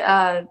probably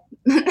a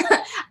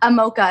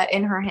mocha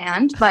in her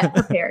hand, but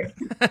prepared.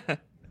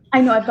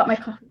 I know, I've got my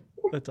coffee.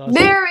 That's awesome.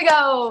 There we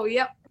go.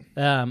 Yep.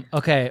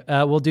 Okay,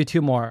 we'll do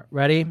 2 more.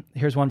 Ready?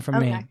 Here's one from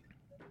me.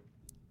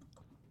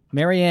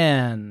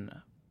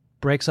 Marianne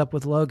breaks up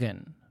with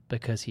Logan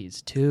because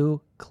he's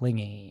too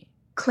clingy.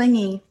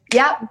 Clingy.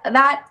 Yep,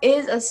 that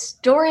is a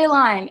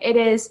storyline. It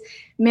is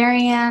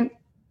Marianne.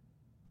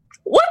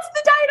 What's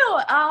the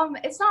title?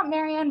 It's not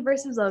Marianne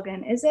versus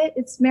Logan, is it?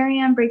 It's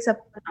Marianne breaks up.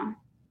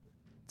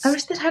 I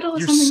wish the title was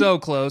You're something. so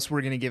close.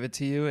 We're gonna give it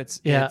to you.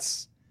 It's a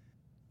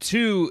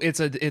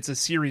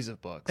series of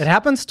books. It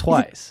happens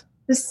twice.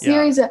 The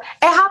series of, it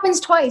happens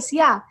twice.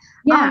 Yeah.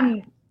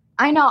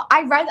 I know.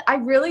 I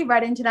really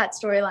read into that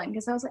storyline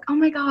because I was like, oh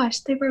my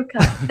gosh, they broke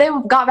up. They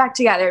got back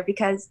together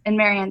and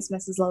Marianne's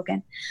Mrs.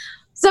 Logan.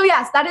 So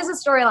yes, that is a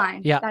storyline.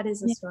 Yeah. That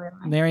is a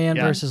storyline. Marianne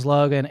versus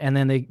Logan, and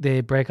then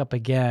they break up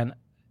again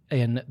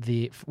in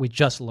we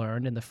just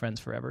learned in the Friends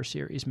Forever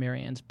series,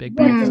 Marianne's big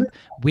breakup.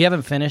 We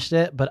haven't finished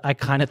it, but I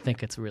kind of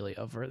think it's really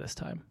over this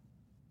time.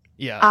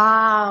 Yeah.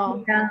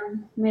 Oh. Yeah,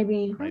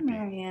 maybe.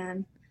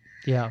 Marianne.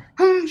 Yeah.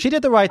 She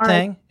did the right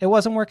thing. It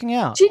wasn't working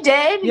out. She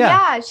did?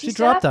 Yeah. She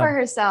stood up for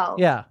herself.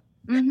 Yeah.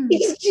 Mm-hmm.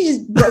 She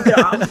just broke it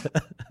off.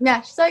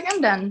 Yeah. She's like, I'm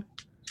done.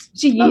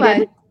 She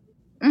yeeted.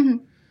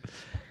 Mm-hmm.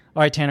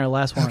 All right, Tanner,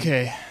 last one.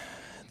 Okay.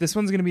 This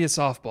one's going to be a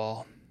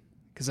softball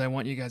because I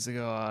want you guys to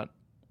go out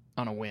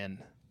on a win.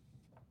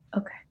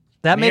 Okay.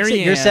 That makes it,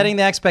 you're setting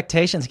the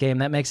expectations game.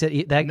 That makes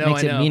it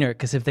meaner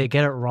because if they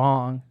get it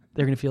wrong,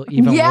 they're going to feel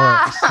even worse.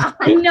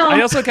 I know.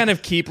 I also kind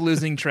of keep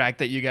losing track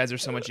that you guys are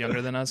so much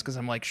younger than us because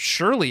I'm like,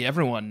 surely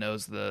everyone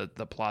knows the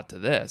plot to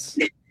this.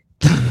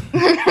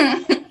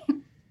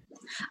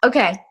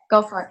 Okay,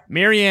 go for it.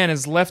 Marianne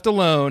is left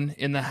alone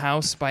in the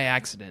house by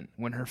accident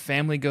when her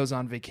family goes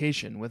on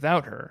vacation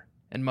without her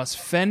and must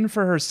fend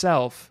for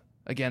herself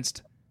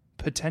against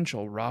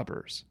potential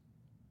robbers.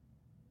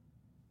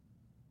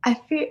 I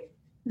feel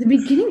the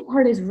beginning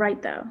part is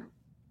right though.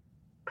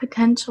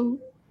 Potential.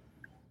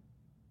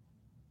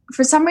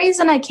 For some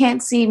reason, I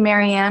can't see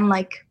Marianne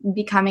like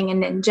becoming a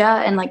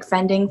ninja and like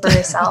fending for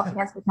herself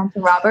against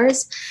potential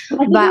robbers.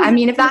 But I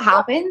mean, if that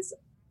happens,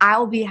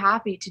 I'll be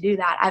happy to do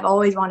that. I've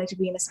always wanted to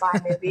be in a spy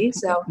movie.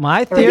 So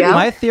my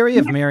theory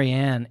of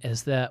Marianne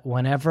is that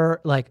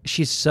whenever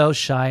she's so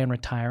shy and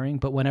retiring,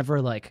 but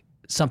whenever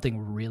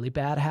something really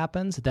bad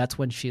happens, that's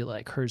when she her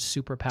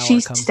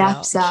superpower comes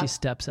out. She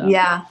steps up.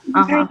 Yeah.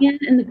 Marianne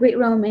and the Great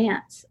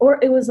Romance, or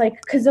it was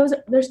because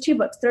there's 2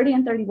 books, 30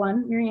 and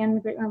 31, Marianne and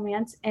the Great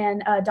Romance,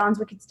 and Dawn's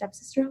Wicked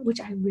Stepsister,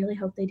 which I really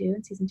hope they do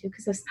in season 2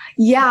 because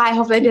I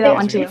hope they do that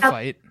one too. They have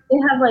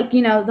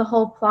the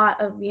whole plot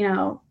of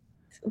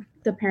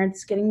the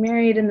parents getting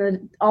married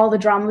and all the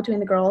drama between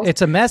the girls.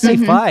 It's a messy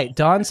fight.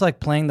 Dawn's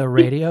playing the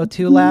radio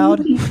too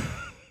loud.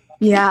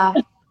 Yeah.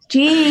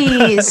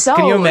 Jeez. So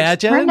can you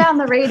imagine? Turn down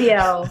the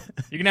radio.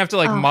 You're going to have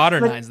to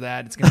modernize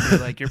that. It's going to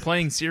be you're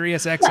playing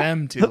Sirius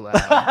XM too loud.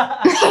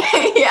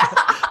 Yeah.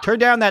 Turn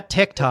down that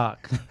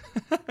TikTok.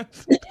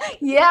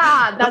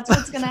 Yeah, that's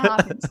what's going to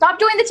happen. Stop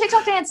doing the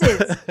TikTok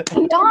dances.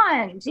 I'm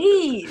done.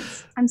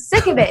 Jeez. I'm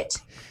sick of it.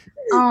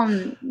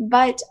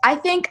 But I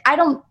think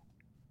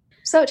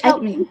So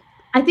help me.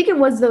 I think it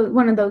was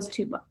one of those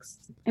 2 books.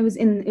 It was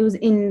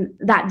in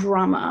that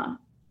drama.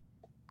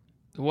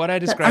 What I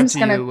described to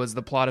you was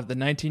the plot of the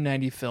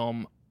 1990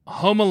 film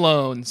Home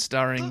Alone,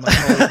 starring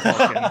Macaulay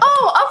Culkin.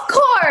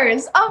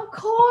 Of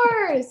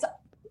course.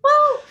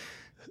 Well,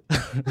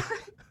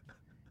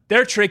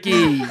 They're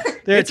tricky.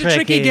 It's a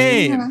tricky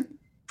game.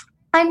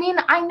 I mean,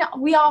 I know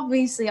we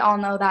obviously all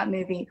know that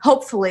movie.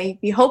 Hopefully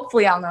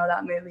I'll know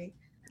that movie.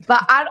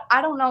 But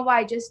I don't know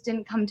why it just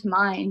didn't come to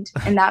mind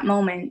in that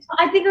moment.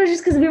 I think it was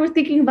just because we were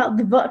thinking about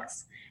the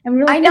books. And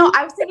we were like, I know.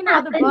 I was thinking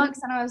about the books,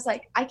 and I was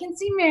like, I can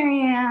see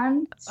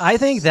Marianne. I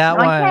think that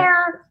one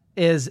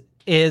is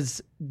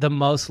the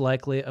most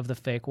likely of the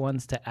fake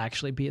ones to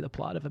actually be the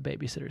plot of a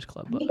Babysitter's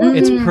Club book. Mm-hmm.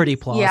 It's pretty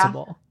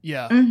plausible.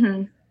 Yeah.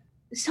 Mm-hmm.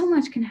 So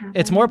much can happen.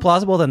 It's more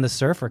plausible than the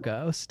Surfer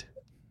Ghost.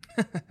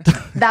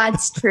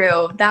 That's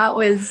true. That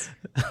was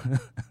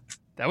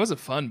a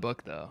fun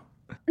book, though.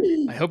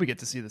 I hope we get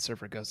to see the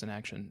Surfer Ghost in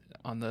action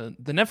on the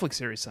Netflix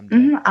series someday.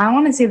 Mm-hmm. I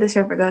want to see the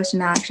Surfer Ghost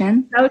in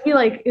action. That would be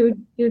like it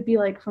would be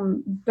like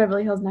from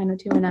Beverly Hills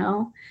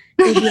 90210.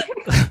 It would be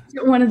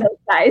like one of those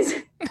guys.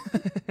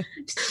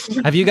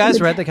 Have you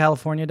guys read the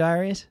California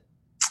Diaries?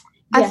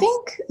 Yes. I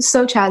think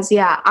so, Chaz.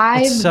 Yeah,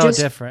 It's so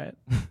different.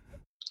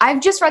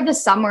 I've just read the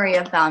summary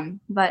of them,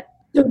 but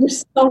they're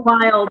so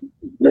wild.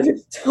 They're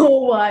so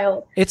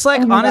wild. It's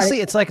like,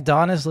 honestly, it's like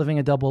Dawn is living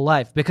a double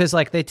life because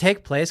like they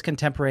take place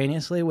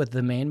contemporaneously with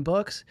the main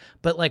books,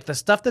 but like the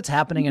stuff that's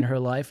happening in her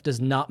life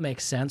does not make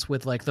sense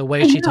with like the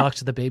way she talks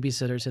to the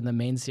babysitters in the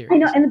main series. I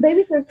know, and the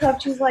Babysitter Club,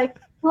 she's like,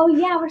 oh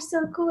yeah, we're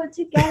so cool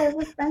together,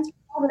 we're friends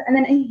forever. And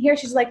then in here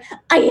she's like,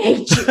 I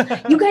hate you.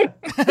 You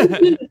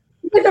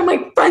guys are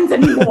my friends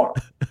anymore.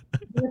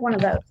 Like one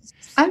of those.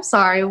 I'm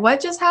sorry, what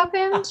just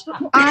happened?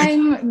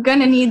 I'm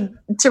gonna need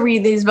to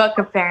read these books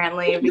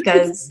apparently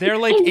because they're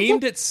like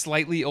aimed at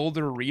slightly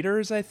older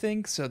readers, I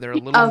think, so they're a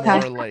little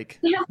more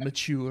like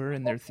mature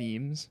in their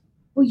themes.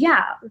 Well,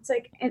 yeah, it's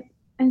like, and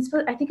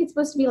I think it's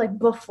supposed to be like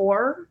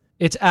before.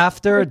 It's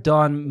after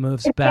Dawn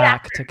moves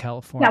back to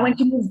California. Yeah, when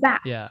she moves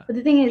back. Yeah. But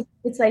the thing is,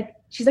 it's like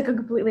she's like a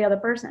completely other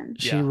person.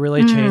 She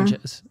really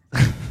changes.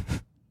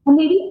 Well,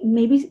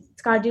 maybe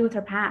it's got to do with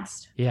her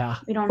past. Yeah.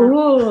 We don't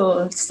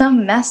know. Ooh,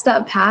 some messed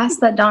up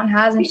past that Dawn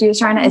has and she was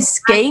trying to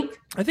escape.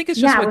 I think it's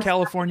just what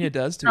California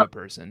does to a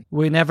person.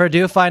 We never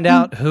do find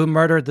out who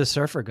murdered the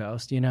Surfer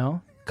Ghost, you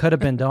know? Could have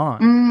been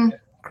Dawn.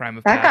 Crime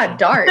of that passion. got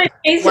dark.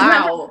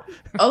 Wow.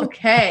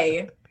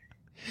 Okay.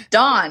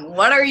 Dawn,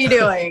 what are you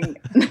doing?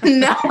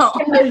 No.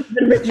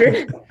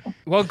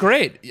 Well,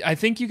 great. I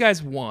think you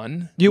guys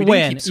won. You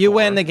win. You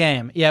win the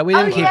game. Yeah, we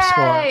didn't keep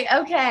score.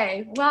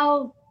 Okay.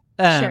 Well,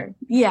 sure.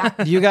 Yeah.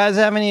 Do you guys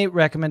have any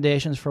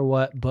recommendations for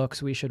what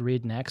books we should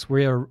read next?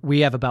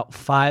 We have about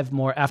 5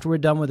 more. After we're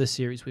done with the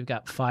series, we've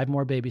got 5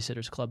 more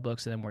Babysitters Club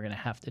books, and then we're going to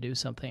have to do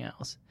something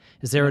else.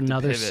 Is there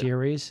another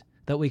series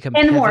that we can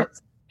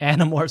Animorphs.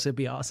 Animorphs would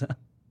be awesome.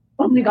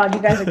 Oh my god,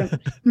 you guys are good.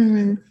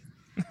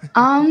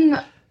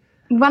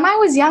 When I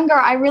was younger,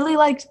 I really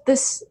liked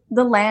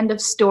the Land of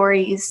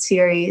Stories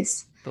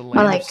series. The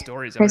Land of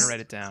Stories. I'm going to write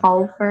it down.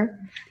 Oliver.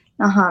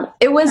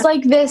 It was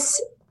like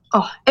this.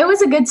 Oh, it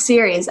was a good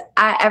series.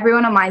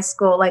 Everyone at my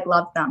school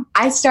loved them.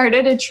 I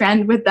started a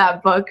trend with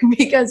that book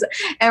because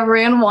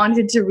everyone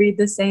wanted to read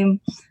the same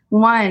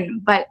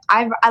one. But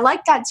I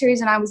liked that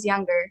series when I was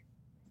younger.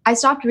 I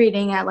stopped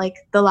reading at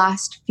the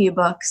last few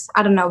books.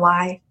 I don't know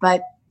why,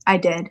 but I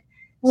did.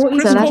 Is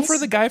Chris Wolfer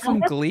the guy from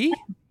Glee?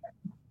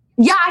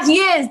 Yeah, he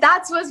is.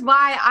 That was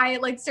why I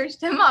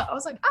searched him up. I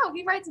was like, oh,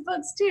 he writes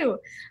books too.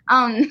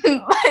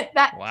 But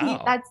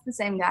that's the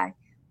same guy.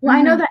 Well,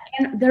 I know that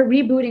they're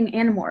rebooting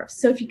Animorphs,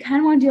 so if you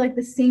kind of want to do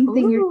the same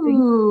thing you're doing.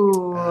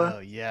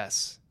 Oh,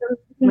 yes.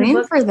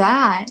 Waiting for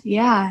that,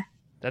 yeah.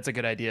 That's a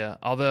good idea.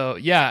 Although,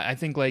 yeah, I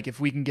think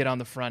if we can get on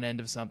the front end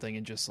of something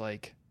and just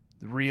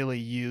really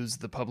use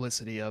the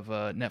publicity of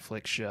a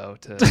Netflix show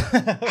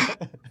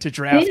to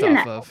draft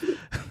off of.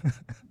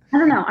 I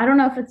don't know. I don't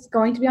know if it's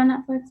going to be on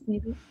Netflix.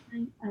 Maybe.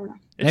 I don't know.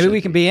 Maybe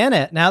we can be in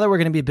it now that we're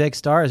going to be big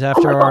stars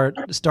after our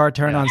star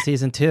turn on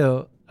season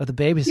 2 of the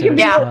Babysitters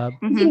Club.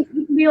 Mm-hmm. You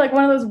can be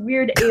one of those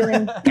weird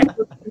alien.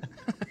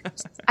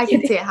 I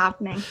can see it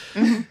happening.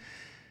 Mm-hmm.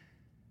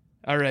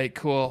 All right,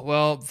 cool.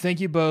 Well,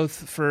 thank you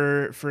both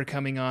for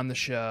coming on the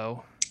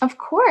show. Of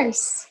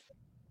course.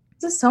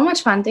 This is so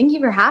much fun. Thank you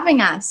for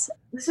having us.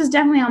 This is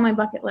definitely on my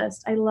bucket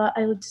list. It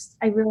was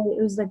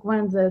one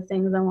of the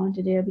things I wanted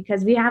to do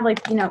because we have we've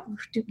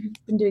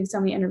been doing so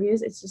many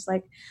interviews. It's just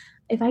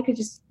if I could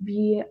just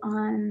be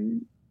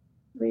on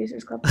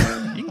Babysitters Club.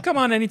 You can come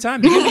on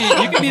anytime. You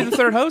can be the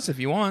third host if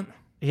you want.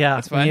 Yeah,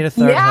 that's fine. We need a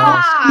third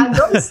host. Yeah,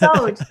 go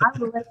Soch. I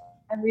will live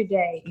every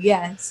day.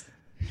 Yes.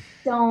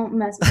 Don't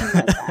mess with me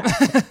like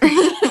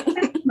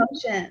that.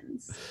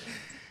 Emotions.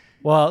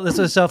 Well, this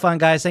was so fun,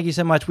 guys. Thank you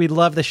so much. We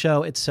love the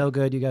show. It's so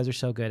good. You guys are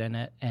so good in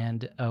it.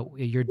 And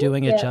you're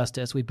doing it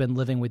justice. We've been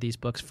living with these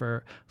books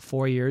for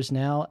 4 years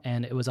now,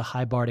 and it was a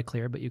high bar to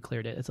clear, but you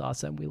cleared it. It's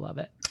awesome. We love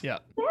it. Yeah.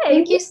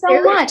 Thank you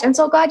so much. I'm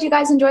so glad you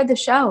guys enjoyed the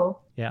show.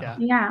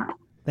 Yeah.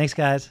 Thanks,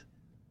 guys.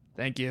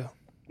 Thank you.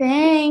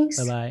 Thanks.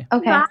 Bye-bye.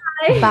 Okay.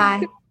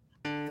 Bye.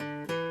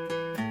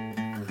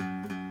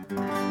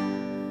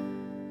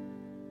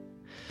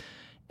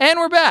 And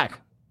we're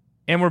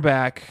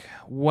back.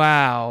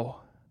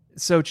 Wow.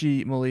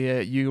 Xochitl,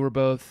 Malia, you were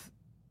both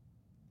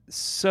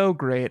so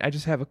great. I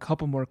just have a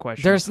couple more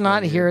questions. There's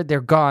not here.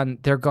 They're gone.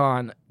 They're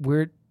gone.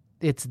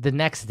 It's the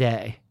next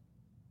day.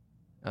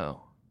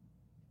 Oh.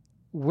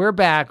 We're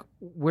back.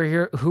 We're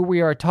here. Who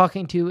we are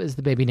talking to is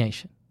the Baby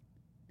Nation.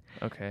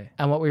 Okay.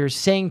 And what we are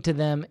saying to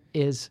them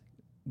is...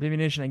 Baby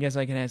Nation, I guess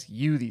I can ask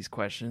you these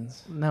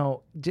questions.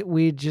 No,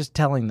 we're just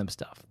telling them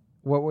stuff.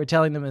 What we're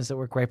telling them is that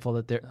we're grateful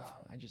that they're...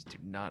 I just do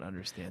not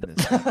understand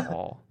this at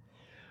all.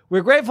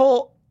 We're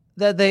grateful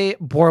that they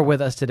bore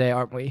with us today,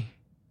 aren't we?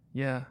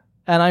 Yeah.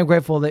 And I'm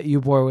grateful that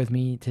you bore with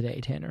me today,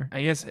 Tanner.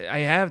 I guess I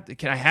have...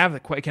 Can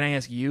I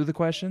ask you the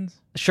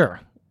questions? Sure.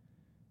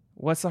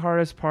 What's the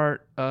hardest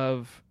part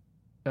of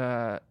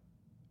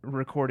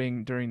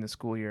recording during the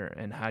school year,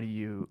 and how do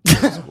you go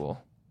to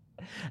school?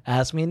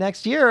 Ask me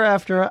next year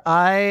after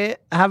I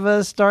have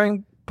a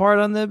starring part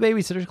on the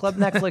Babysitters Club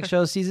Netflix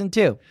show season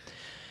 2.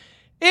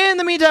 In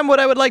the meantime, what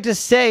I would like to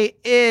say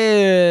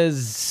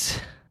is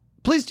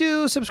please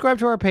do subscribe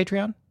to our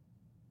Patreon.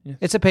 Yes.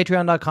 It's at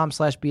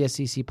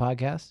patreon.com/BSCC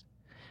podcast.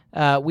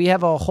 We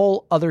have a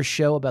whole other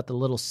show about the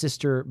Little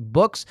Sister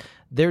books.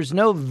 There's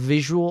no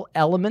visual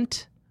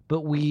element,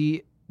 but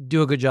we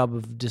do a good job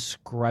of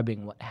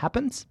describing what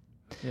happens.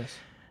 Yes.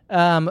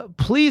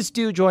 Please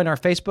do join our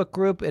Facebook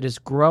group. It is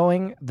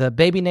growing. The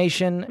Baby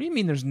Nation. What do you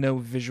mean there's no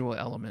visual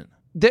element?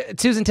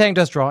 Susan Tang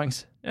does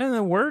drawings. And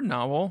the word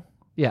novel.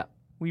 Yeah.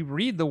 We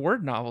read the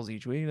word novels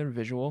each week. They're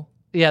visual.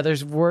 Yeah, there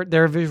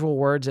are visual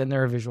words and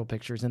there are visual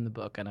pictures in the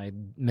book, and I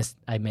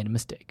made a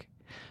mistake.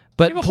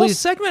 But we have a whole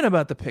segment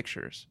about the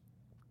pictures.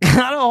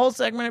 Not a whole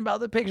segment about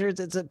the pictures.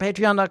 It's at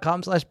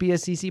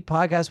patreon.com/BSCC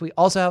podcast. We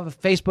also have a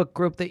Facebook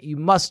group that you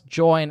must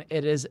join.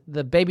 It is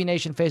the Baby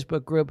Nation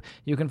Facebook group.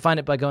 You can find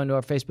it by going to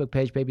our Facebook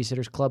page,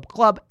 Babysitters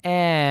Club,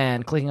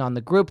 and clicking on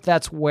the group.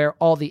 That's where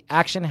all the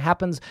action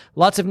happens.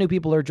 Lots of new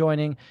people are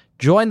joining.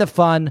 Join the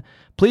fun.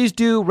 Please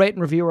do rate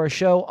and review our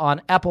show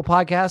on Apple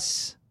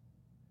Podcasts.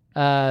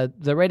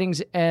 The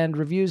ratings and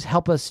reviews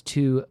help us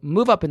to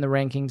move up in the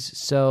rankings.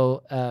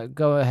 So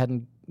go ahead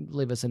and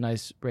leave us a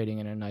nice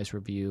rating and a nice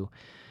review.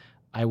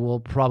 I will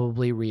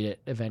probably read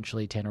it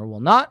eventually. Tanner will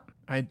not.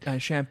 I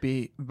shan't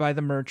be. Buy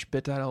the merch,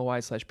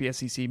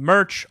 bit.ly/BSCC.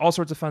 Merch, all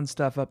sorts of fun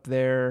stuff up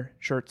there.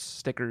 Shirts,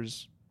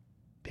 stickers,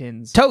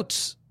 pins.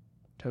 Totes.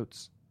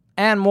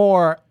 And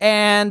more.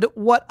 And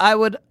what I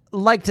would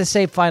like to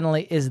say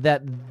finally is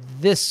that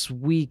this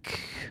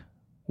week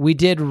we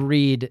did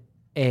read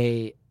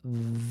a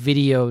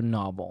video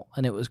novel,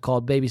 and it was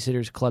called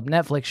Babysitters Club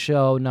Netflix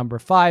show number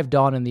 5,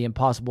 Dawn and the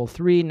Impossible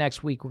 3.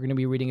 Next week, we're going to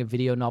be reading a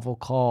video novel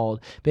called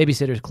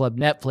Babysitters Club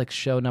Netflix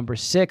show number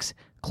 6,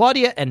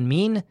 Claudia and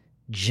Mean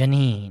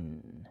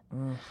Janine.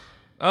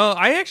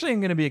 I actually am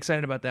going to be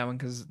excited about that one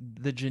because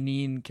the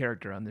Janine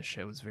character on this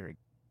show is very...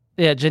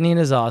 Yeah, Janine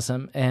is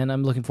awesome, and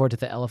I'm looking forward to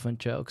the elephant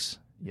jokes.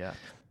 Yeah.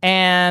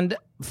 And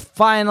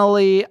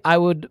finally, I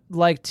would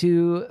like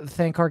to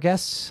thank our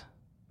guests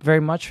very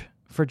much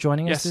for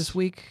joining us this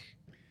week,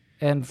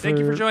 and thank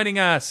you for joining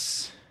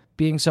us,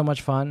 being so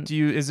much fun.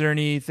 Is there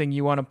anything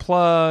you want to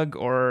plug,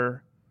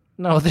 or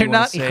no? They're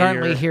not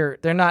currently here.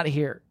 They're not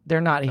here.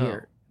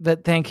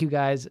 But thank you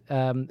guys.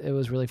 It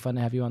was really fun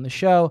to have you on the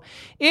show.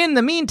 In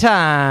the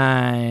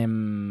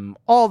meantime,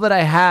 all that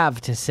I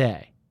have to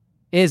say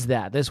is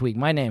that this week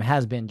my name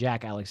has been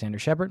Jack Alexander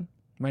Shepard.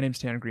 My name's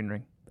Tanner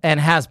Greenring. And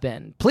has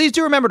been. Please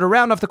do remember to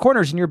round off the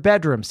corners in your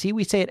bedroom. See,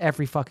 we say it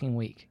every fucking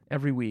week.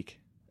 Every week.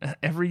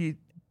 Every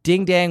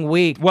ding dang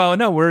week. Well,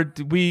 no,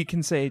 we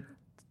can say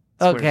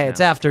okay, now. It's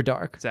after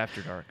dark. It's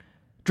after dark.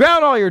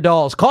 Drown all your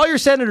dolls. Call your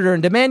senator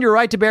and demand your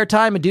right to bear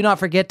time, and do not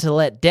forget to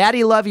let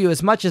Daddy love you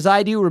as much as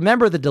I do.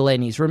 Remember the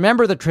Delaney's.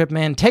 Remember the Trip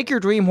Man. Take your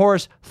dream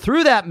horse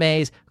through that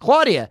maze.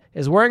 Claudia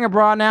is wearing a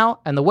bra now,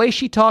 and the way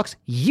she talks,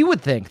 you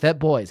would think that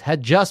boys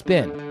had just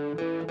been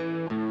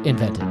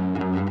invented.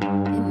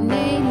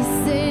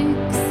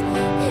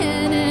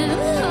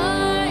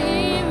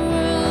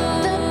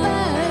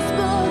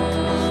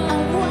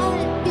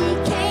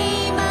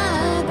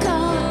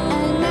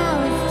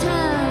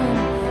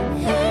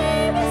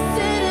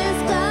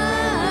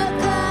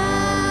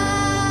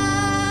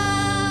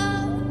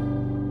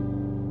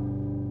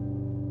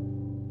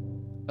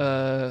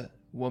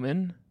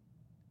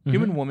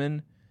 Human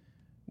woman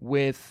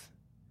with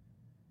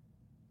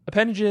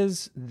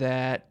appendages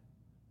that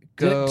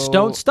don't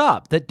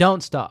stop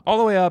all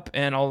the way up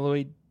and all the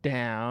way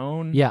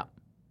down. Yeah.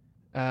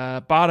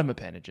 Bottom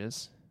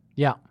appendages.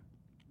 Yeah.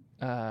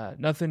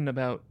 Nothing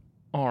about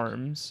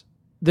arms.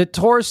 The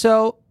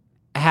torso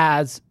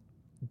has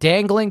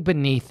dangling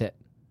beneath it.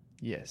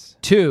 Yes.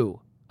 2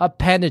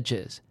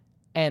 appendages.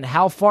 And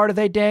how far do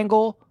they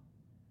dangle?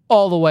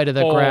 All the way to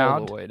the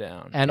ground. All the way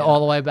down. And all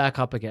the way back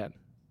up again.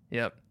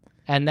 Yep.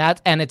 And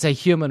it's a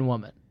human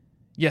woman.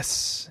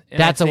 Yes.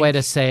 That's a way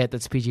to say it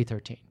that's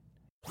PG-13.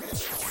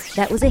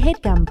 That was a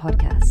HeadGum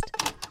podcast.